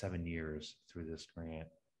like 7 years through this grant,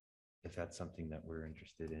 if that's something that we're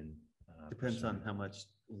interested in. Depends on pursuing. how much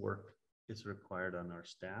work is required on our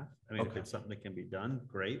staff. I mean, if Okay. it's something that can be done,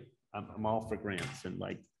 great. I'm all for grants and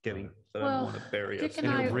like getting, but I Well, don't want to bury Dick us. and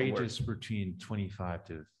in And I- it the work. ranges between $25,000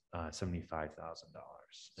 to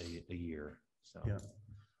 $75,000 a year. So, Yeah.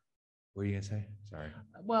 what are you gonna say? Sorry.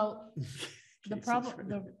 Well, the Casey's problem, trying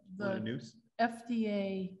the, to run a the noose.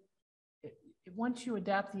 FDA, once you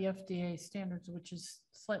adapt the FDA standards, which is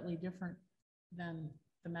slightly different than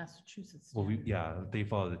the Massachusetts. Well, standard. yeah, they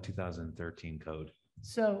follow the 2013 code.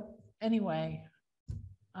 So anyway,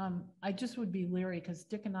 I just would be leery because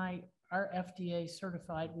Dick and I are FDA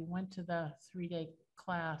certified. We went to the 3-day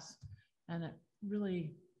class and it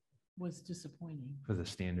really was disappointing. For the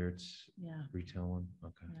standards Yeah, retail one,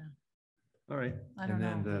 okay. yeah. All right. I don't And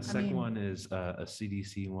then know. the I second mean, one is a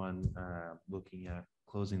CDC one, looking at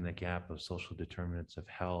closing the gap of social determinants of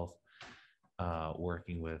health,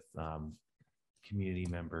 working with community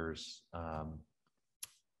members,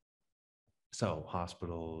 so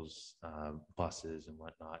hospitals, buses and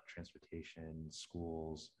whatnot, transportation,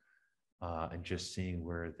 schools, and just seeing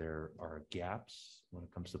where there are gaps when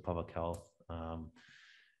it comes to public health.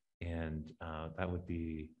 And that would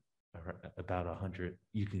be about 100,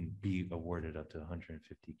 you can be awarded up to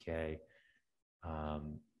 150K.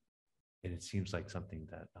 And it seems like something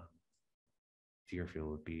that Deerfield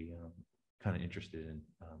would be kind of interested in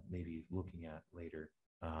maybe looking at later.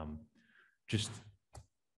 Just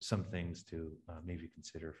some things to maybe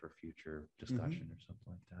consider for future discussion or something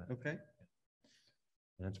like that. Okay.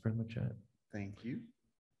 And that's pretty much it. Thank you.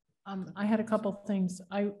 I had a couple things.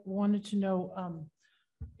 I wanted to know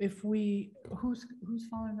if who's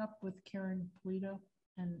following up with Karen Polito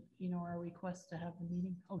and, our request to have the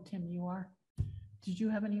meeting? Oh, Tim, you are? Did you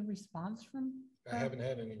have any response from I her? haven't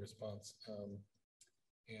had any response.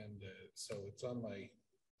 So it's on I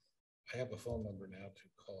have a phone number now to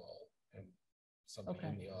call and somebody in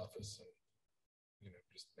Okay. the office and,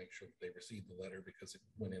 just make sure that they received the letter because it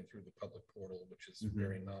went in through the public portal, which is Mhm.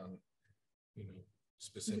 very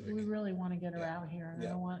specific. We really want to get her Yeah. out here and I Yeah.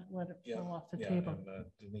 don't want to let it fall off the Yeah, table.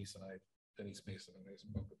 and Denise Mason and I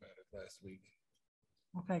spoke about it last week.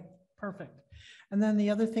 Okay, perfect. And then the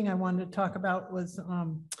other thing I wanted to talk about was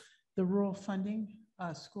the rural funding,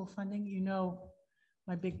 school funding.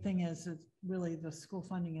 My big thing is really the school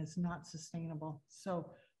funding is not sustainable.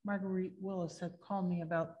 So Marguerite Willis had called me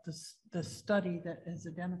about the study that has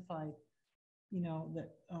identified,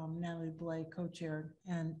 that Natalie Blay co-chaired.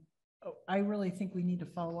 And I really think we need to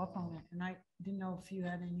follow up on it. And I didn't know if you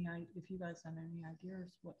guys had any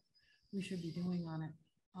ideas what we should be doing on it.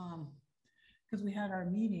 Because we had our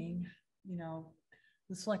meeting,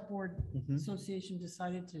 the Select Board Mhm. Association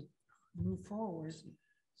decided to move forward.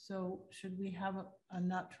 So should we have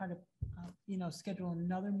not try to, schedule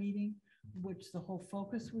another meeting, which the whole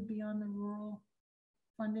focus would be on the rural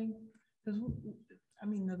funding? Because,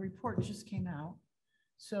 the report just came out.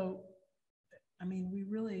 So, I mean, we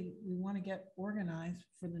want to get organized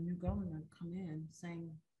for the new government to come in saying,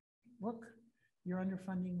 look, you're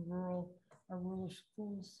underfunding our rural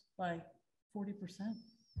schools by 40%.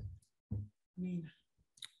 I mean,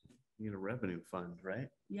 You need a revenue fund, right?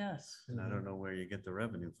 yes. And I don't know where you get the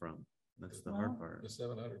revenue from. That's the hard Well, part. The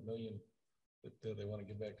 700 million that they want to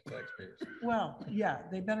give back to taxpayers. Well, yeah,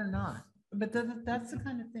 they better not. But that's the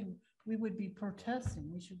kind of thing we would be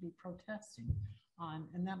protesting. We should be protesting on,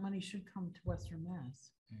 and that money should come to Western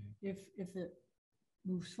Mass if it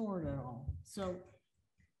moves forward at all. So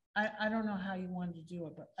I don't know how you wanted to do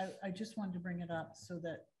it, but I just wanted to bring it up so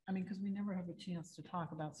that, I mean, because we never have a chance to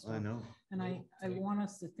talk about stuff. I know. And I want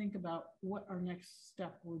us to think about what our next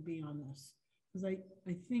step would be on this. Because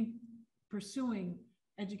I think pursuing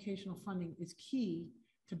educational funding is key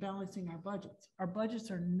to balancing our budgets. Our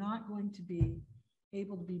budgets are not going to be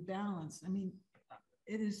able to be balanced. I mean,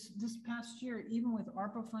 it is this past year, even with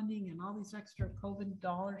ARPA funding and all these extra COVID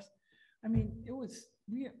dollars, I mean,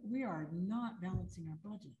 we are not balancing our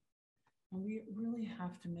budget. And we really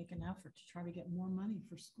have to make an effort to try to get more money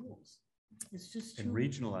for schools. It's just And too,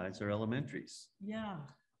 regionalize our elementaries. yeah.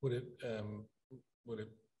 Would it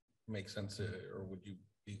make sense or would you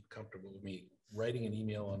be comfortable with me writing an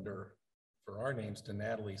email for our names to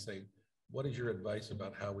Natalie, say, what is your advice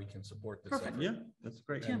about how we can support this Perfect. effort? Yeah, that's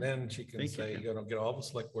great. And then she can Thank you, say, Tim. you know, get all the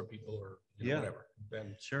select board people or Yeah. whatever.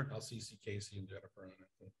 Then Sure, I'll CC Casey and Jennifer on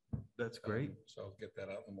it. that's great. So I'll get that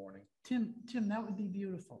out in the morning. Tim, that would be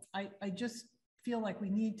beautiful. I just feel like we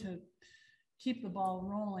need to keep the ball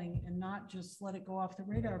rolling and not just let it go off the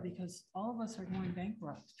radar because all of us are going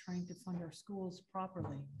bankrupt trying to fund our schools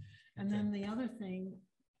properly. And then the other thing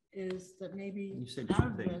is that maybe You said out two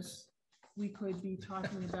of things. this, we could be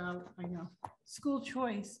talking about, I know, school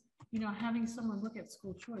choice, you know, having someone look at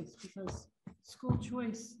school choice because school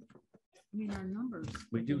choice, I mean, our numbers.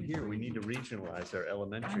 We are do getting here, we crazy. need to regionalize our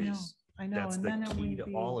elementaries. I know, That's and the then it key wouldn't to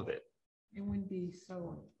be, all of it, it wouldn't be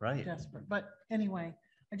so right? desperate. But anyway,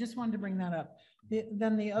 I just wanted to bring that up.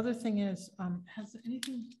 Then the other thing is, has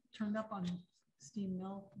anything turned up on Steam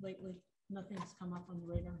Mill lately? Nothing's come up on the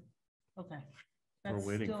radar? Okay. We're That's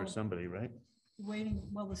waiting for still somebody, right? Waiting,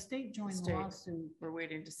 well, the state joined the State. lawsuit. We're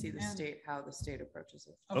waiting to see the And- state, how the state approaches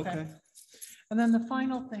it. Okay. And then the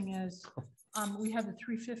final thing is, we had the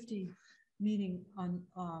 350 meeting on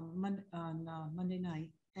Monday night.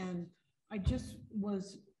 And I just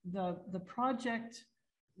was, the project,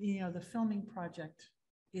 you know, the filming project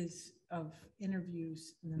is of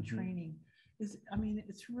interviews and then Mhm. training is, I mean,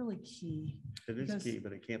 it's really key. It is Because- key,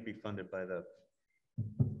 but it can't be funded by the,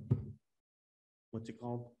 what's it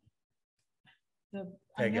called? I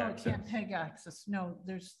Peg know it can't access. peg access. No,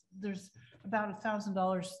 there's about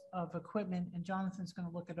 $1,000 of equipment and Jonathan's going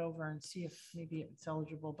to look it over and see if maybe it's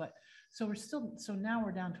eligible. But so now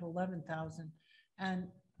we're down to 11,000.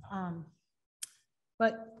 And,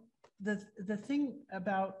 but the thing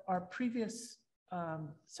about our previous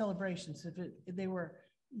celebrations, they were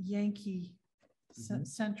Yankee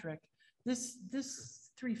centric, this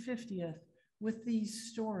 350th with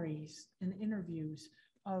these stories and interviews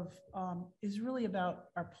of is really about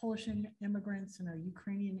our Polish immigrants and our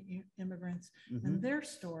Ukrainian immigrants and their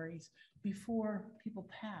stories before people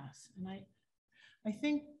pass. And I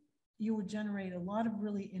think you would generate a lot of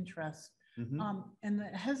really interest. And the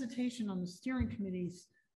hesitation on the steering committees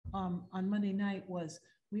on Monday night was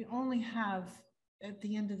we only have at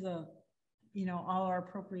the end of the, you know, all our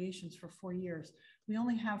appropriations for 4 years, we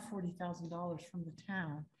only have $40,000 from the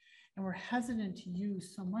town. And we're hesitant to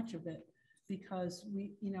use so much of it because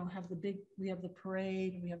we, you know, we have the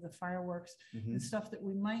parade, we have the fireworks and stuff that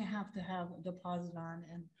we might have to have a deposit on.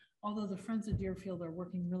 And although the Friends of Deerfield are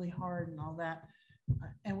working really hard and all that,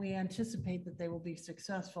 and we anticipate that they will be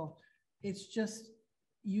successful, it's just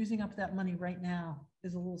using up that money right now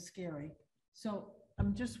is a little scary. So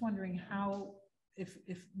I'm just wondering how, if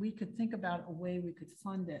we could think about a way we could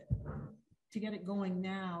fund it to get it going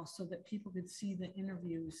now so that people could see the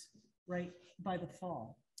interviews right by the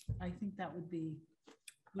fall. I think that would be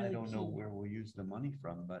really I don't know key. where we'll use the money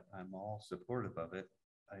from, but I'm all supportive of it.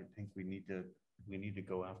 I think we need to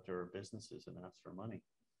go after businesses and ask for money.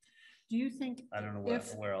 Do you think I don't know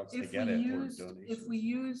if- where else to if get we it or used, donations. if we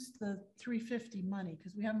use the 350 money,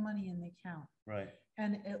 because we have money in the account, Right.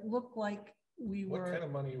 and it looked like we What kind were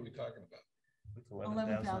of money are we talking about? It's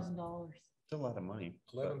 $11,000. It's a lot of money.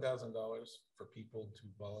 but- $11,000 for people to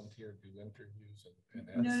volunteer, do interviews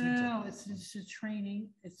and No, ask- no, it's a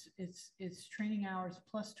training. It's training hours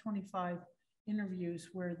plus 25 interviews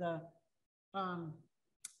where the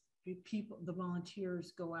people, the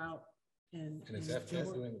volunteers go out and. And is and FTS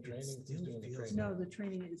do it. doing the training? Who's doing the training? No, the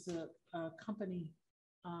training is a company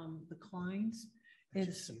the Kleins. It just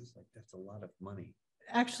It's seems like that's a lot of money.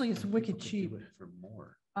 actually, it's And wicked people could cheap. do it for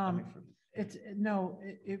more. I mean, for- It's, no,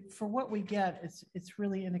 for what we get, it's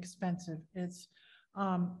really inexpensive. It's,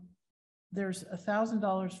 there's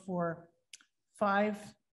 $1,000 for 5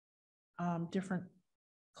 different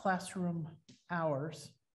classroom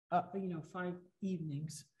hours, 5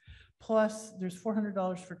 evenings. Plus, there's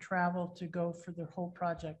 $400 for travel to go for the whole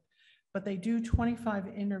project. But they do 25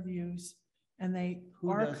 interviews and they Who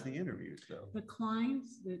are. does the interviews though? The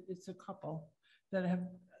Kleins, it's a couple that have,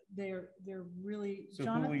 they're really, So who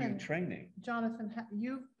are you Jonathan, training? Jonathan,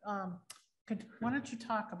 you, why don't you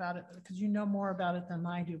talk about it? Because you know more about it than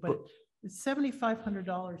I do, but it's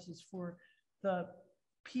 $7,500 is for the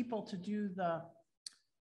people to do the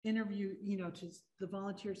interview, to the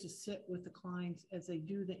volunteers to sit with the clients as they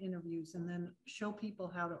do the interviews and then show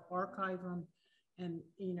people how to archive them and,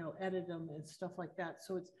 edit them and stuff like that.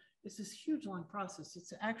 So it's this huge, long process.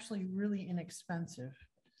 It's actually really inexpensive.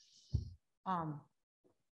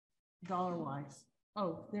 Dollar wise.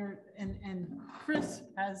 Oh, there, and Chris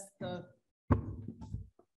has the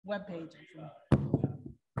webpage.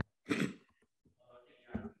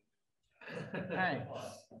 All right.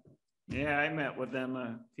 Yeah, I met with them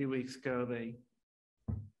a few weeks ago.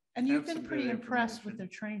 And you've have been some pretty good impressed with information. their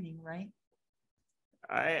training, right?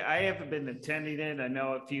 I haven't been attending it. I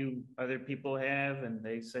know a few other people have, and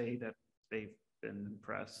they say that they've been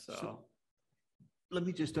impressed, so. Let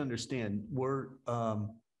me just understand, we're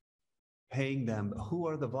paying them, who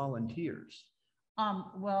are the volunteers?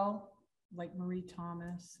 Well, like Marie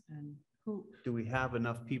Thomas and who. Do we have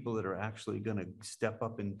enough people that are actually gonna step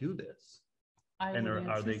up and do this? I And would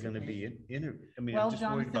are they gonna be anticipate. interviewed? I mean, Well, I'm just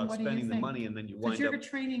worried Jonathan, about what do you spending the think? money and then you Because wind you're up.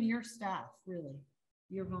 training your staff, really,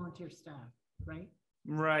 your volunteer staff, right?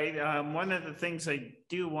 Right, one of the things I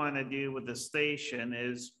do want to do with the station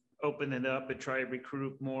is open it up and try to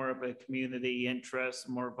recruit more of a community interest,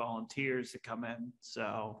 more volunteers to come in,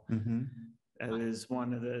 so. Mhm. That is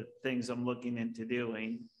one of the things I'm looking into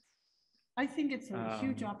doing. I think it's a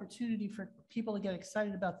huge Um, opportunity for people to get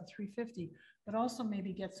excited about the 350, but also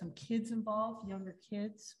maybe get some kids involved, younger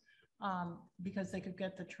kids, because they could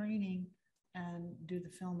get the training and do the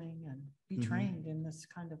filming and be Mhm. trained in this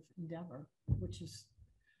kind of endeavor, which is,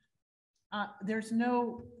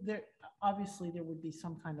 obviously there would be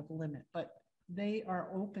some kind of limit, but they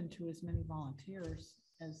are open to as many volunteers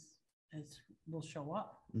as will show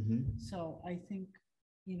up. Mhm. So I think,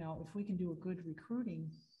 if we can do a good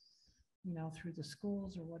recruiting, through the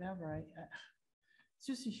schools or whatever, it's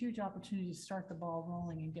just a huge opportunity to start the ball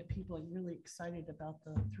rolling and get people really excited about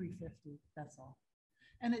the 350, that's all.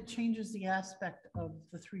 And it changes the aspect of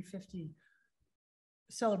the 350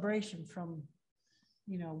 celebration from,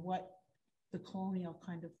 what the colonial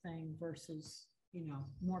kind of thing versus,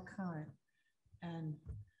 more current. And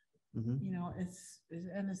Mhm. it's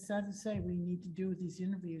sad to say we need to do these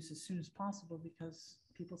interviews as soon as possible because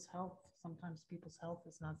sometimes people's health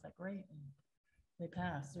is not that great and they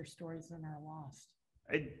pass, their stories then are lost.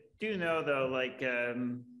 I do know though, like,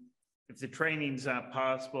 if the training's not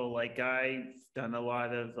possible, like I've done a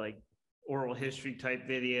lot of like oral history type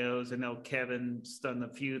videos. I know Kevin's done a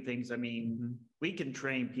few things. I mean, we can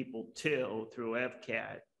train people too through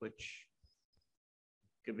FCAT, which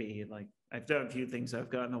could be like, I've done a few things.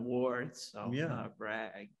 I've gotten awards, so Yeah. not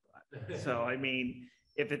brag. But, so, I mean,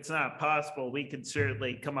 if it's not possible, we could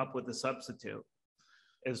certainly come up with a substitute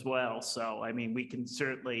as well. So, I mean, we can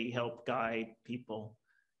certainly help guide people.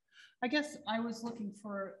 I guess I was looking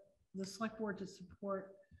for the select board to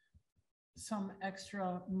support some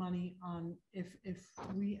extra money on if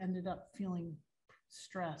we ended up feeling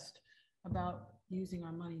stressed about using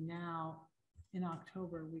our money now in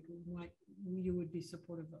October, you would be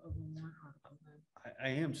supportive of a warrant article then. I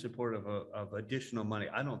am supportive of additional money.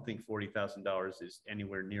 I don't think $40,000 is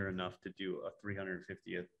anywhere near enough to do a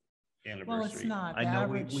 350th anniversary. Well, it's not. I The know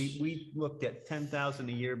average- we looked at 10,000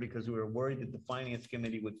 a year because we were worried that the finance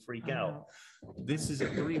committee would freak I out. This is a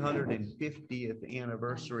 350th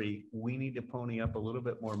anniversary. We need to pony up a little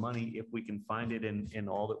bit more money if we can find it in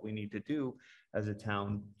all that we need to do as a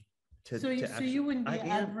town. So you wouldn't be I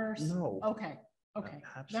am- adverse? No. Okay,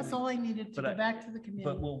 that's Absolutely. all I needed to But go back to the committee.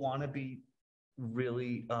 But we'll want to be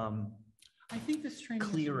really I think this training. is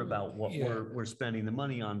clear really- about what Yeah. we're spending the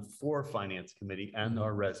money on for finance committee and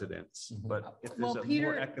our residents. Mhm. But if there's Well, a more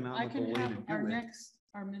Peter, I economical can way to have our do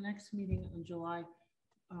it. next meeting in July.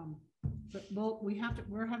 But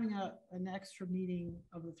we're having an extra meeting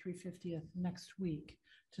of the 350th next week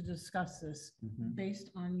to discuss this Mhm.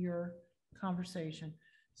 based on your conversation.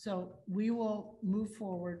 So we will move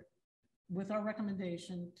forward with our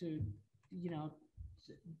recommendation to,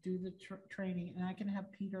 do the training, and I can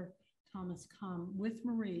have Peter Thomas come with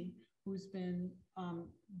Marie, who's been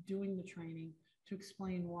doing the training, to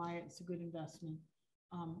explain why it's a good investment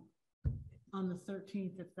on the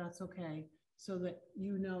 13th, if that's okay, so that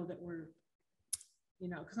you know that we're,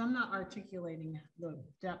 because I'm not articulating the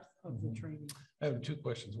depth of the training. I have two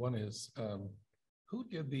questions. One is, who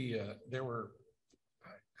did there were,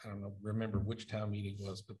 I don't know, remember which town meeting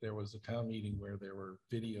was, but there was a town meeting where there were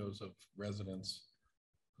videos of residents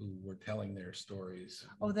who were telling their stories.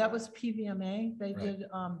 Oh, that was PVMA. Right.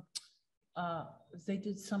 They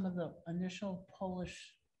did some of the initial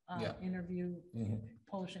Polish Yeah. interview, Mhm.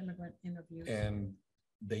 Polish immigrant interviews. And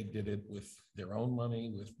they did it with their own money,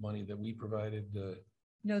 with money that we provided.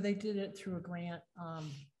 No, they did it through a grant.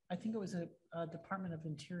 I think it was a Department of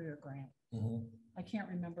Interior grant. Mhm. I can't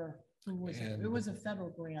remember who was it. And- It was a federal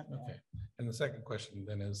grant. though. Okay. And the second question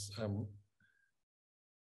then is,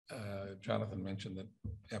 Jonathan mentioned that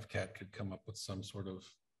FCAT could come up with some sort of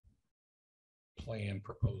plan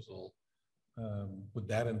proposal. Would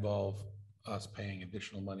that involve us paying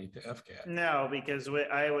additional money to FCAT? No, because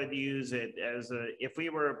I would use it as if we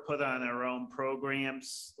were put on our own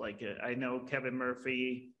programs, like I know Kevin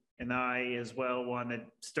Murphy and I as well want to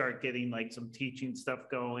start getting like some teaching stuff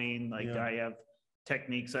going. Like Yeah. I have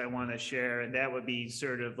techniques I want to share, and that would be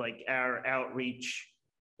sort of like our outreach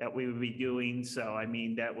that we would be doing. So, I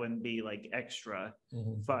mean, that wouldn't be like extra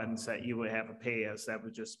Mhm. funds that you would have to pay us. That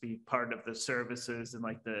would just be part of the services and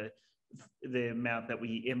like the amount that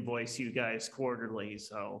we invoice you guys quarterly.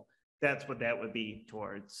 So that's what that would be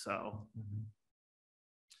towards. So,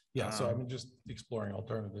 Yeah, so I mean, just exploring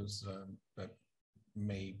alternatives that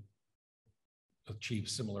may achieve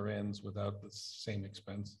similar ends without the same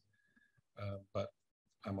expense. But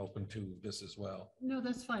I'm open to this as well. No,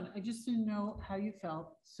 that's fine. I just didn't know how you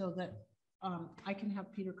felt, so that I can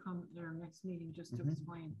have Peter come at our next meeting just to Mhm.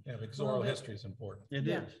 explain. Yeah, because Well, oral that- history is important. It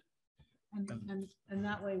Yeah. is. And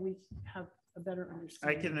that way we have a better I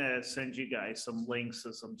understanding. can send you guys some links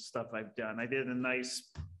to some stuff I've done. I did a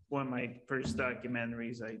nice, one of my first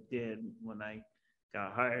documentaries I did when I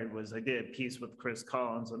got hired was I did a piece with Chris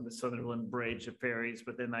Collins on the Sutherland Bridge of ferries,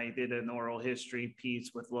 but then I did an oral history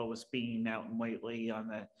piece with Lois Bean out in Whately on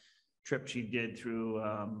the trip she did through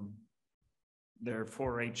their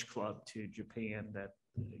 4-H club to Japan that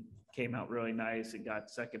came out really nice and got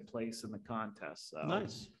second place in the contest. So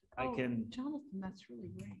Nice. I Oh, can, Jonathan, that's really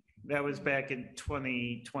great. that was back in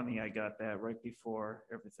 2020. I got that right before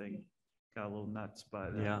everything got a little nuts,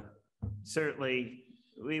 but Yeah. certainly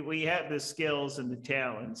we have the skills and the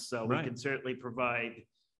talents, so we Right. can certainly provide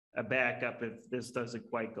a backup if this doesn't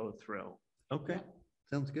quite go through. Okay.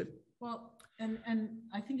 Sounds good. Well, and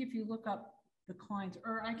I think if you look up the clients,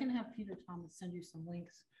 or I can have Peter Thomas send you some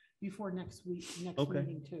links before next Okay.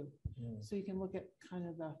 meeting too. Mm. So you can look at kind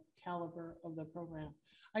of the caliber of the program.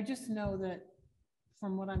 I just know that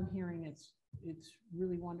from what I'm hearing, it's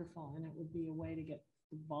really wonderful, and it would be a way to get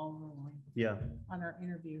the ball rolling Yeah. on our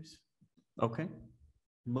interviews. Okay.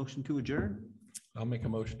 Motion to adjourn. I'll make a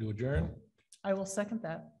motion to adjourn. I will second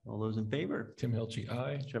that. All those in favor? Tim Hilchi,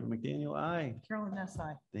 aye. Trevor McDaniel, aye. Carolyn Ness,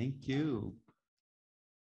 aye. Thank you.